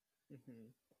Palpatine.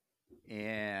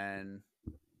 And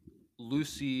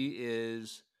Lucy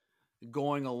is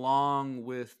going along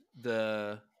with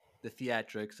the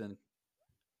theatrics and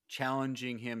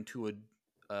challenging him to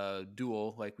a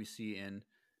duel like we see in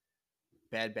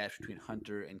Bad Batch between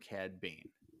Hunter and Cad Bane.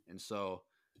 And so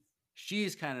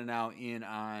she's kind of now in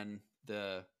on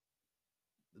the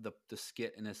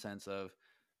skit in a sense of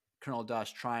Colonel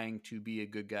Doss trying to be a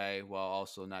good guy while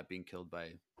also not being killed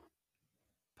by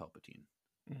Palpatine.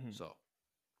 So,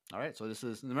 all right. So this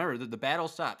is, remember, the battle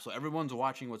stops. So everyone's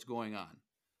watching what's going on.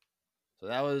 So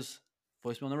that was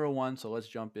voicemail number 1. So let's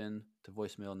jump in to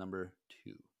voicemail number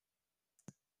 2.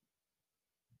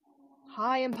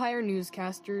 Hi, Empire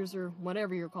newscasters, or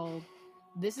whatever you're called.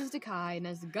 This is Dakai, and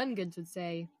as the Gungans would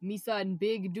say, Misa and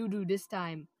Big Doo-Doo this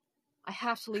time. I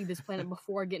have to leave this planet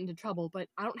before I get into trouble, but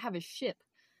I don't have a ship.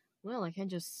 Well, I can't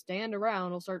just stand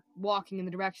around. I'll start walking in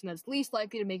the direction that's least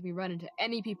likely to make me run into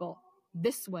any people.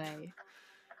 This way.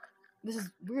 This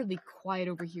is weirdly quiet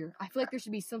over here. I feel like there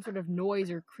should be some sort of noise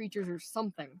or creatures or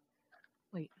something.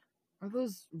 Wait, are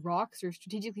those rocks or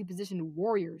strategically positioned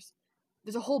warriors?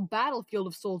 There's a whole battlefield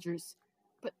of soldiers,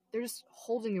 but they're just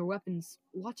holding their weapons,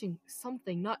 watching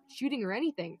something, not shooting or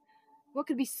anything. What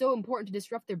could be so important to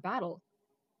disrupt their battle?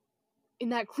 In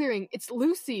that clearing, it's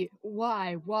Lucy!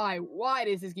 Why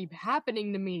does this keep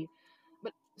happening to me?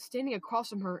 But standing across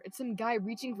from her, it's some guy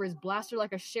reaching for his blaster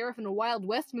like a sheriff in a Wild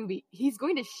West movie. He's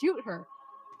going to shoot her.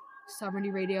 Sovereignty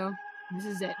Radio, this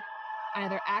is it.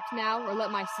 Either act now or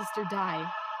let my sister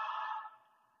die.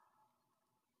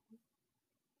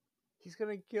 He's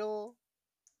gonna kill.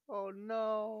 Oh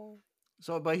no.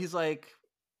 So, but he's like,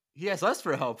 he asks us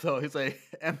for help though. He's like,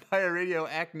 Empire Radio,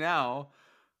 act now,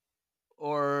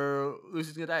 or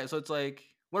Lucy's gonna die. So it's like,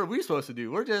 what are we supposed to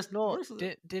do? We're just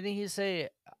Didn't he say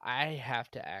I have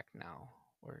to act now?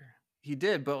 Or he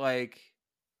did, but like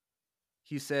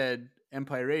he said,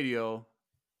 Empire Radio,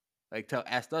 like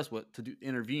asked us what to do,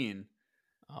 intervene.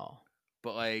 Oh,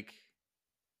 but like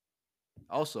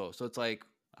also, so it's like,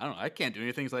 I don't know. I can't do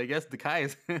anything. So I guess Dakai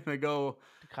is gonna go.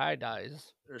 Dakai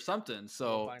dies or something.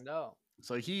 So we'll find out.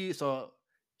 So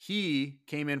he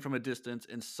came in from a distance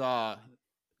and saw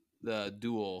the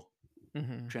duel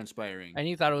transpiring, and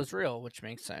he thought it was real, which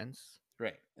makes sense,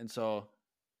 right? And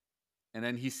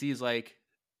then he sees like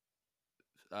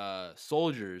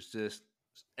soldiers just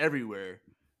everywhere,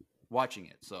 watching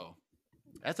it. So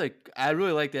that's like, I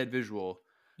really like that visual.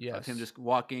 Yes. Of him just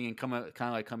walking and kind of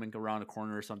like coming around a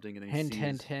corner or something, and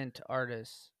then hint,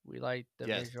 artists. We like the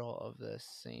visual of this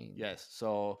scene. Yes,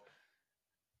 so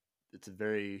it's a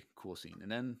very cool scene.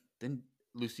 And then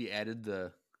Lucy added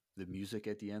the music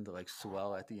at the end, the like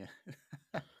swell at the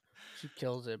end. She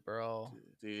kills it, bro.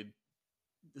 Dude,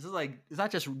 this is like, it's not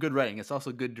just good writing, it's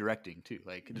also good directing too.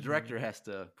 Like the director has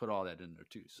to put all that in there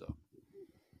too. So,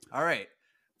 all right,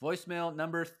 voicemail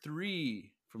number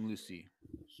 3 from Lucy.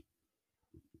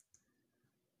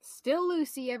 Still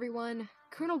Lucy, everyone.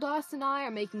 Colonel Dawson and I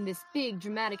are making this big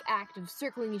dramatic act of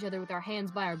circling each other with our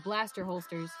hands by our blaster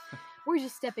holsters. We're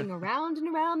just stepping around and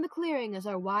around the clearing as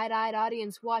our wide-eyed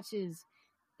audience watches.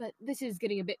 But this is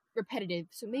getting a bit repetitive,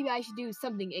 so maybe I should do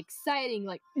something exciting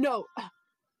like, no!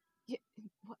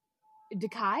 What?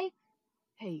 Dakai?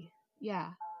 Hey,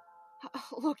 yeah.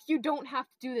 Look, you don't have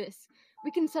to do this.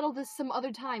 We can settle this some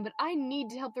other time, but I need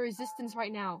to help the resistance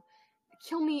right now.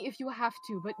 Kill me if you have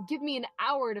to, but give me an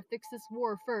hour to fix this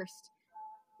war first.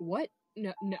 What?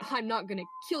 No, I'm not gonna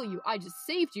kill you. I just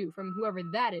saved you from whoever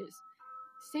that is.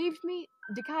 Saved me?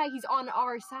 Dakai, he's on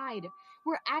our side.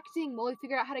 We're acting while we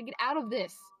figure out how to get out of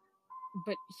this.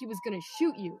 But he was gonna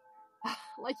shoot you.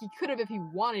 Like he could have if he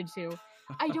wanted to.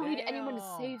 I don't need anyone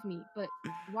to save me, but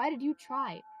why did you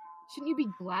try? Shouldn't you be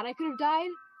glad I could have died?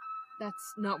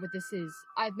 That's not what this is.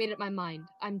 I've made up my mind.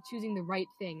 I'm choosing the right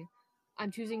thing.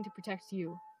 I'm choosing to protect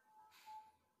you.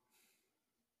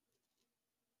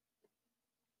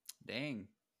 Dang.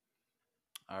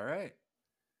 All right.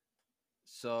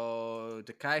 So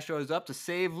Dakai shows up to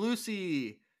save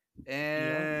Lucy,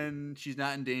 and she's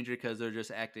not in danger because they're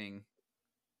just acting.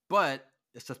 But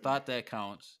it's the thought that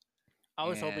counts. I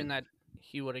was hoping that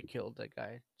he would have killed that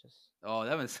guy. Oh,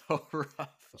 that was so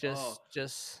rough.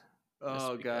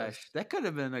 Oh gosh, that could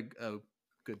have been a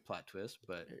good plot twist.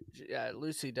 But yeah,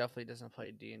 Lucy definitely doesn't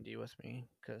play D&D with me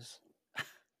because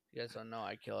you guys don't know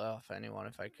I kill off anyone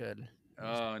if I could.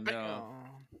 Oh no!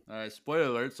 All right, spoiler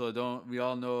alert. So we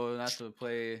all know not to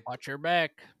play. Watch your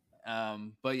back.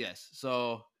 But yes.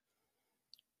 So,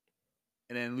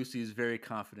 and then Lucy's very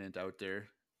confident out there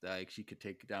that like she could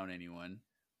take down anyone,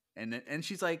 and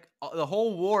she's like, the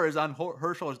whole war is on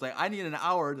her shoulders. Like, I need an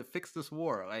hour to fix this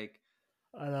war. Like,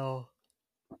 I know.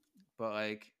 But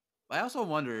like, I also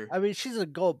wonder. I mean, she's a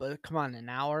goat, but come on, an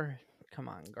hour. Come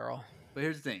on, girl. But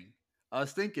here's the thing. I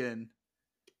was thinking,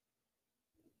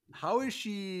 how is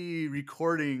she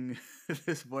recording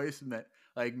this voice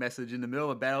message in the middle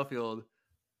of a battlefield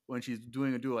when she's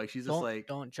doing a duel? Like, she's just like,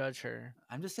 don't judge her.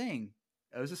 I'm just saying.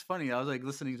 It was just funny. I was like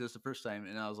listening to this the first time,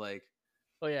 and I was like,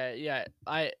 oh yeah.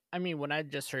 I mean, when I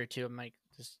just heard it too, I'm like,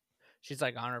 she's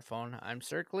like on her phone. I'm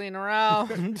circling around.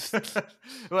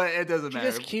 Well, it doesn't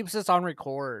matter. She just keeps us on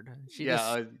record. She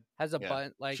just has a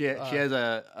button like she has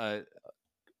a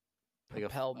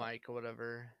lapel mic or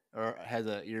whatever, or has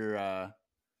a ear.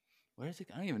 What is it?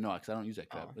 I don't even know because I don't use that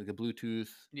crap. Like a Bluetooth.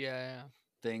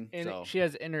 Thing. And so she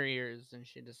has inner ears, and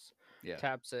she just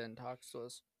taps it and talks to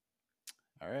us.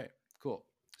 All right, cool.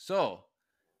 So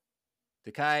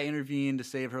Dakai intervened to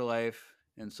save her life,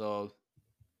 and so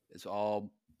it's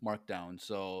all marked down.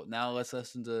 So now let's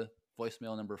listen to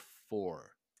voicemail number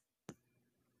 4.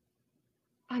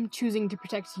 I'm choosing to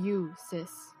protect you,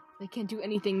 sis. I can't do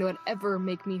anything that would ever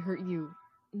make me hurt you,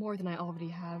 more than I already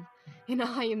have. And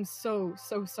I am so,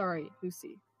 so sorry,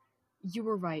 Lucy. You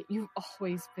were right. You've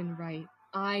always been right.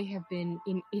 I have been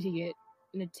an idiot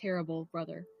and a terrible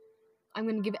brother. I'm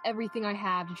going to give everything I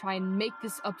have to try and make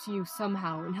this up to you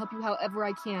somehow and help you however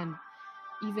I can,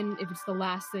 even if it's the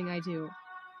last thing I do.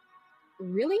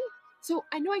 Really? So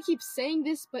I know I keep saying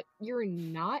this, but you're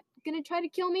not going to try to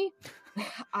kill me?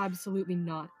 Absolutely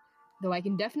not. Though I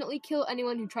can definitely kill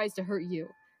anyone who tries to hurt you.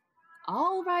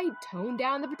 All right, tone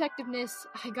down the protectiveness.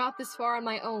 I got this far on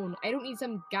my own. I don't need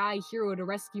some guy hero to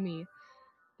rescue me.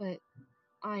 But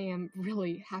I am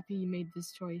really happy you made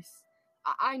this choice.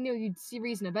 I knew you'd see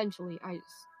reason eventually.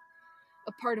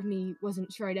 A part of me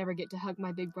wasn't sure I'd ever get to hug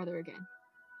my big brother again.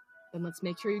 Then let's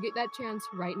make sure you get that chance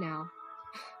right now.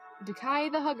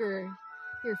 Dakai the Hugger,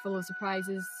 you're full of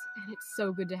surprises, and it's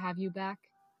so good to have you back.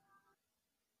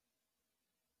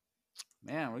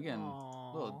 Man, we're getting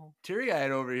a little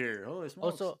teary-eyed over here. Holy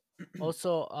smokes.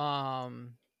 Also,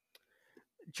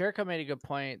 Jericho made a good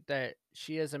point that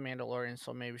she is a Mandalorian,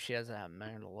 so maybe she has a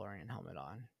Mandalorian helmet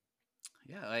on.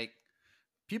 Yeah, like,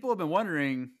 people have been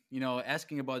wondering,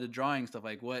 asking about the drawing stuff,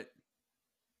 like what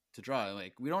to draw.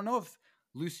 Like, we don't know if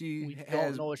Lucy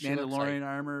has Mandalorian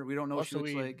armor. We don't know what she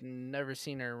looks like. Never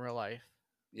seen her in real life.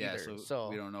 Yeah, either. so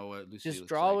we don't know what Lucy just looks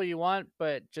draw like. what you want,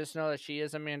 but just know that she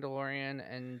is a Mandalorian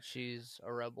and she's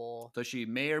a rebel. So she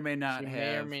may or may not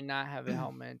may or may not have a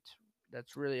helmet.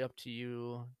 That's really up to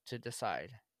you to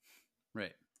decide.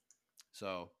 Right.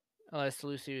 So unless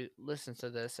Lucy listens to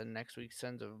this and next week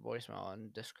sends a voicemail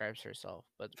and describes herself,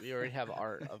 but we already have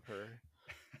art of her.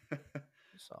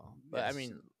 So, but yes. I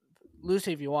mean,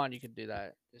 Lucy, if you want, you could do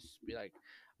that. Just be like,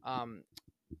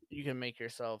 you can make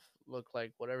yourself look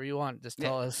like whatever you want. Just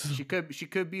tell us. She could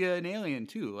be an alien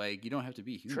too. Like, you don't have to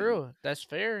be human. True, that's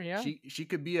fair. Yeah. She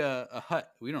could be a Hutt.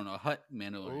 We don't know, a Hutt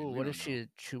Mandalorian. Ooh, what if she's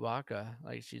Chewbacca?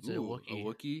 Like she's a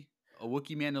Wookiee. A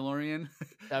Wookiee Mandalorian.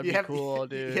 That'd be cool,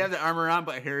 dude. You have the armor on,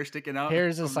 but hair is sticking out. Hair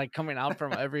is just like coming out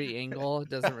from every angle. It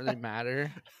doesn't really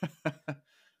matter.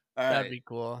 That'd be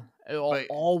cool.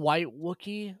 All white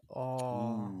Wookiee. Oh,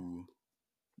 ooh.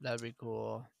 That'd be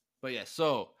cool. But yeah,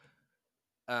 so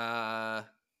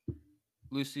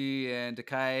Lucy and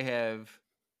Takai have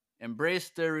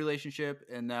embraced their relationship,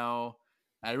 and now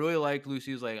I really like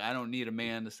Lucy's like, I don't need a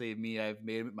man to save me. I've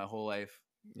made it my whole life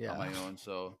on my own.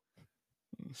 So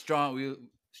strong.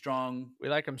 We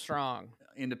like him strong.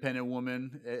 Independent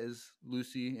woman is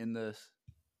Lucy in the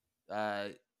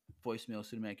voicemail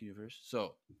cinematic universe.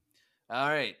 So, all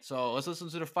right. So let's listen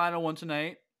to the final one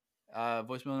tonight.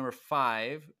 Voicemail number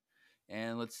 5.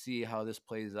 And let's see how this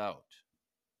plays out.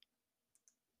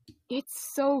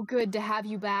 It's so good to have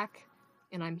you back,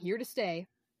 and I'm here to stay.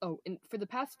 Oh, and for the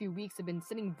past few weeks, I've been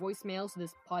sending voicemails to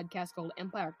this podcast called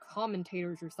Empire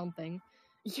Commentators or something.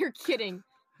 You're kidding.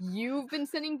 You've been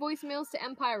sending voicemails to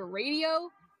Empire Radio?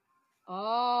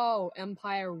 Oh,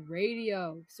 Empire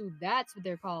Radio. So that's what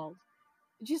they're called.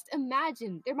 Just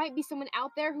imagine, there might be someone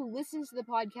out there who listens to the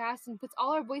podcast and puts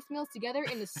all our voicemails together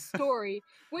in a story.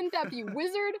 Wouldn't that be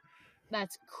wizard?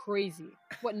 That's crazy.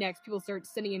 What next? People start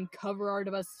sending in cover art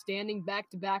of us standing back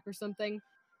to back or something?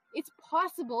 It's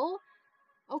possible.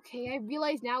 Okay, I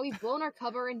realize now we've blown our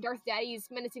cover and Darth Daddy is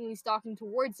menacingly stalking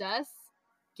towards us.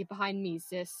 Get behind me,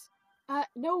 sis.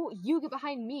 No, you get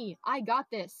behind me. I got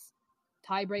this.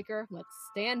 Tiebreaker, let's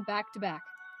stand back to back.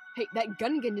 Hey, that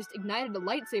Gungan just ignited a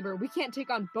lightsaber. We can't take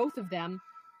on both of them.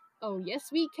 Oh, yes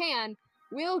we can.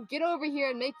 We'll get over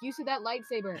here and make use of that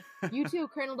lightsaber. You too,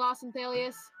 Colonel Dawson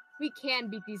Thalius. We can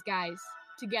beat these guys.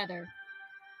 Together.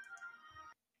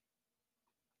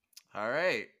 All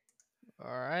right.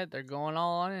 They're going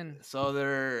all in. So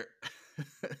they're...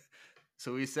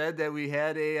 So we said that we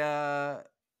had a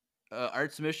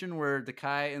art submission where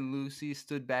Takai and Lucy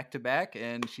stood back to back,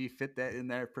 and she fit that in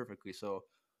there perfectly. So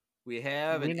we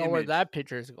have we know where that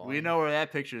picture is going. We know where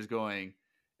that picture is going.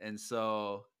 And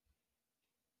so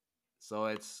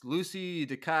it's Lucy,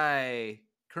 Takai,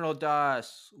 Colonel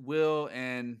Doss, Will,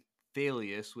 and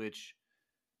Thalius, which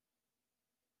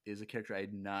is a character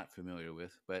I'm not familiar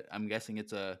with, but I'm guessing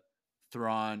it's a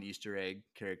Thrawn Easter egg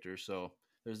character. So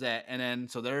there's that. And then,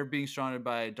 so they're being surrounded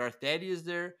by Darth Daddy is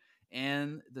there,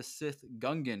 and the Sith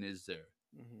Gungan is there.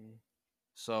 Mm-hmm.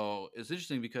 So it's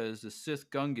interesting because the Sith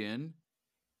Gungan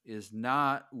is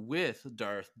not with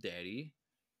Darth Daddy,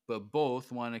 but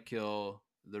both want to kill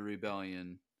the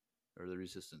rebellion or the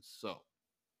resistance. So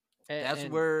that's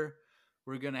where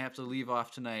we're going to have to leave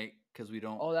off tonight because we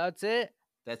don't. Oh, that's it?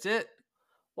 That's it.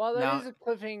 Well, that is a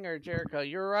cliffhanger, Jericho.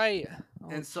 You're right. Oh,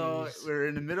 and so we're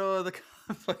in the middle of the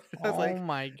conflict. Oh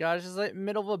my gosh, it's like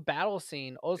middle of a battle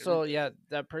scene. Also, yeah,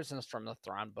 that person's from the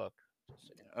Thrawn book.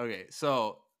 Okay,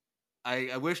 so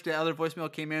I wish the other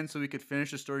voicemail came in so we could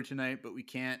finish the story tonight, but we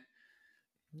can't.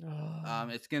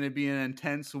 It's going to be an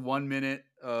intense 1 minute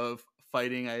of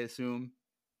fighting, I assume.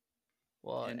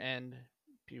 Well, and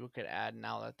people could add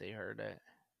now that they heard it.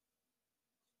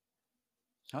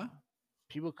 Huh?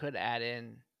 People could add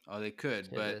in. Oh, they could,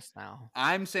 but this now.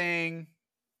 I'm saying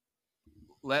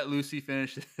let Lucy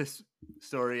finish this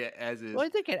story as is. Well, I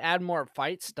think it add more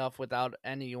fight stuff without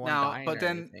anyone dying.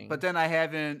 But then I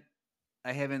haven't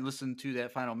listened to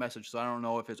that final message, so I don't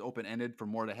know if it's open ended for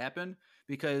more to happen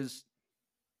because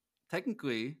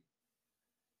technically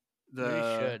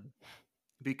also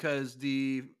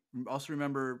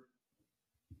remember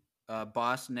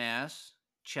Boss Nass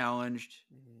challenged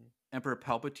Emperor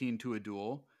Palpatine to a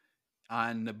duel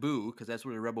on Naboo because that's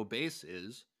where the Rebel base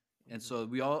is, and so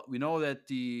we know that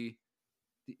the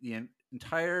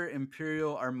entire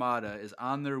Imperial Armada is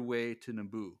on their way to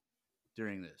Naboo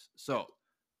during this. So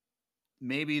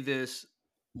maybe this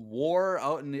war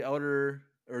out in the outer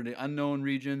or the unknown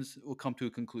regions will come to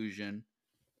a conclusion.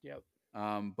 Yep.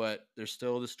 But there's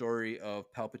still the story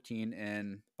of Palpatine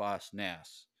and Boss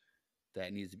Nass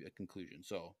that needs to be a conclusion.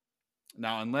 So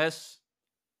now, unless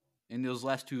in those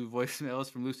last 2 voicemails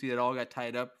from Lucy that all got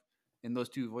tied up in those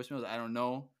 2 voicemails, I don't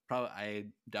know.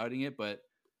 I'm doubting it, but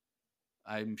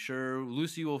I'm sure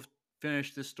Lucy will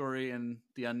finish this story in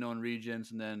the unknown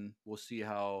regions, and then we'll see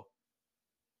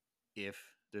if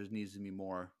there needs to be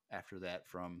more after that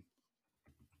from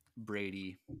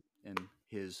Brady and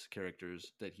his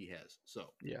characters that he has.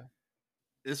 So yeah,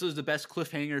 this was the best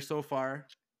cliffhanger so far.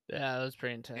 Yeah, that was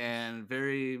pretty intense. And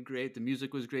very great. The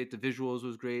music was great. The visuals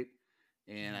was great.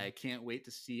 And I can't wait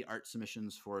to see art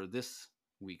submissions for this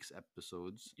week's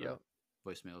episodes. Yep.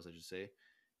 Voicemails, I should say.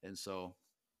 And so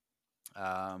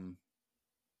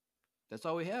that's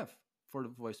all we have for the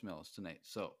voicemails tonight.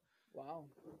 So wow.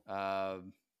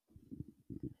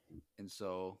 And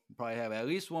so we'll probably have at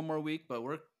least one more week, but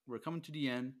we're coming to the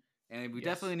end. And we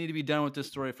definitely need to be done with this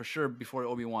story for sure before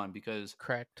Obi-Wan, because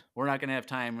correct, we're not going to have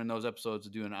time in those episodes to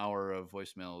do an hour of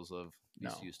voicemails of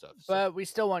VCU stuff. So. But we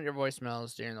still want your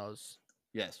voicemails during those.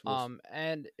 Yes.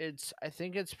 And I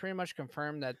think it's pretty much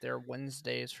confirmed that they're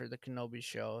Wednesdays for the Kenobi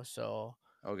show. So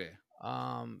okay.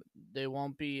 They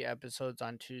won't be episodes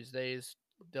on Tuesdays.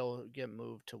 They'll get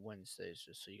moved to Wednesdays,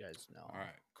 just so you guys know. All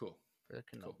right. Cool. For the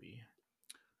Kenobi. Cool.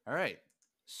 All right.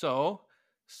 So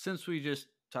since we just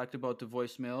talked about the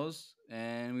voicemails,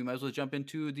 and we might as well jump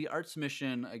into the art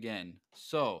submission again.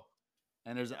 So,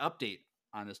 and there's an update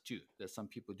on this too that some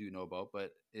people do know about,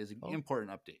 but is an important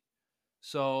update.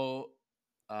 So,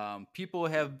 people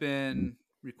have been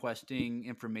requesting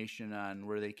information on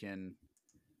where they can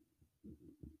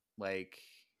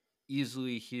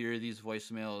easily hear these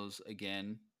voicemails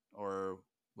again or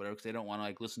whatever, because they don't want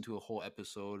to listen to a whole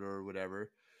episode or whatever.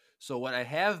 So what I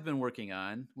have been working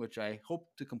on, which I hope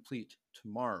to complete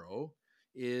tomorrow,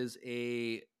 is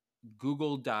a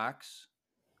Google Docs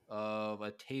of a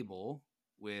table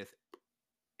with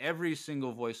every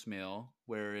single voicemail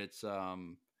where it's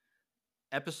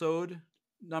episode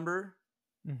number,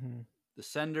 the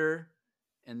sender,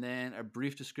 and then a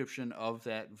brief description of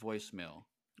that voicemail.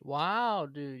 Wow,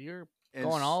 dude, you're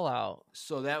going all out.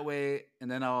 So that way,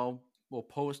 and then we'll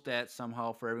post that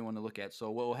somehow for everyone to look at.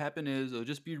 So what will happen is it'll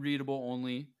just be readable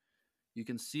only. You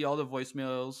can see all the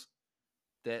voicemails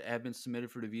that have been submitted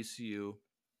for the VCU,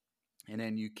 and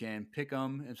then you can pick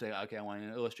them and say, okay, I want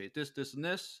to illustrate this, this, and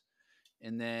this.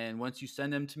 And then once you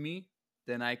send them to me,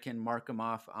 then I can mark them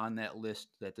off on that list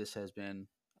that this has been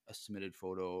a submitted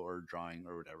photo or drawing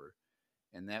or whatever.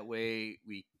 And that way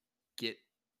we get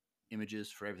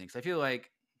images for everything. Because I feel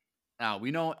like now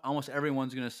we know almost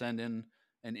everyone's going to send in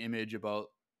an image about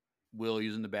Will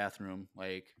using the bathroom.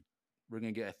 We're going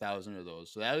to get 1,000 of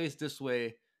those. So at least this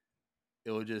way,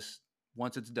 it will just,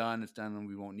 once it's done, and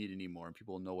we won't need any more. And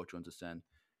people will know which ones to send.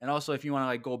 And also, if you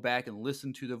want to go back and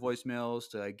listen to the voicemails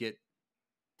to get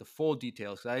the full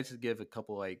details, because I just give a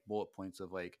couple bullet points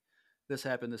of this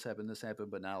happened, this happened, this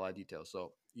happened, but not a lot of details.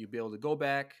 So you'll be able to go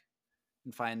back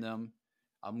and find them.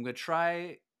 I'm going to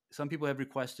try. Some people have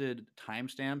requested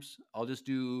timestamps. I'll just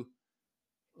do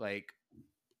a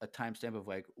timestamp of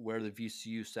where the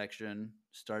VCU section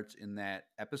starts in that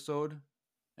episode,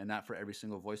 and not for every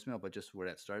single voicemail, but just where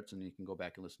that starts, and you can go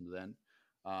back and listen to then.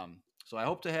 So I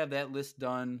hope to have that list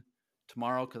done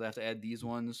tomorrow, because I have to add these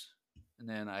ones, and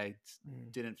then I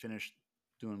didn't finish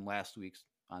doing last week's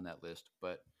on that list.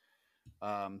 But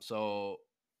so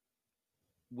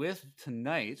with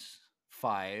tonight's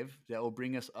 5, that will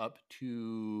bring us up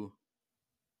to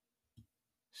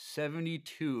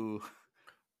 72.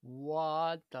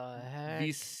 What the heck?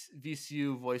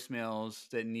 VCU voicemails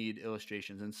that need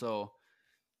illustrations. And so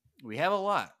we have a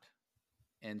lot.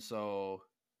 And so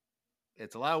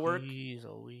it's a lot of work. Jeez.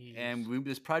 And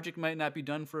this project might not be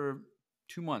done for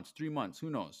 2 months, 3 months,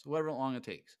 who knows, however long it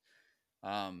takes.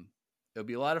 It'll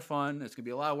be a lot of fun. It's going to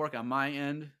be a lot of work on my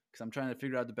end, because I'm trying to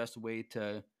figure out the best way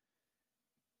to,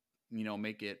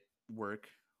 make it work.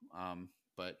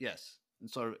 But yes. And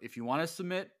so if you want to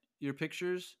submit your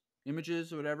pictures,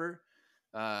 images, or whatever,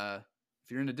 if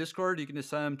you're in the Discord, you can just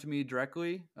send them to me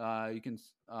directly. You can,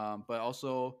 but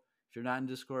also if you're not in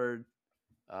Discord,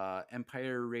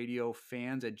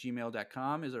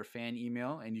 EmpireRadioFans@gmail.com is our fan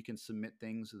email, and you can submit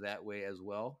things that way as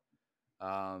well.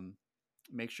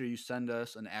 Make sure you send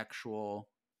us an actual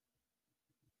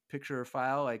picture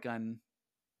file,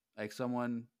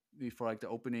 someone before the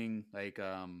opening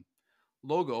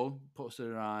logo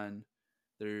posted it on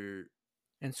their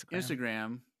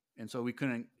Instagram. And so we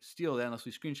couldn't steal that unless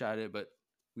we screenshot it, but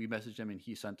we messaged him and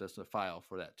he sent us a file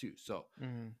for that too. So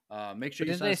make sure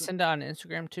did they send it on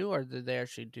Instagram too, or did they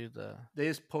actually do they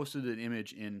just posted an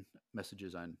image in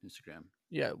messages on Instagram.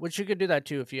 Yeah, which you could do that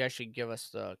too if you actually give us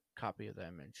the copy of the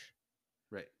image.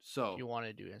 Right. So if you want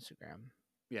to do Instagram.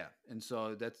 Yeah. And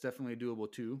so that's definitely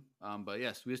doable too. But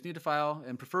yes, we just need a file,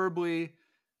 and preferably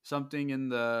something in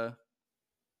the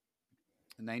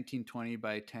 1920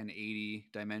 by 1080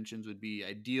 dimensions would be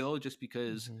ideal, just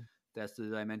because that's the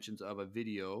dimensions of a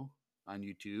video on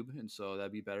YouTube, and so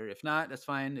that'd be better. If not, that's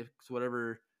fine. If it's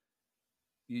whatever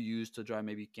you use to draw,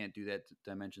 maybe you can't do that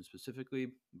dimension specifically,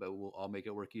 but I'll make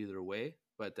it work either way.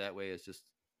 But that way, it's just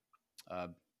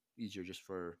easier just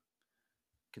for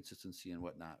consistency and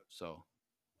whatnot. So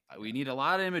we need a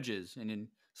lot of images, and in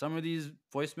some of these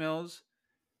voicemails,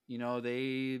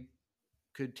 they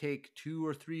could take 2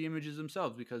 or 3 images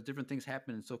themselves because different things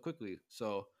happen so quickly.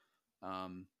 So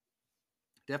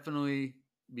definitely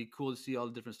be cool to see all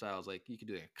the different styles. Like you could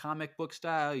do a comic book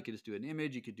style, you could just do an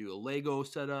image, you could do a Lego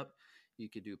setup, you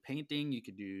could do painting, you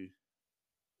could do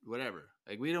whatever.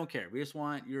 Like, we don't care. We just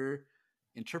want your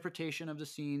interpretation of the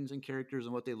scenes and characters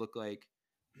and what they look like,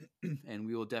 and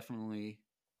we will definitely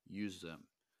use them.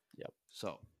 Yep.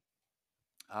 So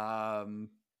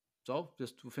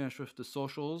just to finish with the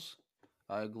socials,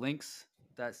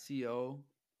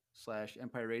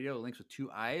 links.co/Empire Radio, links with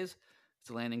 2 I's. It's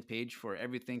a landing page for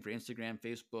everything for Instagram,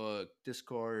 Facebook,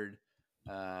 Discord,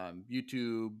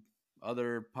 YouTube,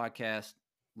 other podcast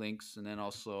links, and then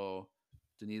also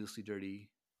the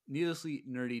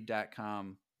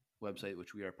needlesslynerdy.com website,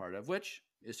 which we are part of, which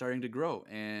is starting to grow,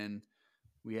 and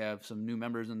we have some new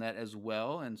members in that as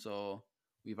well. And so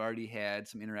we've already had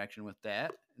some interaction with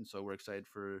that, and so we're excited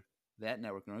for that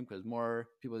network growing, because more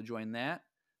people join that,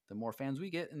 the more fans we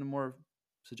get, and the more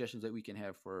suggestions that we can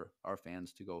have for our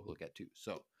fans to go look at too.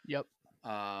 So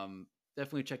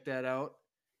definitely check that out.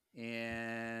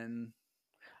 And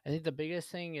I think the biggest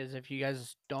thing is, if you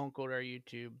guys don't go to our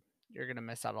YouTube, you're going to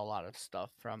miss out a lot of stuff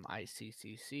from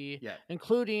ICCC,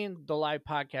 including the live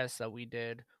podcast that we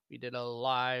did. We did a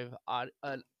live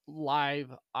audience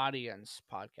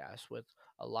podcast with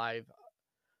a live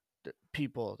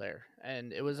people there,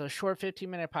 and it was a short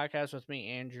 15-minute podcast with me,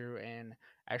 Andrew, and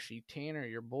actually Tanner,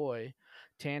 your boy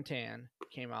Tan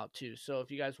came out too. So if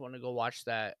you guys want to go watch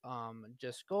that,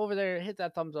 just go over there, hit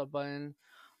that thumbs up button,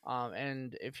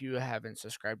 and if you haven't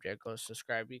subscribed yet, go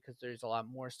subscribe, because there's a lot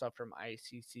more stuff from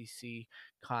ICCC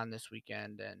Con this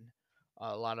weekend, and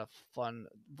a lot of fun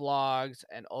vlogs,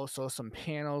 and also some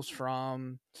panels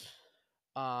from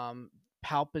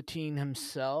Palpatine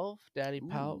himself, Daddy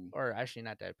Palp, or actually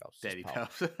not Daddy Palps, Daddy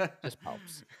Palps. Just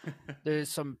Palps. There's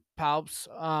some Palps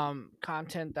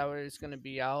content that is going to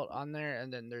be out on there,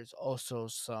 and then there's also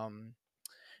some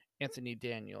Anthony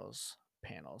Daniels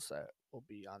panels that will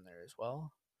be on there as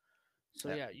well.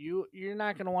 So you're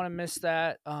not going to want to miss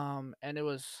that. And it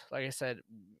was, like I said,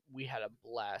 we had a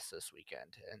blast this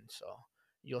weekend, and so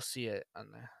you'll see it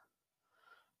on the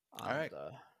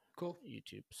cool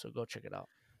YouTube. So go check it out.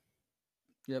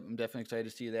 Yep, I'm definitely excited to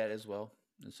see that as well.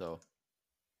 And so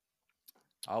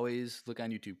always look on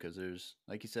YouTube, because there's,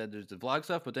 like you said, there's the vlog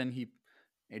stuff, but then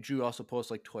Drew also posts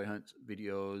like toy hunt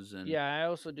videos, and I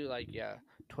also do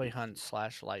toy hunt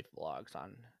 / life vlogs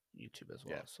on YouTube as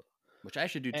well. Yeah. So, which I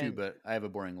should do too, but I have a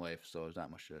boring life, so there's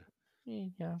not much to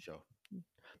show.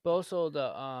 But also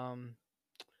the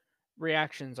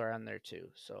reactions are on there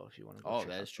too. So if you want to go check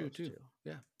that is true too.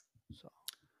 Yeah. So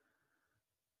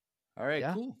all right,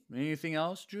 cool. Anything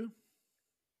else, Drew?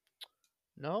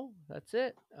 No, that's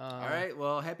it. All right.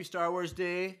 Well, happy Star Wars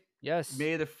Day. Yes.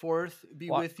 May the 4th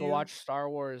be with you. Go watch Star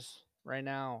Wars right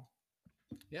now.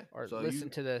 Yeah. Or listen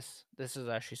to this. This is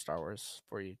actually Star Wars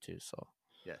for you too. So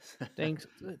yes.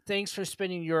 Thanks for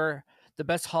spending the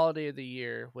best holiday of the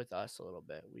year with us a little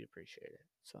bit. We appreciate it.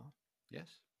 So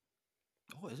yes.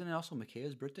 Oh, isn't it also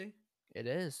Micaiah's birthday? It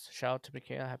is. Shout out to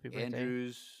Micaiah. Happy birthday.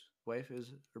 Andrew's wife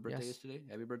her birthday is today.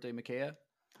 Happy birthday, Micaiah.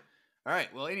 All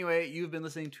right. Well, anyway, you've been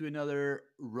listening to another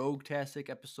Rogue-tastic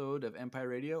episode of Empire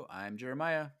Radio. I'm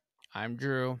Jeremiah. I'm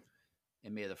Drew.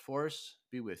 And may the Force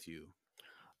be with you.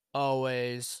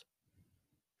 Always.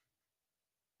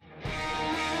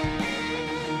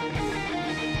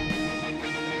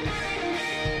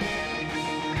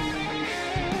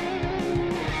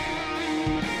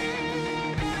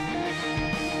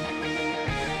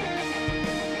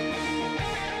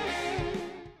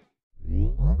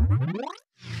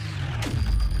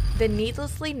 The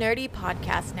Needlessly Nerdy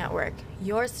Podcast Network,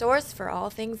 your source for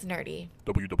all things nerdy.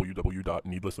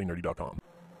 www.needlesslynerdy.com.